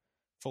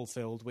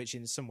fulfilled, which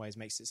in some ways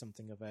makes it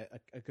something of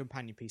a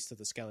companion piece to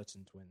the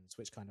Skeleton Twins,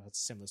 which kind of has a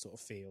similar sort of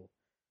feel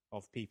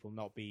of people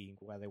not being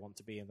where they want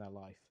to be in their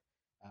life.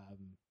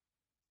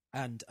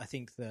 And I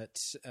think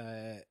that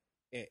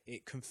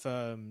it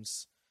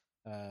confirms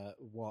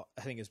what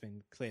I think has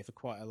been clear for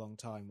quite a long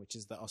time, which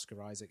is that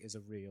Oscar Isaac is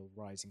a real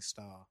rising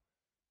star,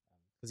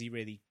 because he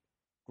really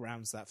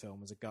grounds that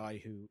film as a guy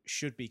who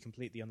should be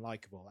completely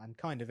unlikable, and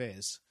kind of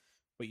is,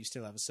 but you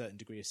still have a certain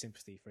degree of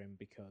sympathy for him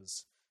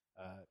because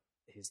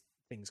his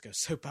things go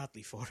so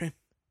badly for him.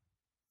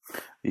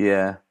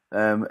 Yeah,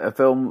 a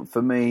film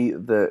for me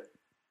that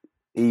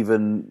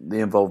even the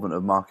involvement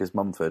of Marcus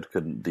Mumford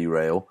couldn't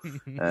derail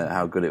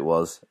how good it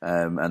was.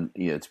 And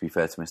you know, to be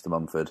fair to Mr.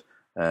 Mumford,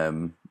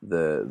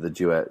 the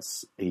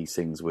duets he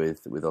sings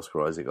with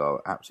Oscar Isaac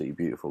are absolutely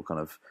beautiful, kind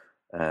of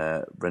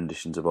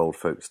renditions of old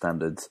folk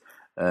standards.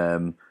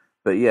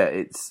 But yeah,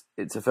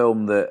 it's a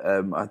film that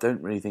I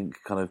don't really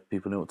think kind of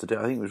people knew what to do.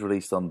 I think it was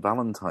released on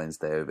Valentine's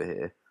Day over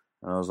here,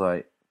 and I was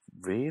like,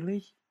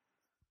 really?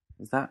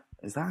 Is that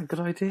a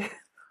good idea?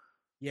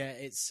 Yeah,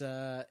 it's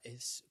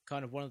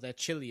kind of one of their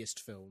chilliest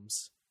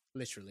films,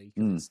 literally,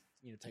 because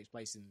it takes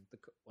place in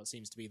what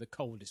seems to be the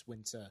coldest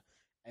winter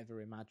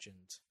ever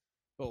imagined.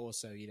 But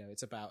also,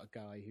 it's about a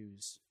guy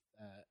whose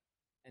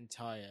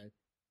entire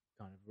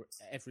kind of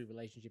every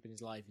relationship in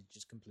his life is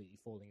just completely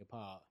falling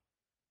apart.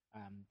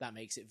 That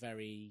makes it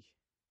very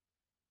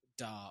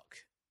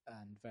dark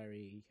and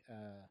very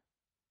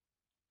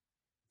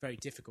very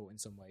difficult in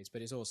some ways,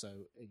 but it's also,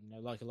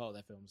 like a lot of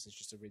their films, it's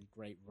just a really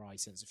great, wry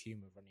sense of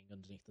humour running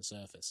underneath the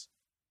surface.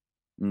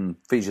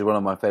 Features one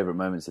of my favourite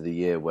moments of the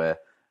year where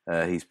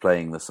he's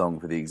playing the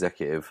song for the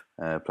executive,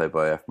 played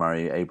by F.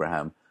 Murray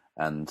Abraham,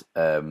 and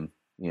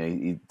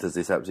he does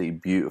this absolutely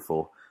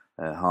beautiful,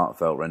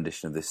 heartfelt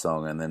rendition of this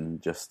song, and then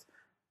just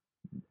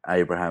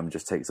Abraham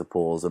just takes a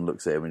pause and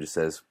looks at him and just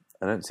says,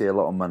 I don't see a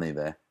lot of money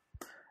there.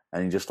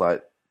 And you're just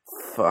like,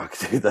 fuck,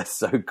 dude, that's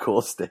so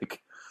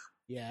caustic.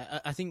 Yeah,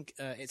 I think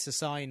it's a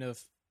sign of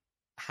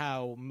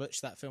how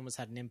much that film has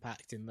had an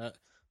impact in that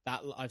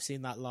I've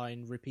seen that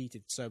line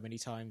repeated so many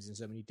times in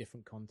so many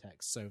different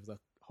contexts over the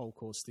whole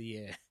course of the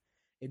year,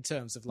 in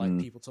terms of like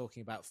people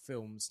talking about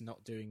films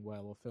not doing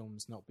well or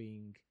films not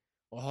being,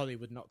 or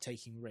Hollywood not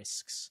taking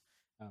risks.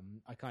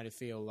 I kind of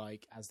feel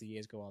like as the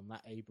years go on,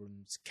 that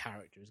Abrams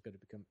character is going to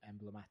become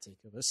emblematic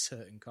of a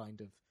certain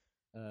kind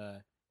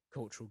of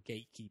cultural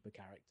gatekeeper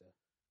character.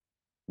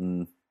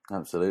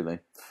 Absolutely.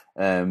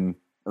 I'm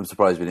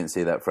surprised we didn't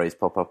see that phrase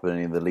pop up in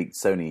any of the leaked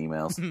Sony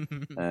emails.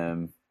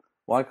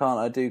 Why can't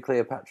I do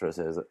Cleopatra,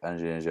 says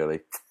Angelina Jolie.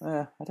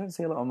 I don't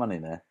see a lot of money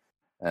there.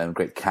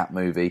 Great cat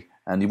movie.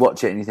 And you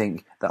watch it and you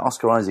think that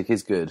Oscar Isaac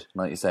is good.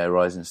 Like you say, a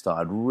rising star.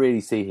 I'd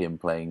really see him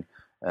playing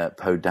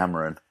Poe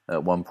Dameron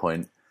at one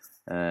point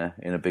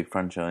in a big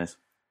franchise.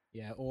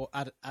 Yeah, or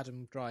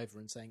Adam Driver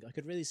and saying, I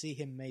could really see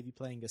him maybe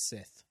playing a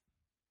Sith.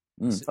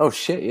 Oh,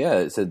 shit, yeah.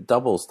 It's a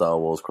double Star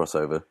Wars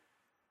crossover.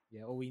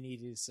 Yeah, all we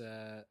need is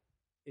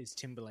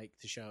Timberlake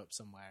to show up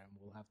somewhere and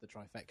we'll have the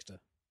trifecta.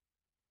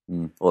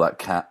 Or that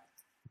cat.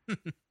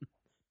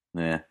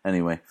 Yeah,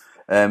 anyway.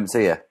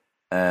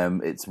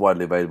 It's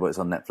widely available. It's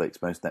on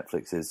Netflix, most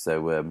Netflixes,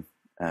 so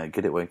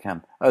get it where you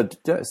can. Oh, did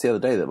you notice the other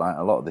day that like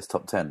a lot of this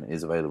top 10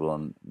 is available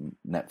on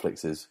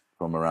Netflixes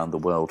from around the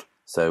world?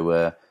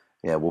 So,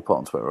 we'll put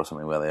on Twitter or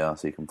something where they are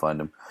so you can find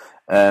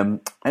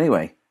them.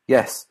 Anyway,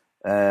 yes,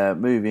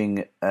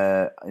 moving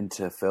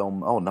into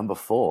film. Oh, number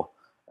 4.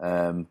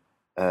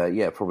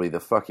 Probably the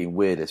fucking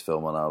weirdest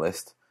film on our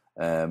list,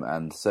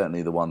 and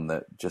certainly the one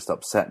that just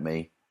upset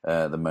me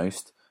the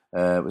most.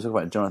 We're talking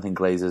about Jonathan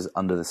Glazer's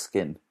Under the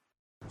Skin.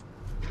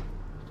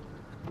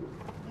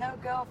 No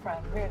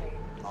girlfriend, really.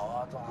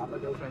 Oh, I don't have a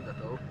girlfriend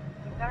at all.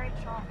 You're very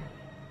charming.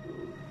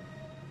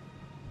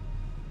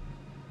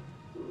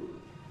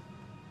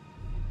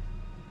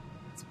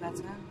 It's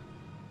better.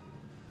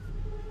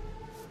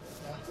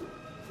 Yeah,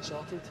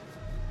 sorted.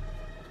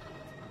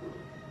 You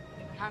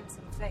have a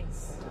handsome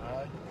face.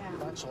 Aye, Yeah.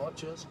 thanks a lot,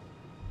 cheers.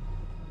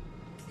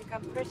 You think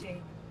I'm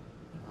pretty?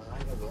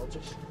 Aye, you're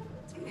gorgeous.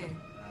 Do you?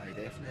 Aye,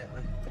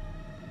 definitely.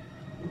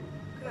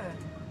 Good.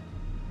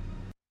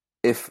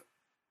 If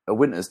A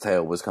Winter's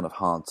Tale was kind of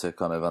hard to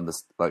kind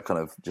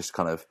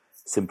of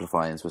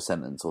simplify into a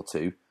sentence or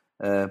two,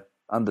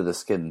 Under the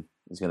Skin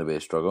is going to be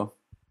a struggle.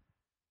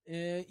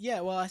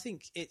 I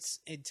think it's,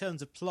 in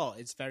terms of plot,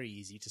 it's very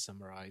easy to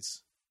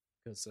summarise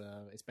because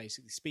it's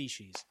basically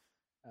Species.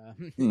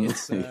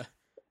 It's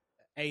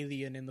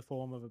alien in the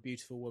form of a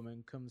beautiful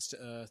woman comes to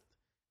Earth,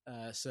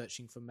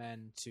 searching for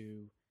men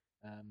to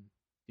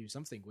do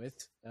something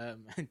with,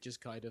 and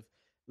just kind of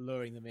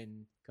luring them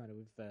in, kind of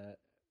with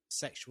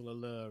sexual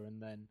allure,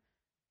 and then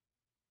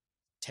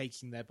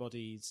taking their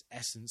body's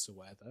essence or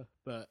whatever.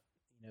 But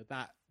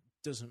that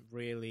doesn't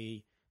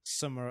really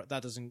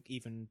that doesn't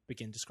even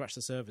begin to scratch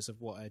the surface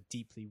of what a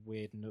deeply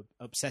weird and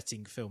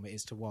upsetting film it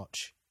is to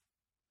watch.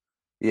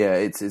 Yeah,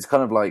 it's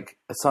kind of like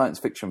a science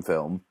fiction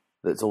film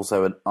that's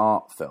also an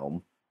art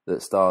film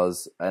that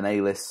stars an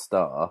A-list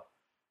star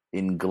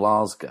in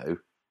Glasgow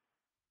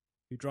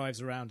who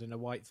drives around in a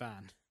white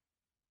van.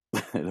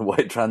 In a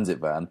white transit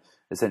van,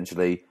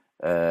 essentially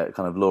kind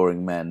of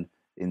luring men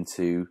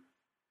into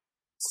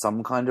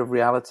some kind of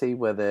reality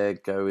where they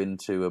go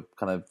into a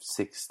kind of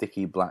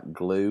sticky black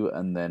glue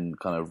and then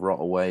kind of rot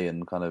away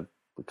and kind of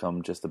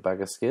become just a bag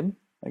of skin,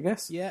 I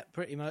guess. Yeah,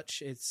 pretty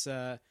much. It's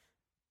I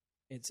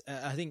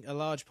think a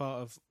large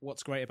part of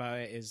what's great about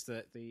it is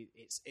that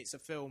it's a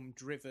film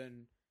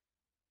driven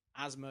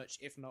as much,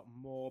 if not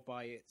more,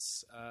 by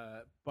its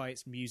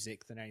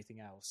music than anything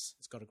else.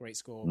 It's got a great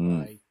score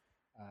by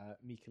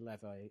Mika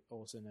Levy,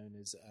 also known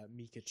as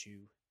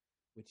Mikachu,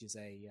 which is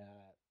a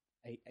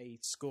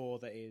score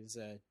that is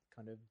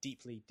kind of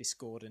deeply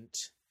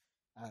discordant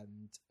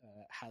and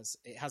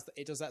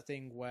it does that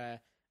thing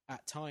where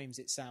at times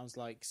it sounds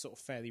like sort of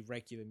fairly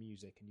regular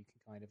music and you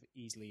can kind of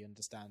easily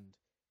understand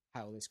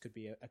how this could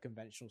be a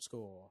conventional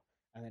score,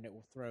 and then it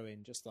will throw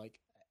in just like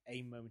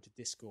a moment of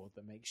discord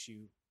that makes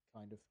you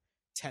kind of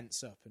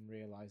tense up and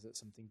realise that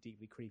something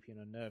deeply creepy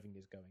and unnerving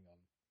is going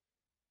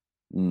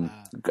on.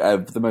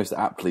 The most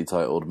aptly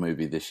titled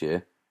movie this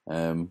year,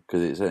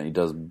 because it certainly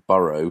does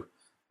burrow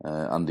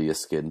under your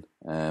skin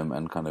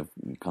and kind of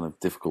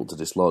difficult to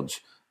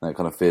dislodge. That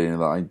kind of feeling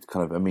that I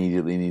kind of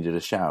immediately needed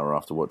a shower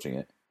after watching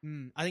it.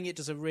 I think it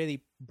does a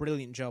really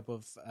brilliant job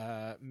of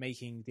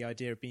making the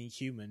idea of being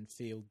human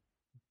feel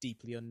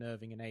deeply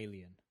unnerving and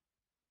alien,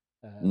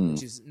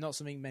 which is not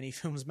something many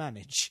films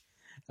manage.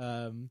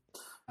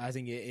 I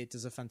think it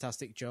does a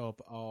fantastic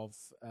job of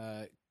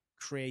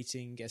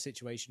creating a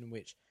situation in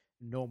which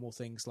normal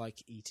things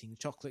like eating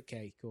chocolate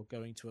cake or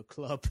going to a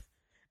club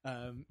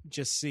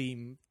just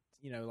seem,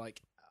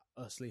 like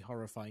utterly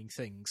horrifying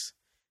things.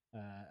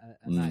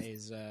 And that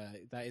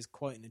is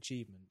quite an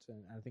achievement.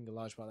 And I think a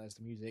large part of that is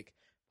the music.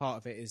 Part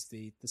of it is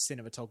the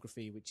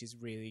cinematography, which is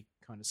really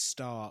kind of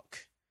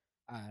stark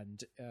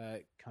and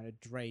kind of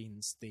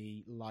drains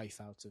the life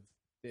out of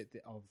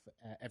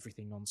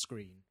everything on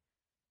screen.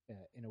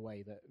 in a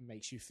way that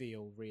makes you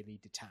feel really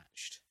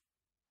detached.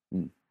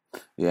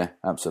 Yeah,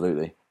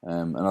 absolutely.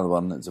 Another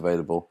one that's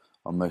available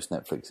on most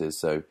Netflixes,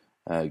 so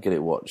get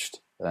it watched.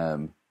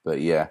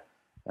 But yeah,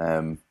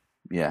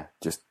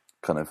 just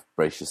kind of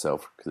brace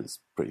yourself because it's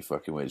pretty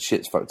fucking weird.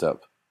 Shit's fucked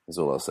up, is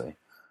all I'll say.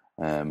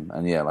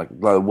 And yeah, like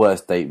the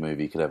worst date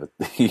movie you could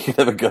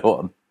ever go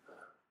on.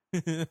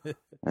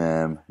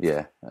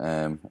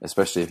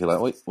 Especially if you're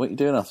like, what are you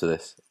doing after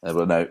this?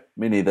 But no,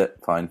 me neither.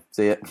 Fine,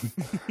 see it.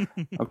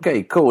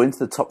 Okay, cool. Into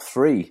the top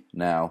 3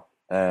 now.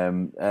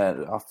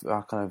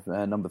 Our kind of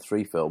number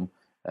 3 film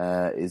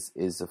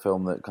is a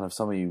film that kind of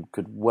some of you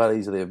could well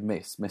easily have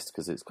missed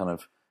because it's kind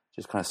of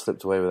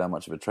slipped away without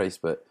much of a trace.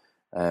 But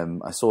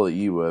I saw that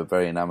you were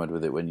very enamoured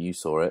with it when you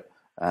saw it,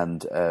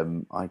 and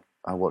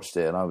I watched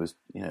it and I was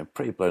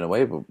pretty blown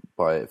away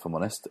by it, if I'm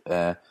honest.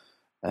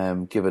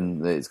 Given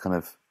that it's kind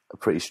of a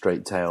pretty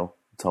straight tale,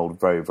 told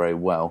very, very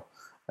well.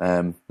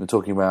 We're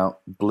talking about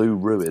Blue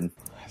Ruin.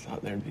 I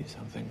thought there'd be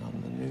something on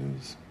the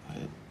news,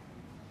 but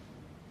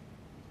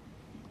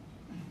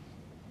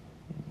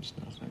there's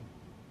nothing.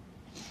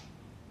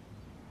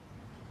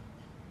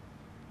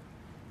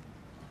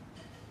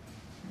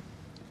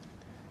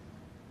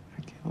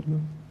 I killed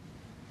him.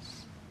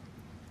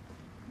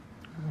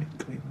 Right,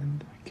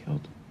 Cleveland, I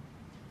killed him.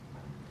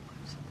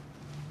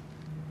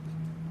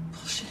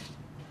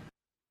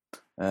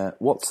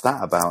 What's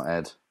that about,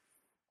 Ed?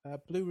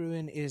 Blue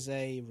Ruin is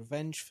a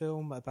revenge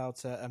film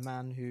about a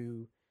man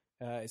who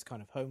is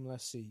kind of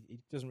homeless. He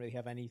doesn't really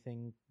have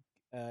anything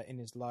in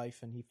his life,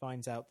 and he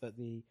finds out that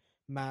the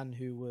man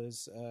who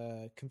was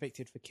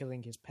convicted for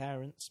killing his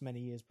parents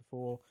many years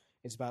before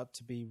is about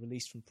to be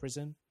released from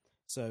prison.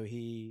 So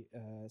he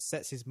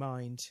sets his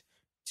mind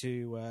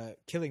to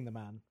killing the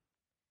man.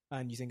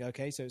 And you think,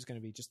 okay, so it's going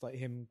to be just like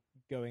him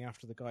going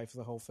after the guy for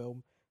the whole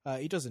film.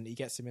 He doesn't. He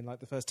gets him in like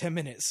the first 10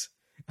 minutes.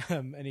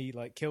 And he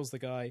like kills the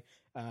guy,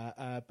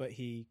 but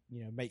he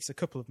makes a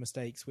couple of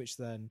mistakes which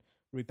then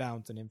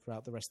rebound on him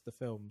throughout the rest of the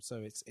film. So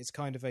it's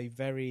kind of a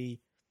very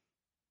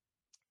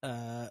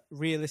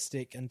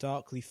realistic and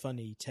darkly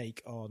funny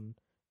take on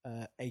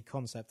a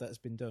concept that has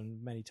been done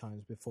many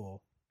times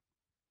before.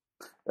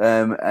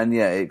 And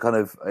yeah, it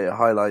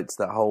highlights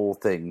that whole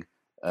thing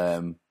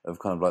of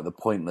kind of like the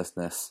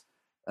pointlessness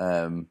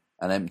and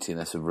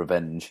emptiness of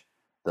revenge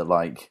that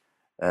like.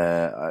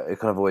 I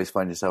kind of always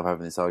find yourself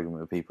having this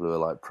argument with people who are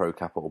like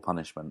pro-capital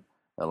punishment.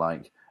 They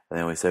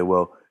always say,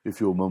 well,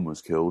 if your mum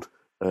was killed,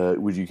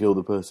 would you kill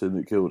the person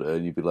that killed her?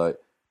 And you'd be like,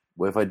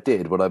 well, if I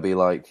did, would I be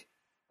like,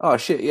 oh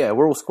shit, yeah,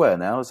 we're all square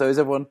now, so is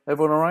everyone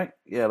all right?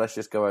 Yeah, let's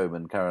just go home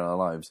and carry on our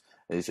lives.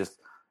 It's just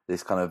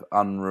this kind of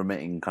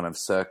unremitting kind of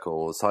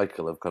cycle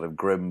of kind of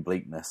grim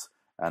bleakness,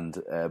 and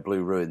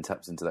Blue Ruin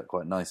taps into that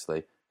quite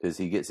nicely, because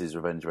he gets his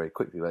revenge very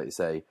quickly, like you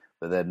say,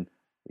 but then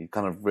he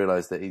kind of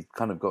realised that he's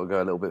kind of got to go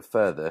a little bit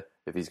further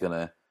if he's going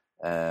to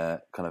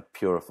kind of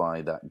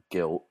purify that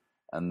guilt,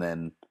 and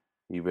then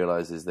he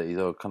realises that he's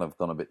kind of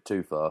gone a bit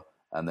too far,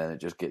 and then it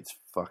just gets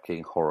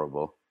fucking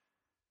horrible.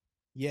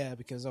 Yeah,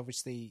 because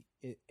obviously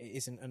it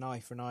isn't an eye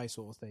for an eye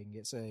sort of thing.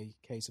 It's a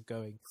case of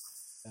going,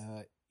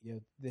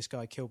 this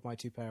guy killed my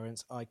 2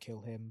 parents, I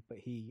kill him, but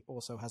he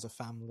also has a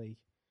family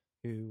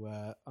who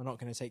are not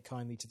going to take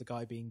kindly to the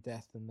guy being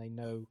dead, and they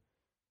know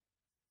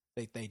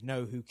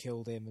who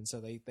killed him, and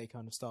so they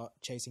kind of start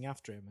chasing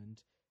after him.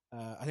 And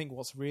I think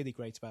what's really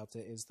great about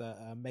it is that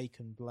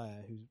Macon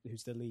Blair,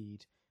 who's the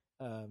lead,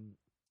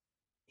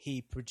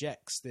 he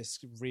projects this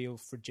real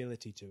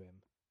fragility to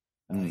him.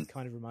 It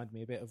kind of reminded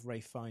me a bit of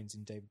Ralph Fiennes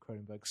in David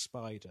Cronenberg's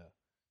Spider,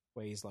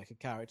 where he's like a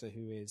character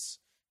who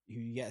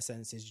you get a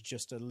sense is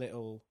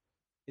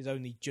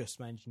only just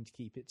managing to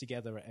keep it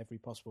together at every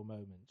possible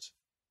moment,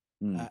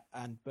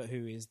 but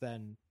who is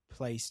then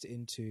placed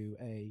into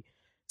a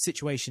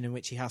situation in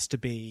which he has to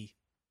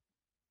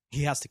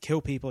kill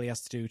people, he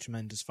has to do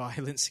tremendous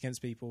violence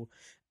against people,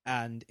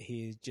 and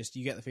you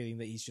get the feeling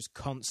that he's just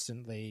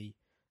constantly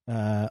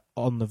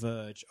on the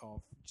verge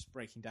of just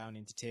breaking down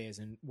into tears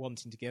and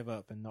wanting to give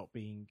up and not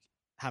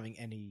having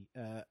any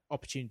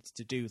opportunity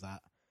to do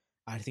that.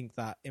 I think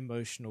that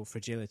emotional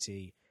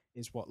fragility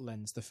is what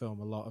lends the film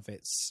a lot of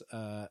its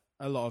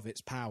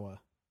power.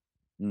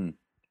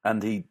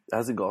 And he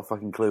hasn't got a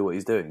fucking clue what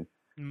he's doing.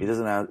 He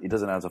doesn't know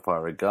how to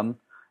fire a gun.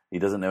 He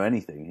doesn't know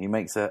anything. He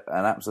makes an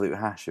absolute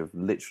hash of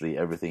literally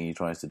everything he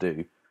tries to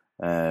do.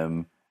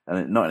 And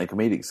not in a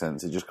comedic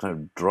sense, it just kind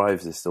of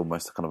drives this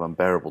almost kind of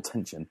unbearable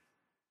tension.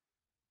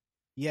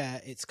 Yeah,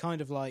 it's kind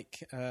of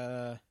like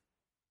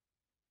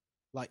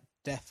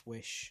Death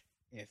Wish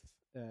if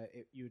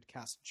you would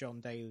cast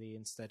John Daly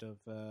instead of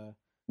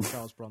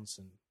Charles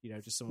Bronson.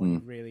 Just someone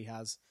who really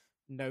has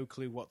no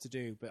clue what to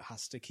do, but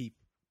has to keep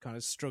kind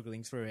of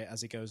struggling through it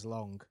as it goes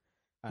along.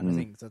 And I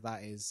think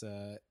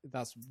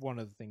that's one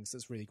of the things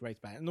that's really great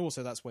about it. And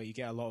also that's where you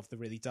get a lot of the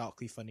really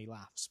darkly funny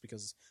laughs,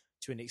 because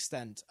to an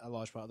extent, a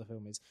large part of the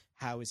film is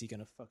how is he going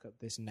to fuck up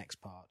this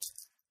next part?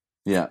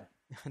 Yeah.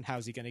 And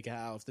how's he going to get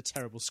out of the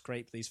terrible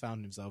scrape that he's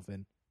found himself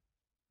in?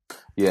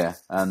 Yeah,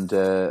 and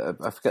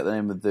I forget the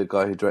name of the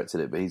guy who directed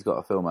it, but he's got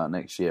a film out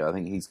next year. I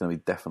think he's going to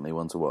be definitely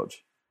one to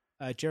watch.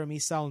 Jeremy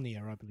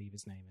Saulnier, I believe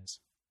his name is.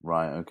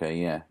 Right. Okay.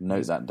 Yeah.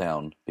 Note that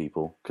down,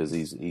 people, because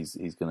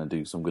he's going to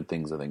do some good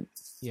things, I think.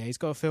 Yeah, he's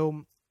got a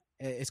film.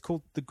 It's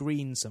called The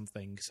Green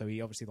something, so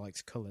he obviously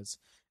likes colours.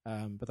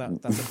 But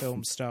that's a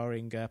film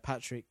starring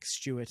Patrick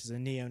Stewart as a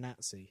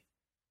neo-Nazi.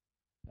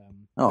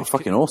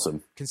 Fucking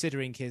awesome!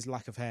 Considering his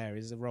lack of hair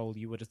is a role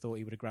you would have thought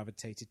he would have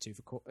gravitated to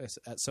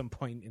at some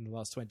point in the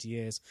last 20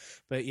 years.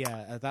 But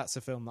yeah, that's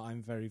a film that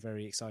I'm very,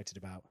 very excited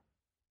about.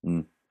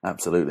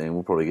 Absolutely, and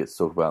we'll probably get to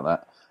talk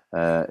about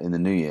that in the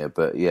new year.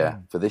 But yeah,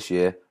 for this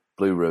year,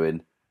 Blue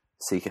Ruin,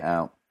 seek it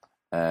out.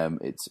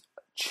 It's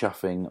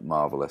chuffing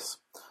marvellous.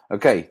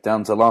 Okay,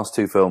 down to the last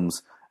two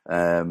films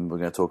we're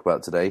going to talk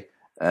about today.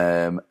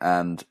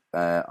 And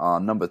our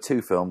number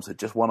two films,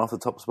 just one off the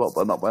top spot,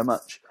 but not by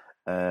much,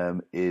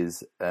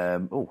 is a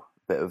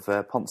bit of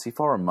Ponzi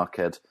foreign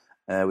muckhead.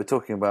 We're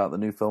talking about the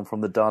new film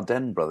from the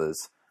Dardenne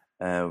brothers,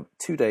 2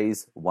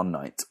 Days, One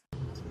Night.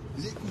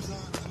 Les cousins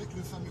avec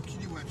le fameux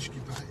Kilowatch qui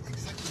paraît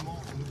exactement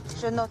en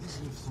octobre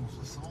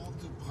 1960.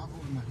 Bravo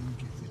à Marine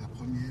qui était la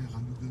première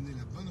à nous donner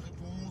la bonne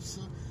réponse.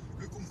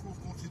 Le concours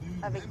continue.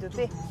 Avec même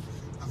topo.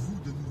 À vous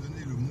de nous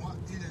donner le mois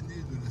et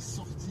l'année de la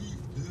sortie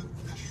de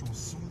la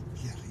chanson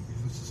qui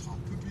arrive. Ce sera un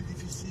peu plus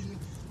difficile.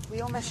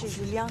 Oui, on va chez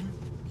Julien.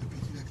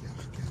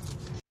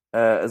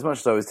 As much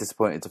as I was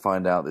disappointed to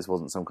find out this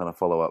wasn't some kind of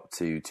follow-up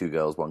to Two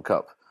Girls, One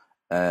Cup,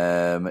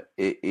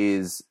 it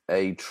is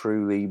a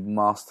truly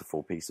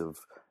masterful piece of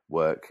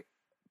work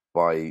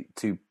by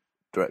two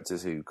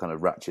directors who kind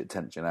of ratchet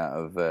tension out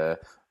of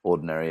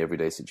ordinary,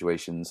 everyday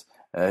situations,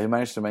 who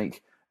managed to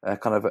make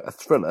kind of a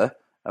thriller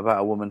about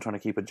a woman trying to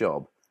keep a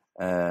job,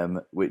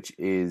 which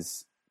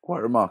is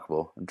quite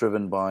remarkable and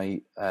driven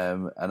by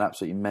an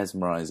absolutely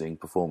mesmerising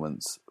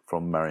performance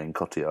from Marion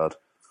Cotillard.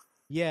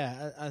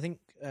 Yeah, I think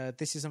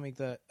this is something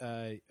that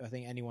I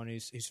think anyone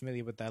who's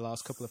familiar with their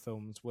last couple of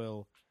films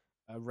will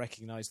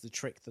recognise the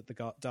trick that the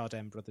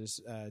Dardenne brothers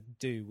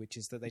do, which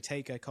is that they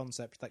take a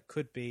concept that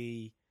could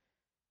be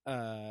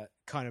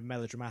kind of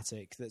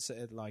melodramatic, that's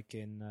like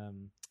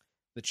in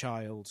The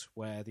Child,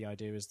 where the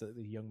idea is that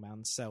the young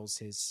man sells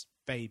his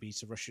baby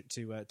to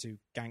to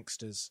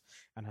gangsters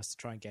and has to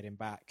try and get him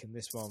back. And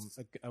this one,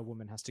 a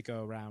woman has to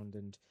go around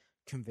and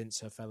convince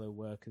her fellow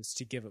workers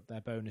to give up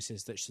their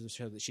bonuses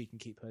so that she can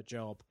keep her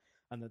job,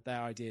 and that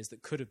their ideas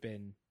that could have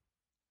been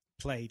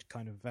played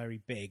kind of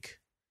very big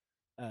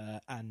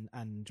and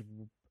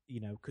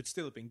could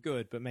still have been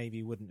good, but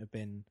maybe wouldn't have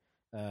been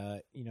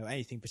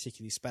anything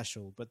particularly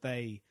special, but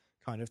they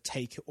kind of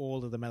take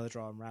all of the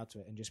melodrama out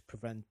of it and just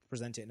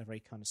present it in a very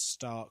kind of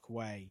stark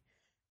way.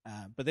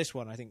 But this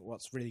one, I think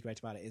what's really great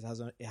about it is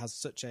it has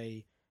such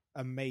a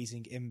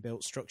amazing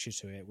inbuilt structure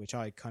to it, which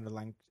I kind of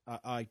likened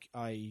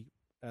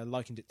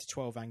it to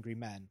 12 Angry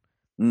Men.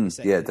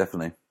 Yeah,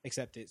 definitely.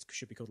 Except it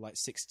should be called like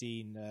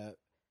 16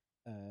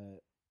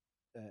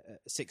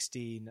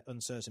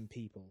 uncertain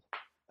people.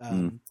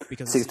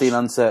 Because 16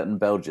 uncertain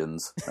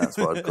Belgians, that's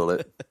what I'd call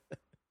it.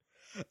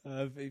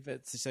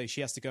 So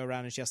she has to go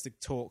around and she has to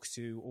talk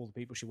to all the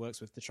people she works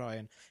with to try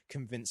and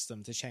convince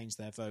them to change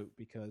their vote,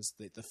 because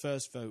the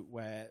first vote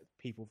where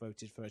people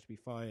voted for her to be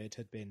fired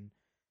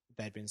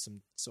there'd been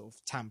some sort of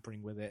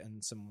tampering with it,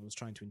 and someone was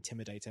trying to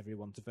intimidate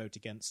everyone to vote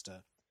against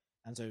her.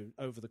 And so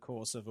over the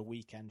course of a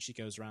weekend, she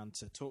goes around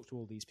to talk to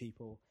all these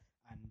people.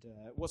 And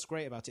what's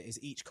great about it is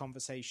each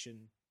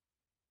conversation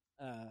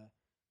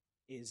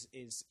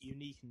is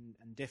unique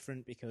and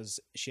different, because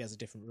she has a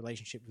different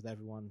relationship with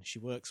everyone she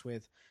works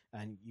with.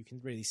 And you can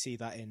really see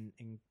that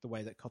in the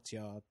way that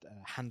Cotillard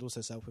handles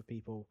herself with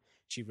people.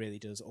 She really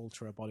does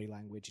alter her body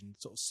language in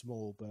sort of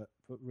small but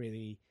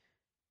really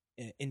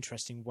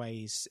interesting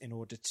ways in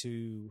order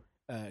to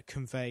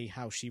convey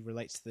how she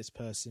relates to this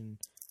person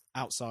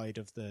outside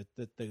of the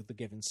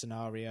given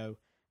scenario,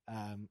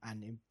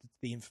 and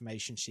the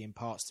information she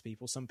imparts to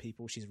people. Some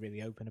people she's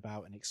really open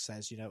about and it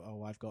says,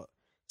 I've got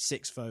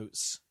 6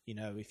 votes,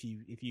 if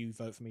you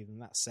vote for me, then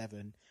that's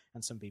 7.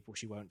 And some people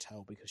she won't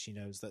tell because she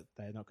knows that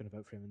they're not going to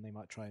vote for him and they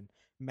might try and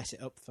mess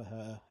it up for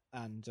her.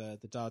 And the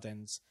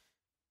Dardennes,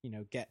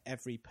 get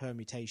every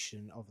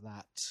permutation of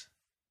that,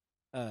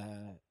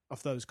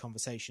 of those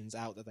conversations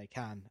out that they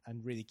can,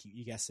 and really keep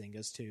you guessing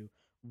as to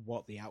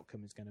what the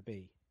outcome is going to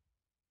be.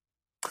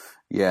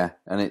 Yeah,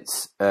 and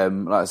it's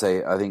like I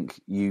say, I think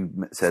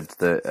you said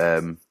that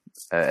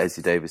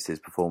Ezzie Davis's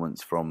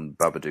performance from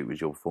Babadook was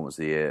your performance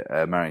of the year.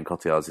 Marion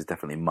Cotillard's is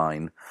definitely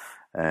mine.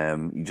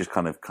 You just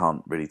kind of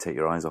can't really take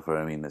your eyes off her.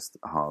 I mean, it's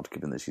hard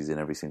given that she's in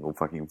every single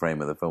fucking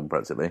frame of the film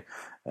practically.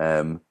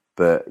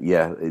 But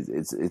yeah,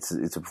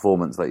 it's a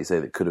performance, like you say,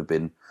 that could have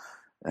been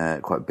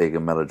quite big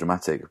and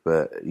melodramatic.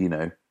 But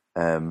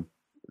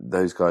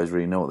those guys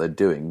really know what they're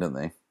doing, don't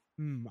they?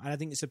 And I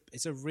think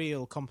it's a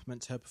real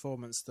compliment to her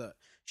performance that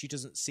she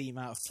doesn't seem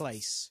out of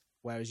place,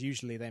 whereas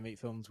usually they make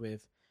films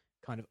with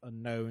kind of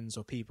unknowns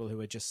or people who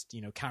are just,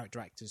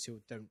 character actors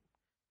who don't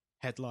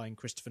headline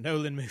Christopher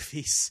Nolan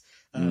movies.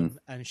 And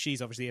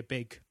she's obviously a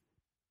big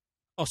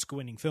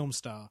Oscar-winning film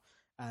star,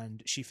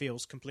 and she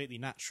feels completely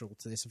natural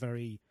to this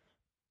very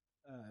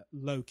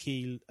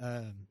low-key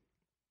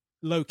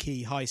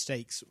low-key,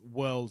 high-stakes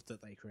world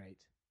that they create.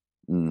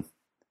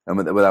 And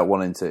without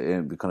wanting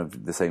to, kind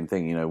of the same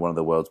thing, one of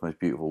the world's most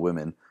beautiful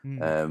women,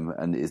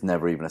 and it's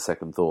never even a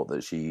second thought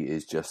that she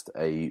is just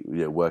a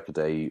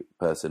workaday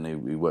person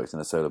who works in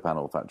a solar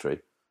panel factory.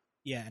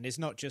 Yeah, and it's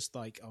not just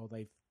like,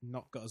 they've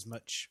not got as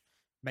much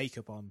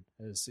makeup on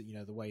as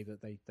the way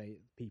that they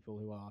people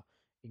who are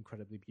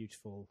incredibly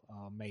beautiful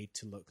are made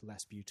to look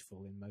less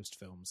beautiful in most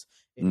films.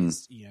 It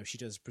is, she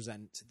does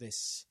present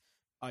this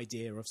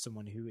idea of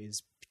someone who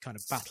is kind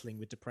of battling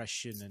with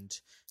depression and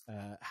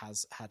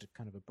has had a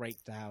kind of a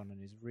breakdown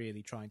and is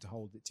really trying to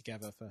hold it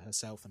together for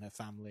herself and her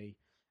family,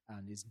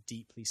 and is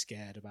deeply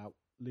scared about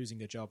losing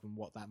her job and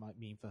what that might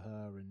mean for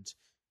her, and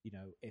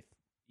if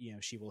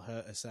she will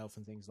hurt herself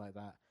and things like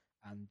that.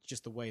 And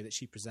just the way that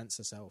she presents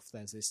herself,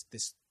 there's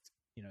this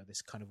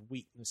kind of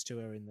weakness to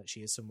her in that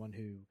she is someone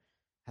who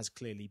has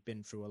clearly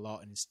been through a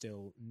lot and is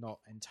still not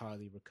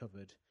entirely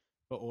recovered.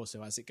 But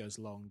also, as it goes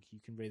along, you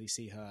can really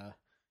see her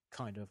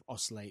kind of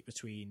oscillate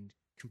between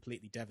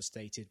completely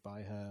devastated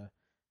by her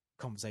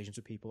conversations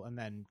with people and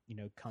then,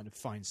 kind of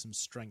find some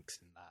strength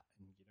in that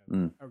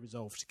and, a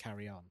resolve to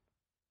carry on.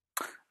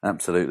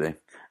 Absolutely.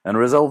 And a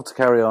resolve to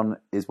carry on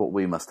is what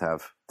we must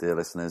have, dear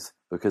listeners,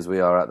 because we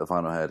are at the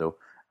final hurdle.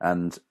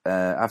 And I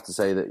have to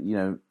say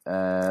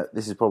that,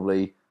 this is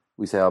probably,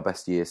 we say our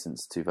best year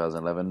since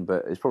 2011,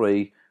 but it's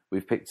probably,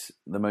 we've picked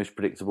the most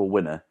predictable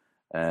winner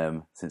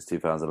since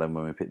 2011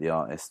 when we picked The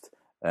Artist.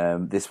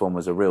 This one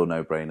was a real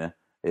no-brainer.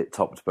 It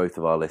topped both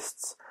of our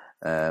lists.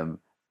 And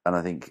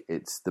I think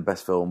it's the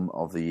best film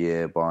of the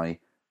year by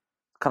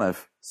kind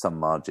of some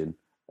margin.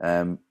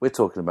 We're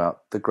talking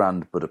about The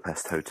Grand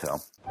Budapest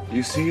Hotel.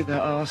 You see,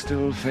 there are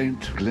still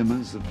faint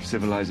glimmers of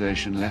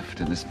civilization left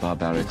in this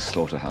barbaric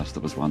slaughterhouse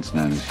that was once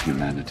known as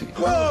humanity.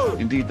 Whoa!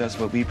 Indeed, that's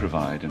what we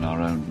provide in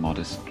our own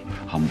modest,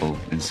 humble,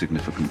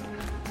 insignificant...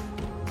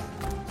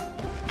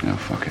 No,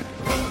 fuck it.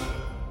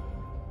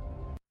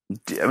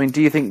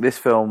 Do you think this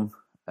film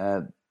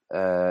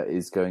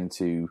is going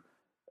to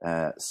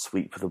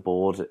sweep the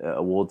board at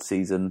award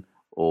season,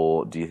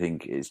 or do you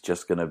think it's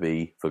just going to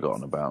be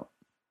forgotten about?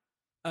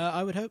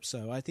 I would hope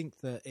so. I think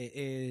that it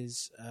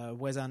is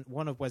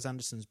one of Wes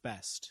Anderson's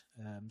best.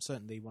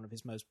 Certainly one of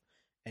his most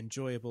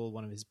enjoyable,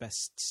 one of his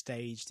best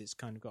staged. It's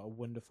kind of got a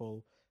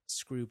wonderful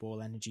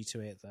screwball energy to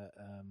it that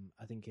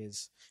I think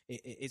is...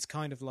 It's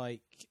kind of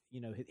like,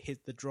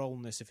 the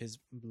drollness of his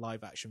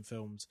live action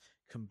films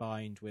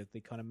combined with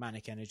the kind of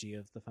manic energy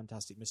of the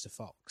Fantastic Mr.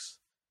 Fox.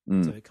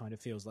 So it kind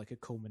of feels like a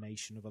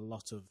culmination of a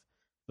lot of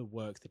the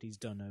work that he's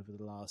done over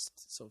the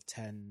last sort of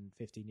 10,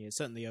 15 years,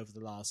 certainly over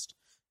the last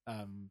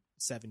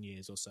 7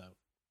 years or so.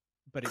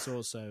 But it's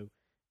also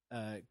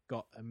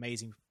got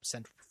amazing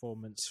central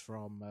performance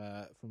from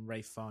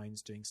Ralph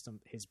Fiennes doing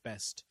his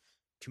best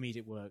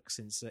comedic work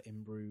since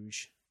In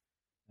Bruges,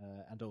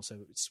 and also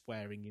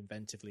swearing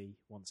inventively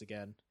once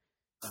again.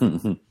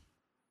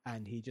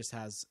 And he just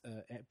has,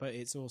 but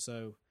it's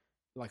also,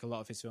 like a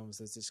lot of his films,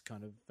 there's this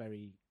kind of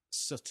very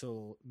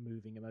subtle,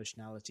 moving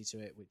emotionality to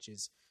it, which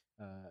is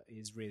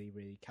really,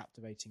 really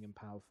captivating and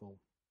powerful.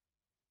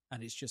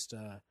 And it's just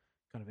a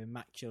kind of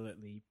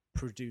immaculately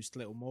produced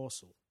little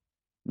morsel.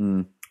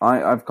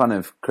 I've kind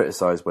of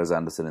criticised Wes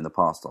Anderson in the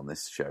past on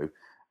this show,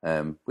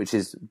 which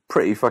is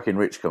pretty fucking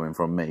rich coming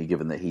from me,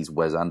 given that he's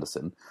Wes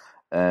Anderson.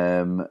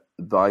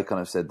 But I kind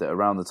of said that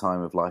around the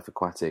time of Life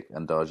Aquatic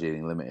and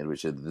Darjeeling Limited,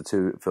 which are the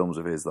two films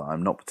of his that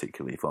I'm not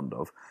particularly fond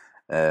of,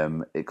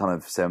 it kind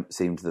of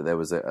seemed that there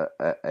was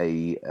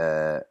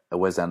a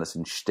Wes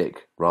Anderson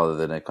shtick rather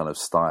than a kind of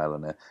style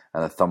and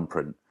a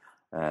thumbprint.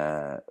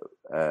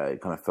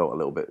 It kind of felt a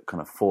little bit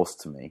kind of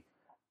forced to me.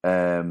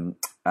 And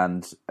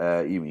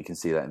you can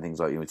see that in things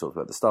like, we talked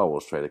about the Star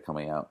Wars trailer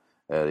coming out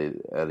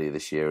earlier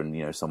this year,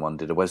 and someone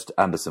did a Wes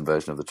Anderson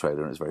version of the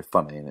trailer, and it's very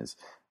funny, and it's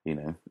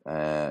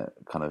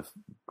kind of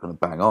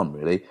bang on,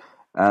 really.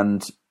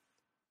 And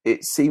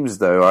it seems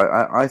though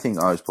I think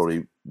I was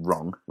probably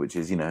wrong, which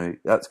is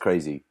that's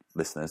crazy,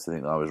 listeners, to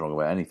think that I was wrong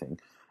about anything.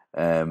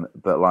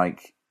 But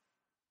like,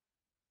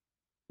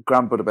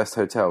 Grand Budapest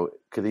Hotel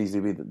could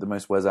easily be the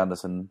most Wes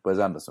Anderson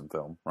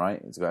film,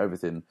 right? It's got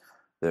everything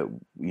that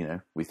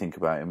we think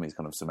about him. He's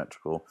kind of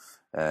symmetrical,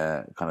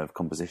 kind of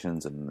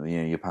compositions, and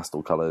your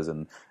pastel colours,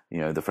 and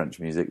the French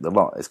music, the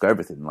lot. It's got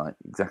everything like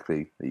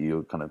exactly that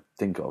you kind of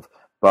think of,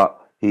 but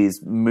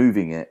he's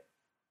moving it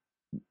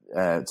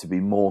to be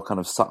more kind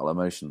of subtle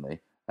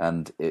emotionally,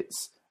 and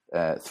it's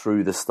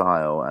through the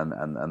style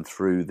and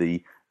through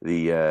the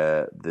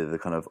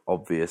kind of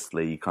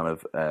obviously kind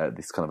of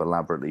this kind of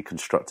elaborately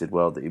constructed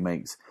world that he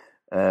makes.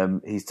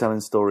 He's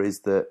telling stories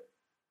that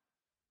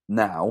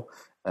now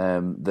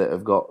that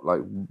have got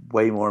like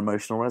way more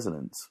emotional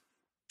resonance.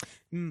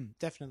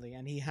 Definitely,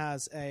 and he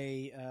has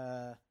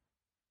at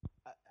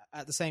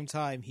the same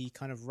time he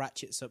kind of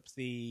ratchets up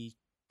the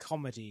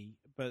comedy,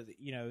 but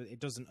it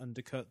doesn't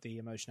undercut the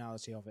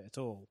emotionality of it at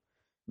all.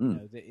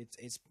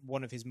 It's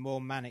one of his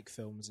more manic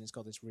films, and it's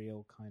got this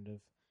real kind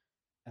of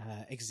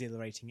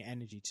exhilarating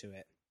energy to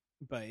it,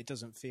 but it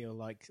doesn't feel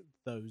like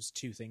those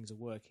two things are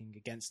working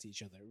against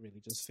each other. It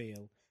really does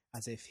feel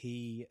as if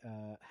he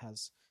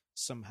has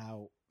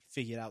somehow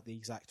figured out the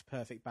exact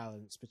perfect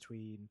balance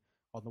between,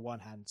 on the one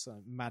hand,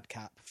 some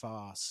madcap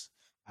farce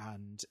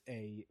and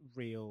a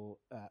real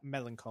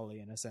melancholy,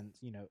 in a sense,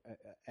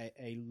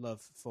 a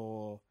love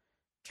for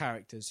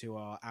characters who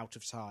are out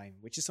of time,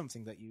 which is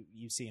something that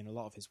you see in a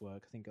lot of his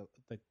work. I think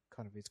the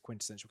kind of his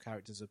quintessential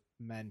characters are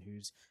men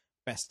whose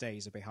best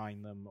days are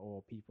behind them,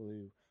 or people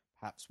who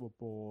perhaps were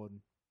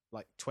born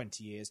like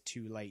 20 years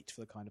too late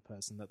for the kind of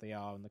person that they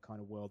are and the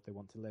kind of world they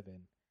want to live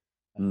in.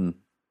 And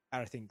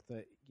I think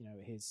that,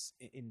 his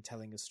in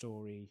telling a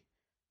story,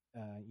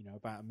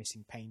 about a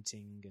missing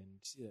painting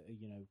and,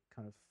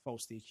 kind of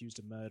falsely accused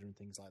of murder and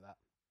things like that,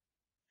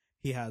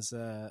 he has,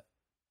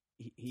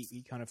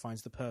 he kind of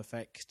finds the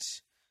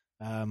perfect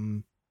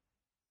outlook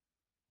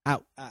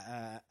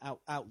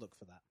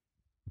for that.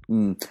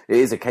 It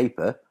is a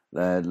caper.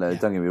 Don't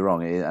get me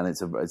wrong, and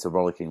it's a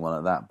rollicking one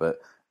at that. But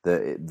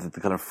the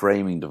kind of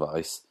framing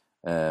device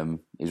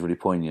is really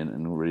poignant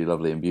and really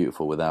lovely and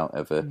beautiful, without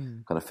ever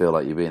kind of feel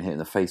like you're being hit in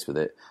the face with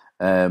it.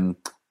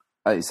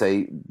 I'd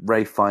say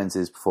Ralph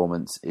Fiennes'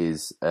 performance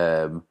is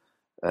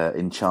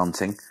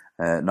enchanting.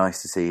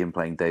 Nice to see him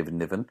playing David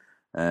Niven.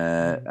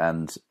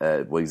 And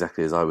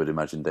exactly as I would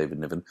imagine David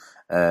Niven,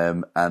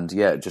 and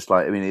just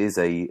like, it is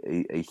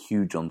a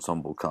huge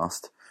ensemble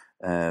cast,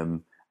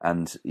 and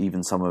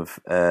even some of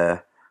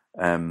the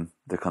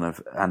kind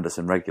of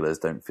Anderson regulars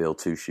don't feel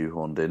too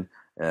shoehorned in,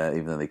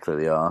 even though they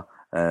clearly are.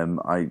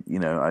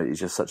 It's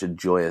just such a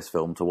joyous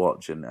film to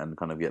watch and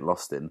kind of get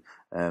lost in.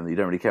 You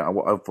don't really care.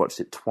 I've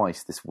watched it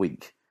twice this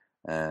week.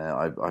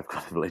 I've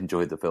kind of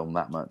enjoyed the film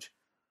that much.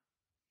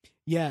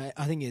 Yeah,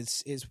 I think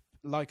it's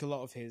like a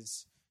lot of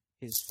his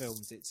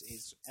films.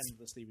 It's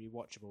endlessly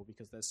rewatchable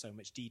because there's so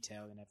much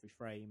detail in every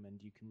frame,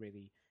 and you can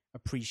really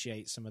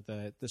appreciate some of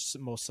the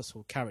more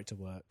subtle character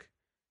work.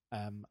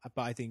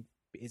 But I think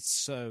it's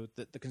so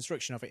that the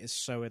construction of it is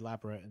so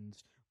elaborate,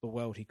 and the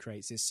world he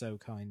creates is so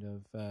kind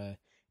of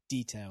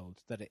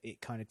detailed that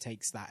it kind of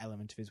takes that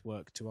element of his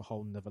work to a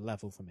whole nother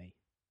level for me.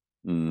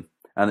 And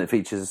it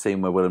features a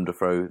scene where Willem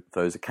Dafoe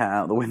throws a cat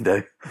out the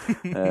window,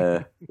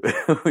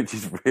 which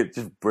is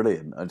just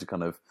brilliant. I just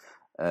kind of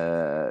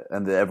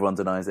and everyone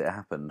denies it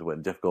happened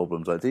when Jeff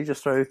Goldblum's like, "Did you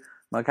just throw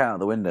my cat out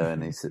the window?"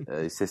 And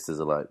his sisters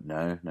are like,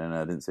 "No,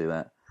 I didn't see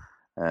that."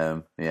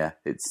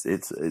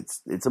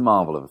 It's a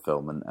marvel of a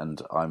film,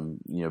 and I'm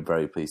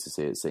very pleased to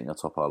see it sitting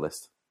atop our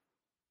list.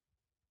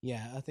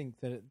 Yeah, I think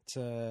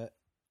that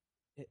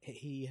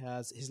he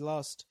has his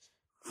last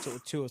sort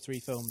of 2 or 3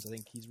 films. I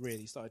think he's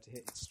really started to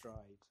hit its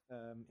stride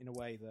in a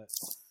way that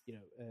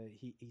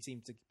he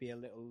seemed to be a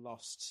little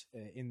lost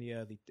in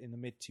the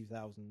mid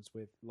 2000s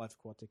with Life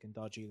Aquatic and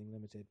Darjeeling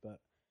Limited, but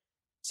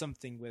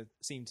something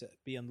seemed to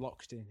be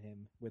unlocked in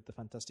him with The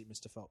Fantastic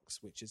Mr.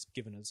 Fox, which has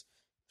given us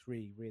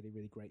 3 really,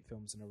 really great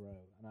films in a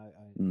row.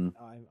 And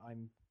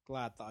I'm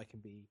glad that I can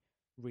be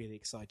really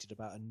excited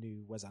about a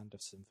new Wes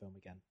Anderson film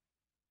again.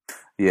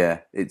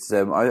 Yeah, it's.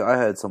 I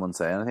heard someone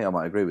say, and I think I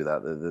might agree with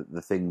that.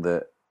 The thing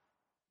that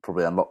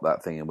probably unlocked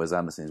that thing in Wes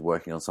Anderson is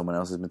working on someone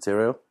else's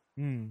material.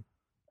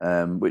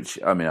 Which,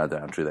 I don't know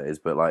how true that is,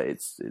 but like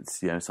it's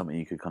something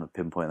you could kind of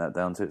pinpoint that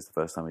down to. It's the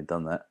first time he'd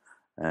done that,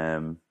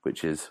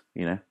 which is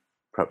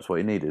perhaps what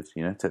he needed.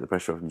 Take the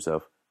pressure off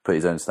himself, put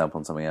his own stamp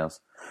on something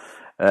else.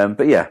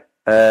 But yeah,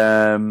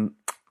 Grand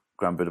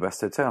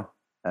Budapest Hotel,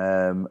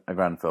 a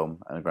grand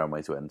film and a grand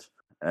way to end.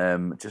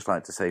 Just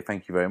like to say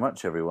thank you very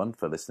much, everyone,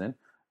 for listening.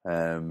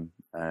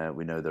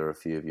 We know there are a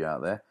few of you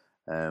out there,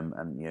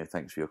 and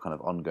thanks for your kind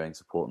of ongoing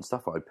support and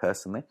stuff. I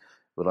personally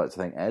would like to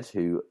thank Ed,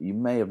 who you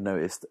may have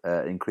noticed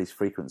increased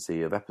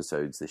frequency of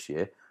episodes this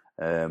year.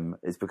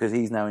 It's because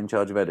he's now in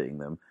charge of editing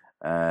them,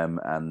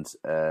 and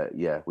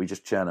we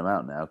just churn them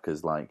out now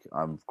because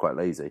I'm quite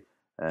lazy,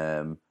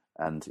 and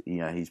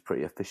he's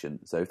pretty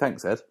efficient. So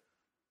thanks, Ed.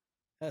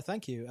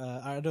 Thank you.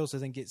 I'd also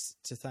think it's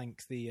to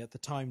thank the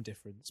time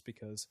difference,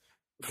 because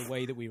the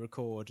way that we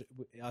record,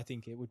 I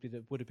think it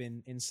would have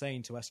been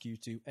insane to ask you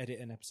to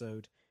edit an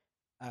episode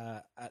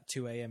at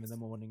 2 a.m. in the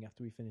morning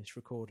after we finish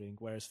recording,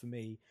 whereas for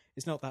me,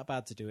 it's not that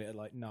bad to do it at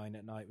like 9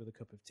 at night with a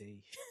cup of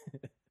tea.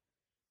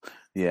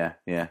 Yeah,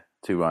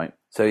 too right.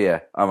 So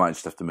yeah, I might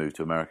just have to move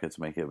to America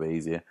to make it a bit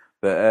easier.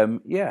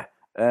 But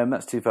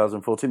that's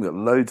 2014. We've got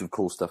loads of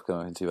cool stuff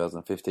coming in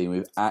 2015.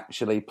 We've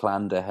actually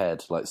planned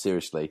ahead, like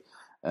seriously.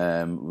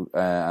 And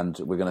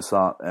we're going to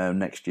start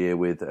next year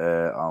with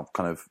our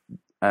kind of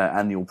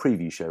annual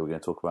preview show. We're going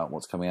to talk about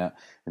what's coming out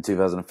in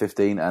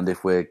 2015, and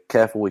if we're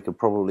careful, we could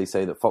probably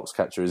say that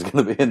Foxcatcher is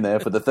going to be in there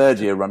for the 3rd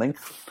year running,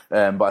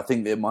 but I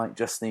think it might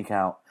just sneak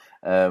out,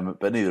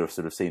 but neither have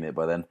sort of seen it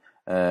by then,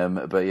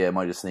 but yeah, it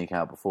might just sneak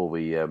out before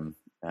we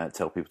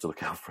tell people to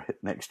look out for it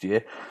next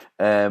year.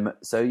 We're going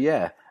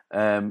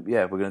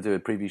to do a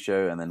preview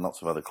show and then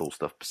lots of other cool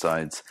stuff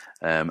besides,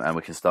 and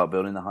we can start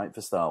building the hype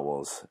for Star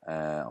Wars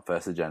on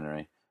 1st of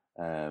January.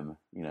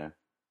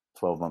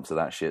 12 months of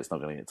that shit, it's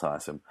not going to get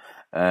tiresome.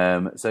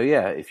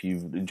 If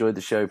you've enjoyed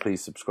the show,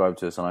 please subscribe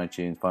to us on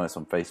iTunes, find us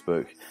on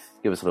Facebook,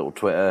 give us a little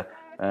Twitter,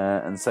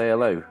 and say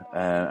hello.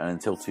 And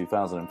until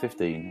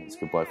 2015, it's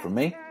goodbye from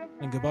me.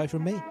 And goodbye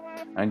from me.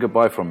 And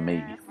goodbye from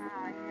me.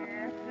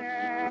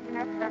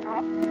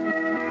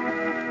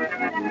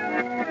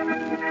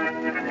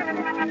 Thank you.